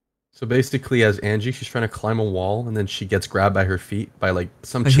 So basically, as Angie, she's trying to climb a wall, and then she gets grabbed by her feet by like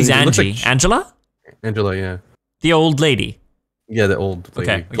some. Who's Angie? Like Angela? Angela, yeah. The old lady. Yeah, the old lady.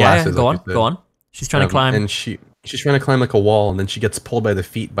 Okay. Glasses, yeah, go on. She's trying to climb. And she's trying to climb like a wall, and then she gets pulled by the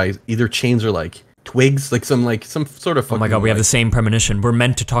feet by either chains or like twigs, like some sort of. Oh my god, we have the same premonition. We're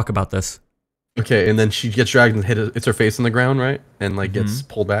meant to talk about this. Okay, and then she gets dragged and hits her face on the ground, right? And like gets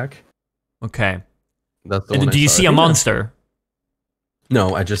pulled back. Okay. That's the one. Do you see a monster?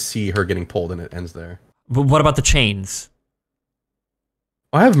 No, I just see her getting pulled, and it ends there. But what about the chains?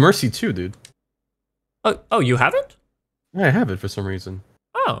 I have Mercy too, dude. Oh, you have it? Yeah, I have it for some reason.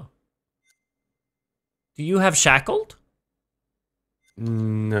 Oh. Do you have Shackled?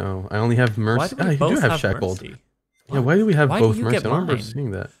 No, I only have Mercy. Why do we both you do have have Shackled. Mercy? Yeah, why do we have both Mercy? I Get don't remember mine?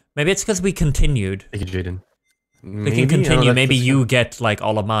 seeing that. Maybe it's because we continued. Thank you, Jaden. We can continue. Maybe you get like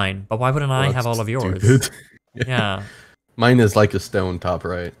all of mine, but why wouldn't I have all of yours? Yeah. Mine is like a stone top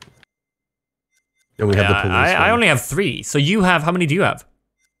right. Then we have the police. I only have 3. So you have, how many do you have?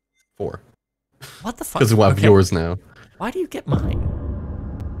 4. What the fuck? Because we have yours now. Why do you get mine?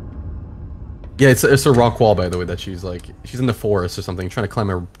 Yeah, it's a rock wall, by the way, that she's in the forest or something, trying to climb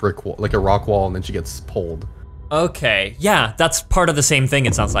a brick wall, like a rock wall, and then she gets pulled. Okay, yeah, that's part of the same thing,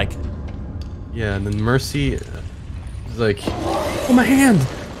 it sounds like. Yeah, and then Mercy is like, oh, my hand!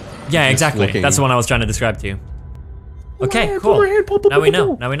 Yeah, exactly. That's the one I was trying to describe to you. Okay, cool. Now we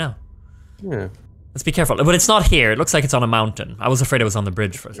know. Yeah. Let's be careful. But it's not here. It looks like it's on a mountain. I was afraid it was on the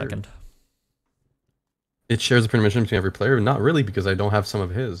bridge for a second. It shares a premonition between every player. Not really, because I don't have some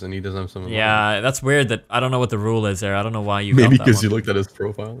of his, and he doesn't have some of mine. Yeah, that's weird that I don't know what the rule is there. I don't know why you Maybe got that because one. you looked at his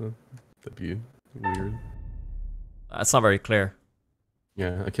profile. That'd be weird. That's not very clear.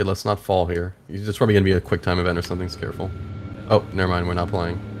 Yeah, okay, let's not fall here. It's probably going to be a quick time event or something, so careful. Oh, never mind, we're not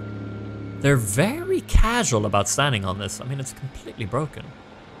playing. They're very casual about standing on this. I mean, it's completely broken.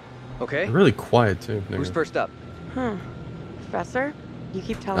 Okay. They're really quiet, too. Who's first up? Professor? You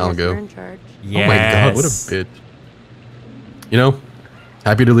keep telling I'll us go. you're in charge. Yes. Oh my god, what a bitch. You know,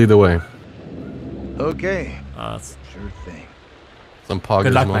 happy to lead the way. Okay. Sure thing. Some poggers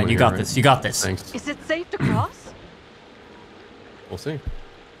Good luck, moment man. You here, got right? this. You got this. Thanks. Is it safe to cross? We'll see.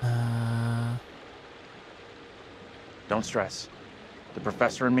 Don't stress. The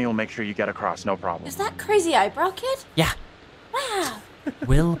professor and me will make sure you get across, no problem. Is that crazy eyebrow kid? Yeah. Wow.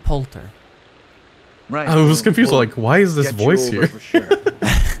 Will Poulter. Right. I was confused, like, why is this Get you voice over here? for sure.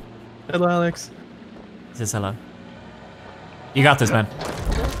 Hello, Alex. Says hello. You got this, man.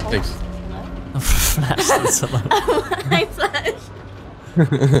 Thanks. Flash says hello. Hi, Flash.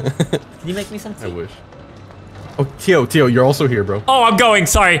 Can you make me some tea? I wish. Oh, Teo, you're also here, bro. Oh, I'm going.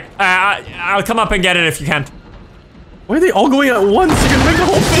 Sorry. I'll come up and get it if you can't. Why are they all going at once? You're gonna make the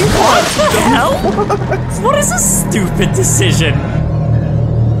whole thing pause. What the hell? What is a stupid decision?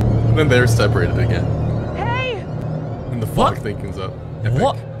 Then they're separated again. Hey! And the fog thing comes up. Epic.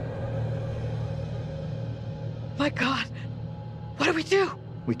 What? My God. What do we do?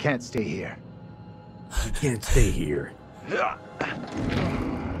 We can't stay here. We can't stay here.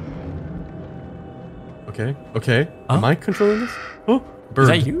 Okay, okay. Am I controlling this? Oh, bird. Is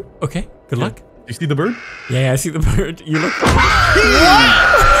that you? Okay, good luck. Do you see the bird? Yeah, I see the bird. You look.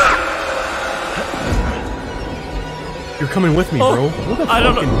 You're coming with me, bro. What a I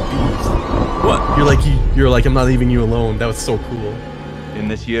don't fucking know. beast. What? You're like, I'm not leaving you alone. That was so cool. In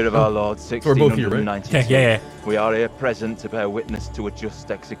this year of our Lord, we're both here, right? 1692, Yeah. we are here present to bear witness to a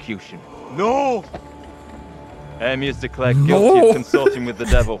just execution. No! Amy is declared guilty of consorting with the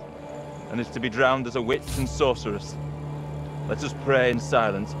devil, and is to be drowned as a witch and sorceress. Let us pray in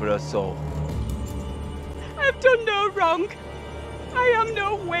silence for her soul. I've done no wrong. I am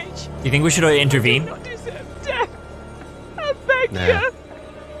no witch. Do you think we should intervene? I do not deserve death. I beg you.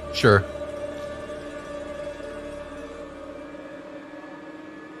 Sure.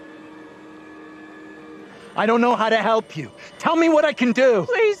 I don't know how to help you. Tell me what I can do.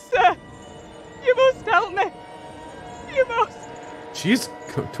 Please, sir. You must help me. You must. She's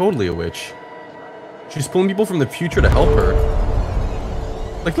totally a witch. She's pulling people from the future to help her.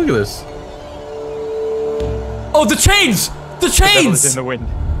 Like, look at this. Oh, the chains! The The devil is chains! in the wind,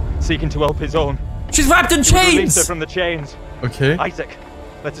 seeking to help his own. She's wrapped in He will release her chains! from the chains. Okay. Isaac,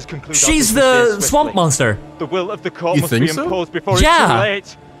 let us conclude. She's our business here the swiftly. swamp monster. The will of the court You must be think so? imposed before it's Yeah. too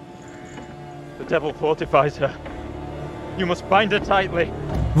late. The devil fortifies her. You must bind her tightly.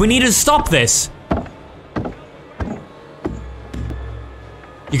 We need to stop this.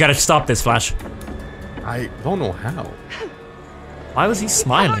 You gotta stop this, Flash. I don't know how. Why was he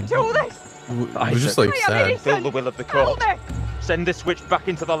smiling? Do this. It was just like sad. Fulfill the will of the court. Help me. Send this witch back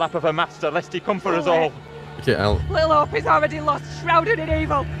into the lap of her master, lest he come for us all. Okay, I'll. Little Hope is already lost, shrouded in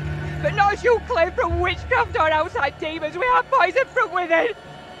evil. But not as you claim from witchcraft or outside demons. We have poison from within.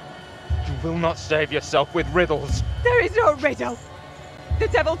 You will not save yourself with riddles. There is no riddle. The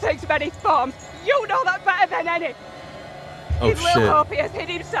devil takes many forms. You know that better than any. Oh In Little shit. Hope, he has hid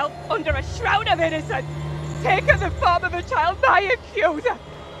himself under a shroud of innocence, taken the form of a child, my accuser.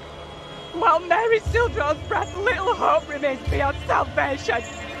 While Mary still draws breath, Little Hope remains beyond salvation.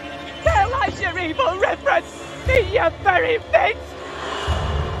 There lies your evil reverence in your very midst.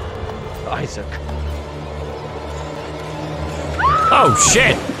 Isaac. Oh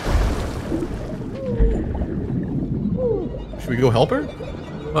shit! Should we go help her?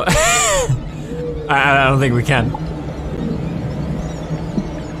 I don't think we can.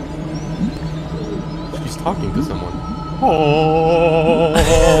 She's talking to someone. Oh.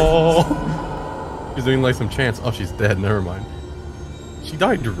 She's doing like some chants. Oh, she's dead. Never mind. She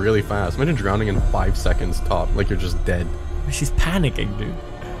died really fast. Imagine drowning in 5 seconds top. Like you're just dead. She's panicking, dude.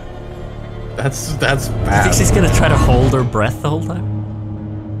 That's You think bad. she's gonna try to hold her breath the whole time?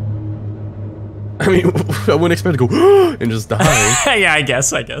 I mean, I wouldn't expect to go and just die. Yeah, I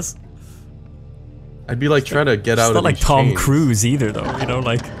guess. I'd be like trying to get out It's of not like these Tom chains. Cruise either, though. You know,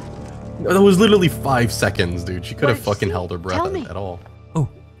 like. That was literally 5 seconds, dude. She could have What did you fucking see? held her breath Tell me. at all. Oh.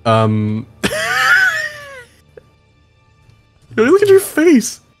 Look at your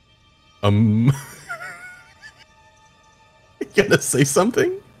face. You gotta say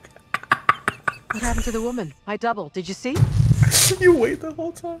something? What happened to the woman? My double. Did you see? You wait the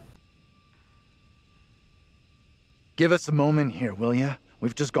whole time. Give us a moment here, will ya?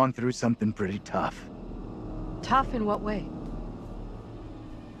 We've just gone through something pretty tough. Tough in what way?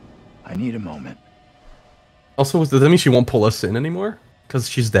 I need a moment. Also, does that mean she won't pull us in anymore? Because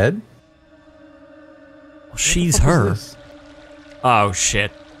she's dead? Well, she's fuck is her. this? Oh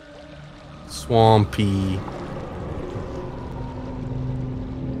shit. Swampy.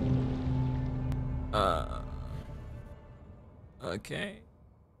 Okay.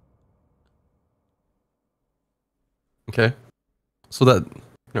 Okay. So that...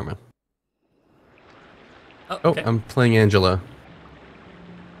 Never mind. Oh, Oh, okay. I'm playing Angela.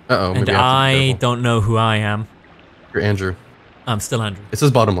 Uh-oh, And maybe I have to be I careful. don't know who I am. You're Andrew. I'm still Andrew. It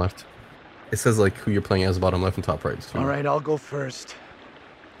says bottom left. It says like who you're playing as bottom left and top right. So- All right, I'll go first.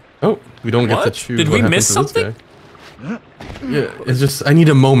 Oh, we don't get to What? choose. Did what we happens miss to this something? guy. Yeah, it's just I need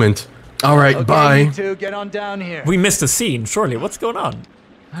a moment. All right, Okay, bye. you two, get on down here. We missed a scene, surely. What's going on?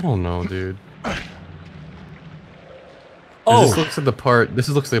 I don't know, dude. Oh. This looks like the part. This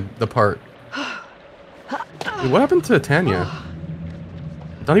looks like the part. Dude, what happened to Tanya?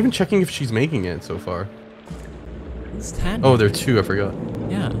 Not even checking if she's making it so far. It's Tanya. Oh, there are two. I forgot.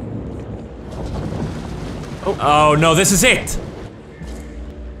 Yeah. Oh no, this is it!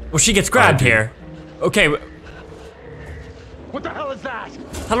 Well, she gets grabbed here. Okay. What the hell is was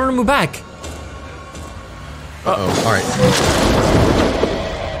that? Tell her to move back. Uh-oh, all right.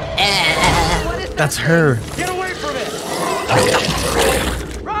 That's her. Get away from it!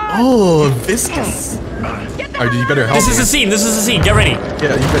 Oh, viscous. All right, you better help This is me. the scene. This is the scene. Get ready.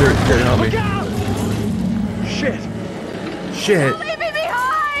 Yeah, you better help me. Shit. Shit. Leave me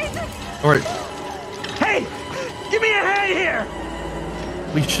behind! All right, Hey! Give me a hand here!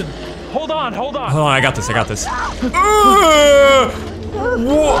 we should. Hold on, hold on. Hold on, I got this. I got this.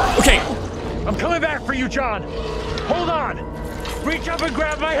 Whoa. Okay. I'm coming back for you, John. Hold on. Reach up and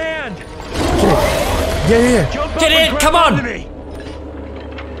grab my hand. Yeah. Jump Get up and in, grab come on. onto me.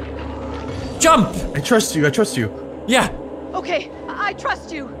 Jump. I trust you. Yeah. Okay, I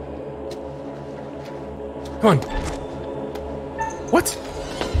trust you. Come on. What?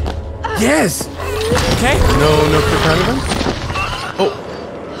 Yes. Okay. No quick time event. Oh.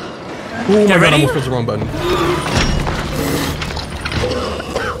 Oh my god, I almost pressed the wrong button.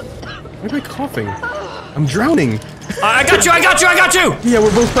 Why am I coughing? I'm drowning. I got you. Yeah,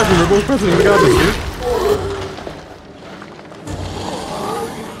 we're both pressing. We got this, dude.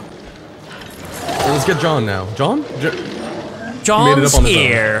 Well, let's get John now. John? John's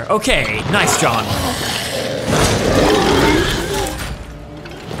here. Okay, nice, John.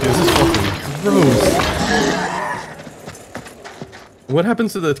 This is fucking gross. What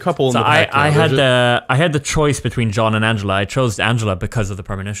happens to the couple in So the back? I had the choice between John and Angela. I chose Angela because of the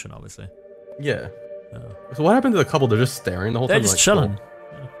premonition, obviously. Yeah. So what happened to the couple? They're just staring the whole They're time. just chilling.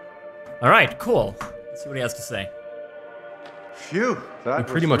 All right, cool. Let's see what he has to say. Phew, that We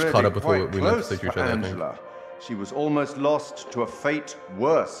pretty was much really caught up with quite what we meant to close say to each for other, I think. Angela. She was almost lost to a fate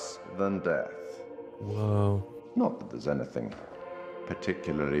worse than death. Whoa. Not that there's anything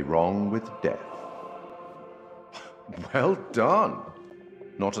particularly wrong with death. Well done.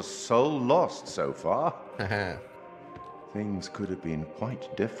 Not a soul lost so far. Things could have been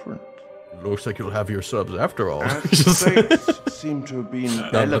quite different. Looks like you'll have your subs after all. As the fates seem to have been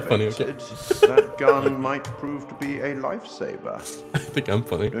No, I'm not funny, elevated, that gun might prove to be a lifesaver. I think I'm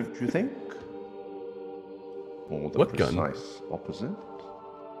funny. Don't you think? Or the What gun? precise opposite?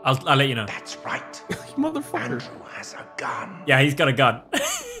 I'll let you know. That's right. Motherfucker. Andrew has a gun. Yeah, he's got a gun.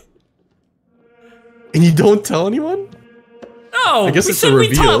 And you don't tell anyone? No, I guess it's a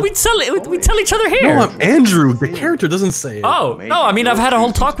reveal. We tell each other here. No, I'm Andrew. The character doesn't say it. Oh, no, I mean, I've had a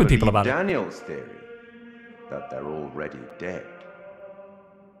whole talk with people about it. Daniel's theory that they're already dead.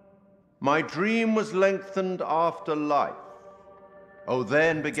 My dream was lengthened after life. Oh,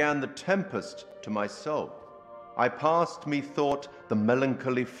 then began the tempest to my soul. I passed, methought, the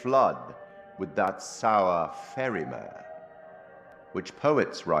melancholy flood with that sour ferryman, which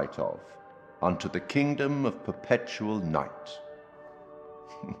poets write of, unto the kingdom of perpetual night.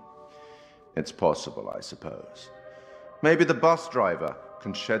 It's possible, I suppose. Maybe the bus driver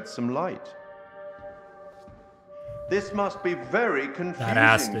can shed some light. This must be very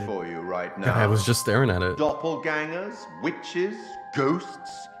confusing for you right now. I was just staring at it. Doppelgangers, witches,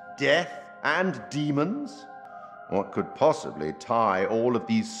 ghosts, death, and demons? What could possibly tie all of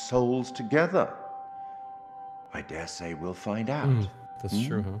these souls together? I dare say we'll find out. That's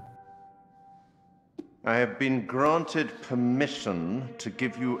true, huh? I have been granted permission to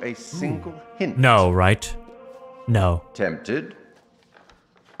give you a single hint. No, right? No. Tempted?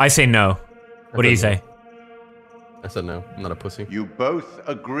 I say no. What do you say? I said no. I'm not a pussy. You both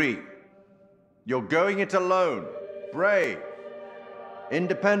agree. You're going it alone. Brave.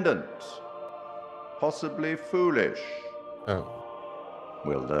 Independent. Possibly foolish. Oh.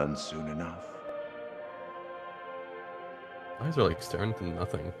 We'll learn soon enough. Eyes are like staring into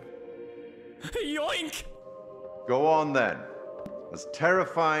nothing. Yoink! Go on then. As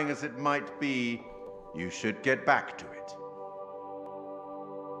terrifying as it might be, you should get back to it.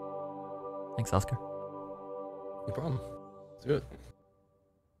 Thanks, Oscar. No problem. Let's do it.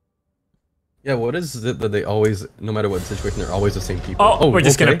 Yeah, what is it that they always, no matter what situation, they're always the same people? Oh, we're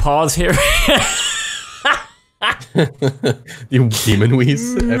just gonna pause here. You demon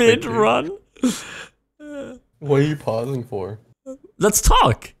wheeze. Mid-run. What are you pausing for? Let's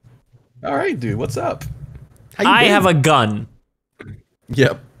talk. All right, dude. What's up? How you I been? have a gun.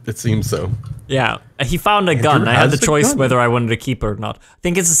 Yep, it seems so. Yeah, he found a gun. I had the choice whether I wanted to keep it or not. I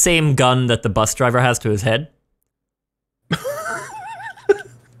think it's the same gun that the bus driver has to his head.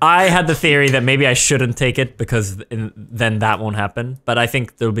 I had the theory that maybe I shouldn't take it because then that won't happen. But I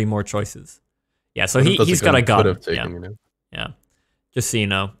think there'll be more choices. Yeah, so he's got a gun. Taken, yeah. You know? Yeah. Just so you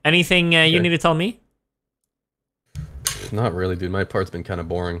know. Anything you need to tell me? Not really, dude. My part's been kind of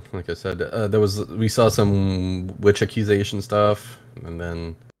boring. Like I said, we saw some witch accusation stuff, and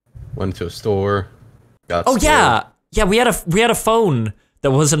then went to a store. Got Oh scared. yeah, Yeah, we had a phone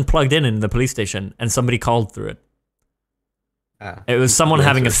that wasn't plugged in the police station, and somebody called through it. It was someone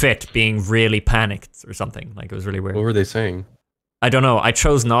having a fit, being really panicked or something. Like, it was really weird. What were they saying? I don't know. I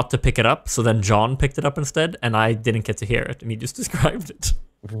chose not to pick it up, so then John picked it up instead, and I didn't get to hear it, and he just described it.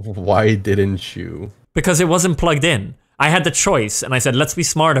 Why didn't you? Because it wasn't plugged in. I had the choice, and I said, let's be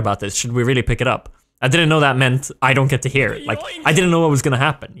smart about this. Should we really pick it up? I didn't know that meant I don't get to hear it. Like, I didn't know what was going to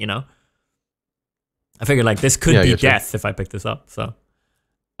happen, you know? I figured, like, this could be death if I pick this up, so.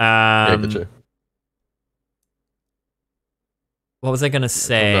 What was I going to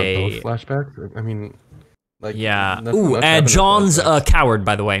say? Flashback? I mean, like... Yeah. Ooh, John's a coward,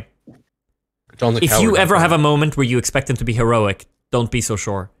 by the way. John's a coward. If you ever have a moment where you expect him to be heroic, don't be so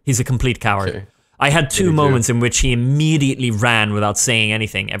sure. He's a complete coward. Okay. I had 2 moments in which he immediately ran without saying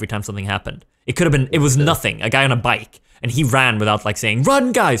anything every time something happened. It could have been, it was nothing. A guy on a bike, and he ran without like saying,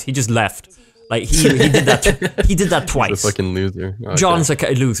 "Run, guys!" He just left. Like he did that. He did that twice. He's a fucking loser. Okay. John's a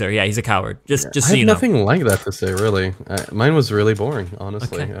loser. Yeah, he's a coward. Just so I you know. have nothing like that to say, really. Mine was really boring,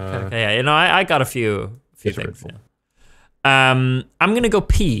 honestly. Okay, yeah, you know, I got a few things. Yeah. I'm gonna go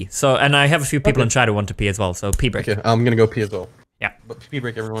pee. So, and I have a few people in chat who want to pee as well. So pee break. Okay, I'm gonna go pee as well. Yeah, but pee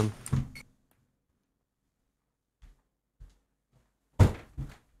break, everyone.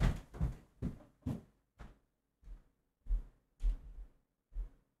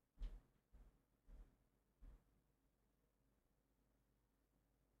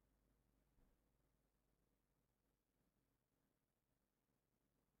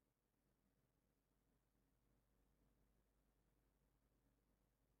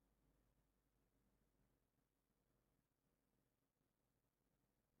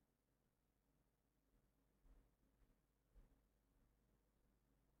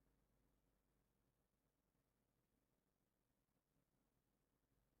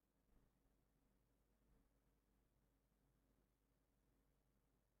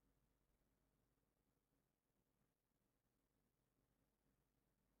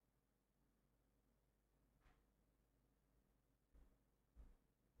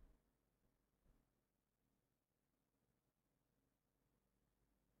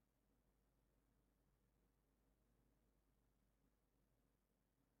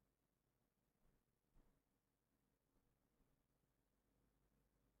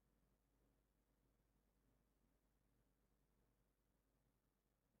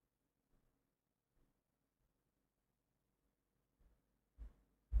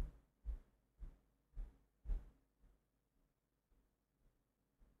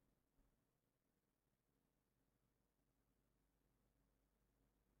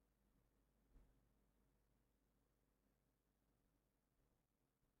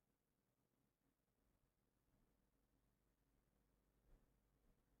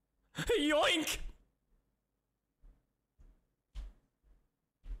 Yoink!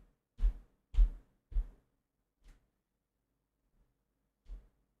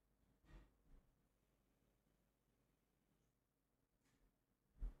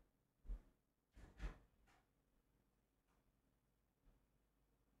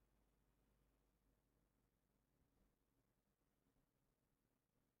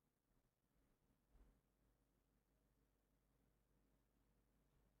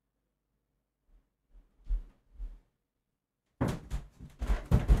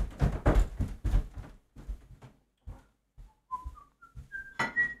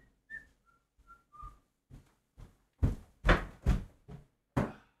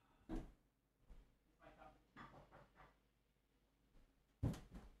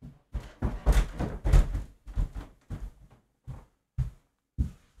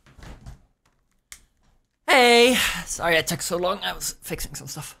 Hey, sorry it took so long. I was fixing some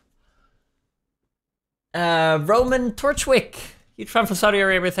stuff. Roman Torchwick, huge fan from Saudi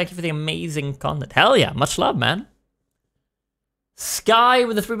Arabia. Thank you for the amazing content. Hell yeah, much love, man. Sky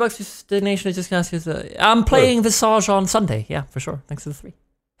with the $3 destination is just gonna ask you. I'm playing Visage on Sunday. Yeah, for sure. Thanks for the 3.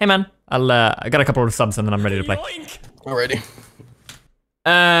 Hey man, I got a couple of subs and then I'm ready to play. Alrighty.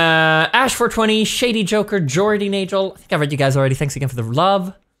 Ash420, Shady Joker, Jordy Nagel. I think I read you guys already. Thanks again for the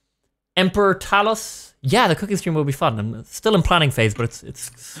love. Emperor Talos. Yeah, the cooking stream will be fun. I'm still in planning phase, but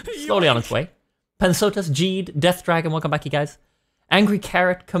it's slowly on its way. Pensotas, Jeed, Death Dragon, welcome back, you guys. Angry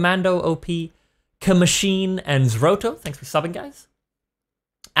Carrot, Commando OP, Kamachine, and Zroto. Thanks for subbing, guys.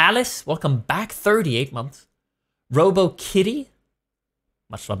 Alice, welcome back. 38 months. Robo Kitty.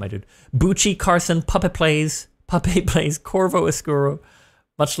 Much love, my dude. Bucci, Carson, Puppet Plays, Corvo Escuro.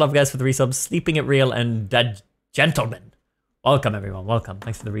 Much love, guys, for the resubs. Sleeping It Real, and Dead Gentleman. Welcome, everyone. Welcome.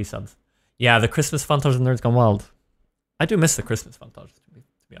 Thanks for the resubs. Yeah, the Christmas Funtage and Nerds Gone Wild. I do miss the Christmas Funtage, to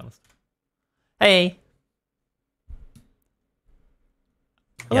be honest. Hey.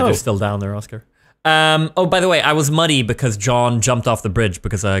 Yeah, they're still down there, Oscar. Oh, by the way, I was muddy because John jumped off the bridge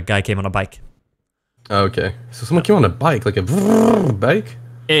because a guy came on a bike. Okay, so someone came on a bike, like a bike?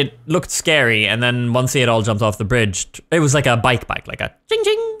 It looked scary, and then once they had all jumped off the bridge, it was like a bike, like a ching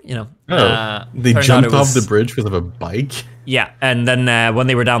ching, you know. They jumped off the bridge because of a bike? Yeah, and then when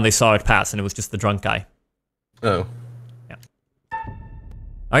they were down, they saw it pass, and it was just the drunk guy. Oh. Yeah.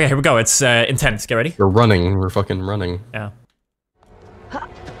 Okay, here we go. It's intense. Get ready. We're running. We're fucking running. Yeah.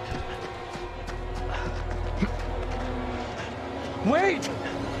 Wait!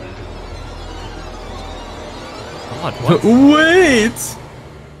 What? Wait!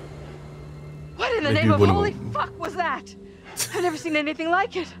 What in the name of holy fuck was that? I've never seen anything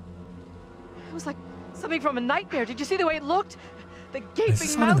like it. It was like something from a nightmare. Did you see the way it looked? The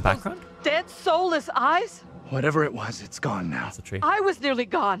gaping mouth, in the background? dead, soulless eyes. Whatever it was, it's gone now. That's a tree. I was nearly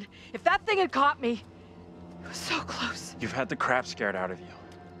gone. If that thing had caught me, it was so close. You've had the crap scared out of you.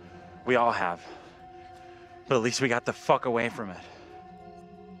 We all have. But at least we got the fuck away from it.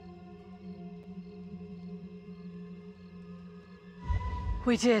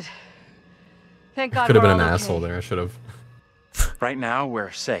 We did. Thank God. Could have we're been an all okay. asshole there. I should have. Right now,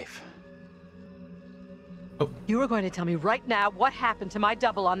 we're safe. You are going to tell me right now what happened to my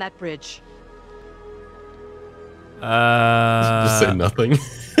double on that bridge. Just say nothing.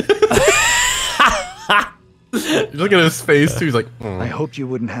 Look at his face too. He's like, I hoped you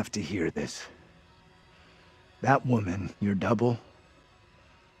wouldn't have to hear this. That woman, your double,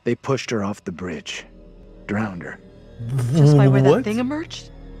 they pushed her off the bridge. Drowned her. Just by where that thing emerged?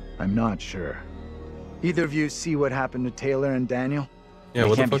 I'm not sure. Either of you see what happened to Taylor and Daniel? Yeah, they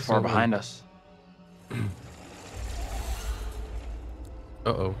what can't the be fuck's far going on? behind us.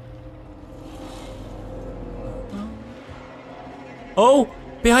 Uh-oh. Oh,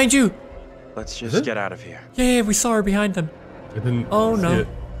 behind you. Let's just get out of here. Yeah, we saw her behind them. I didn't Oh see no. it.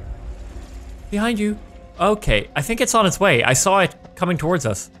 Behind you. Okay, I think it's on its way. I saw it coming towards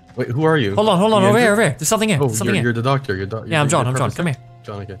us. Wait, who are you? Hold on, You over Andrew? here, over here. There's something here. Oh, There's something you're here. the doctor. Yeah, I'm John, come here.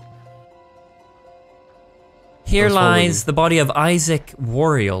 John, okay. Here I was following lies the body of Isaac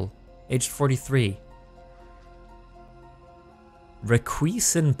Warriel, aged 43.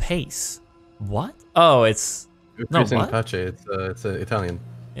 Requiescent Pace. What? Oh, it's... No, Chris in what? Pace. It's Italian.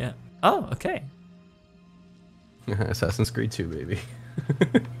 Yeah. Oh, okay. Assassin's Creed 2, baby.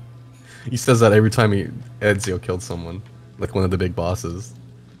 He says that every time Ezio killed someone, like one of the big bosses.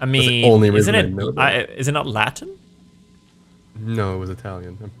 I That's the mean, only isn't reason I know that. is it not Latin? No, it was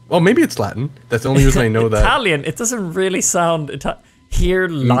Italian. Well, maybe it's Latin. That's the only reason I know that. Italian. It doesn't really sound. Here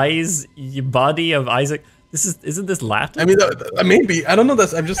lies the body of Isaac. Isn't this Latin? I mean, maybe. I don't know.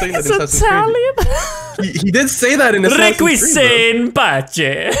 I'm just saying that in It's Assassin's Creed. He did say that in Assassin's Creed. Requiescent pace.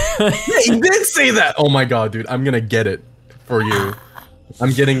 Yeah, he did say that. Oh my god, dude. I'm gonna get it for you.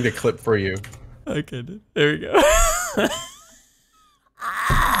 I'm getting the clip for you. Okay, dude. There we go.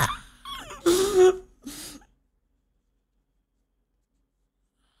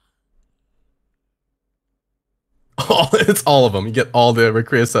 It's all of them. You get all the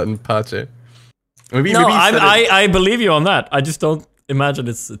Requiescat and Pace. Maybe I believe you on that. I just don't imagine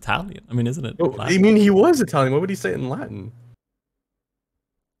it's Italian. I mean, isn't it? Oh, I mean, he was Italian. What would he say in Latin?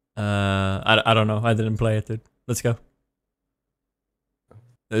 I don't know. I didn't play it, dude. Let's go.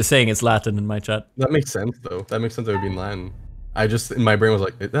 They're saying it's Latin in my chat. That makes sense, though. That makes sense. It would be in Latin. I just, in my brain, was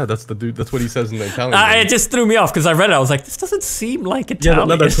like, yeah, that's the dude. That's what he says in the Italian. It just threw me off because I read it. I was like, this doesn't seem like Italian. Yeah,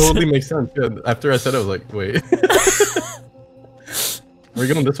 no, that totally makes sense. Yeah, after I said it, I was like, wait. Are we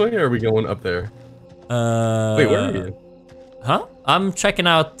going this way or are we going up there? Wait, where are you? Huh? I'm checking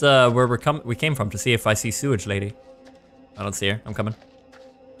out where we came from to see if I see Sewage Lady. I don't see her. I'm coming.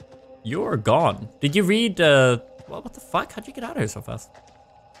 You're gone. Did you read? What the fuck? How'd you get out of here so fast?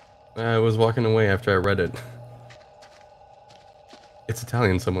 I was walking away after I read it. It's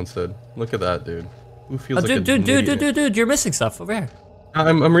Italian, someone said. Look at that, dude. Who feels like dude, you're missing stuff over here.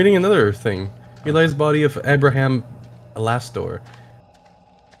 I'm reading another thing. Eli's body of Abraham Alastor.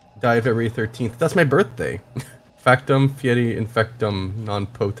 Died February 13th. That's my birthday. Factum fieri infectum non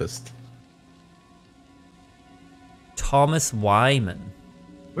potest. Thomas Wyman.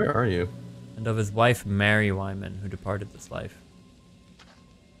 Where are you? And of his wife Mary Wyman, who departed this life.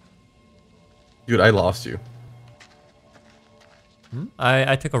 Dude, I lost you.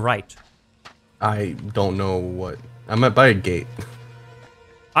 I took a right. I don't know what. I'm by a gate.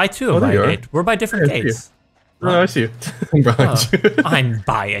 I too am by a gate. We're by different gates. No, I see you. I'm behind you. I'm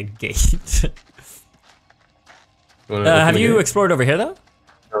by a gate. Have you explored over here though?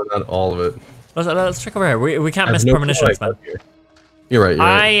 No, not all of it. Let's check over here. We can't miss premonitions, man. You're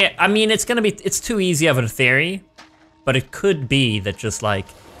right. I mean, it's too easy of a theory But it could be that just like...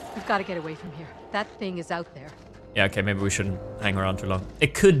 We've got to get away from here. That thing is out there. Yeah, okay, maybe we shouldn't hang around too long.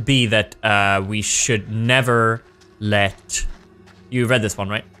 It could be that we should never let... You read this one,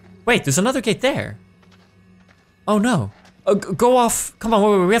 right? Wait, there's another gate there. Oh, no. Go off. Come on,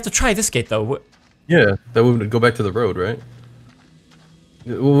 wait, we have to try this gate, though. Yeah, that would go back to the road, right?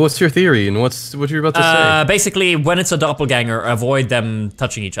 What's your theory, and what you're about to say? Basically, when it's a doppelganger, avoid them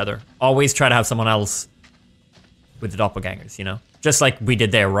touching each other. Always try to have someone else with the doppelgangers, you know? Just like we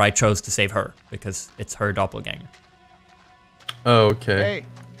did there, where I chose to save her, because it's her doppelganger. Oh, okay. Hey.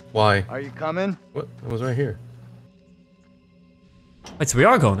 Why? Are you coming? What? I was right here. Wait, so we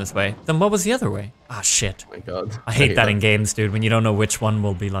are going this way. Then what was the other way? Ah, shit. Oh my god. I hate that in games, dude, when you don't know which one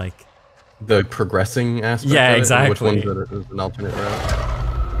will be like... The progressing aspect Yeah, of it, exactly. which one's an alternate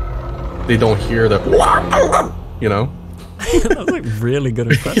route. They don't hear the... You know? That was like really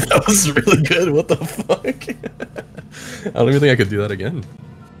good impression. That was really good. What the fuck? I don't even think I could do that again.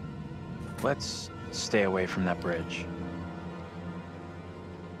 Let's stay away from that bridge.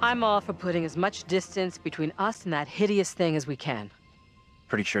 I'm all for putting as much distance between us and that hideous thing as we can.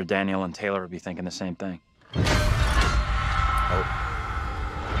 Pretty sure Daniel and Taylor would be thinking the same thing. Oh.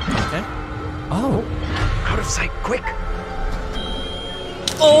 Okay. Oh. Out of sight, quick!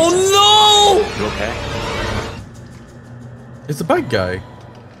 Oh no! You okay? It's the bike guy.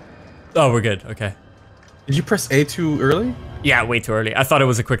 Oh, we're good. Okay. Did you press A too early? Yeah, way too early. I thought it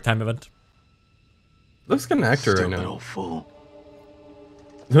was a quick time event. Looks like an actor right now. Old fool.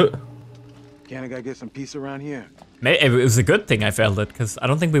 Can't I gotta get some peace around here? It was a good thing I failed it, because I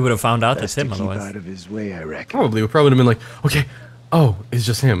don't think we would have found out it's him otherwise. Out of his way, I reckon. Probably. We probably would have been like, okay, oh, it's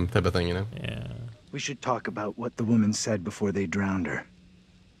just him type of thing, you know? Yeah. We should talk about what the woman said before they drowned her.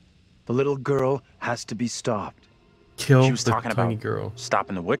 The little girl has to be stopped. Kill She was the talking tiny about girl.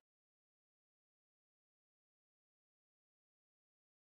 stopping the wick.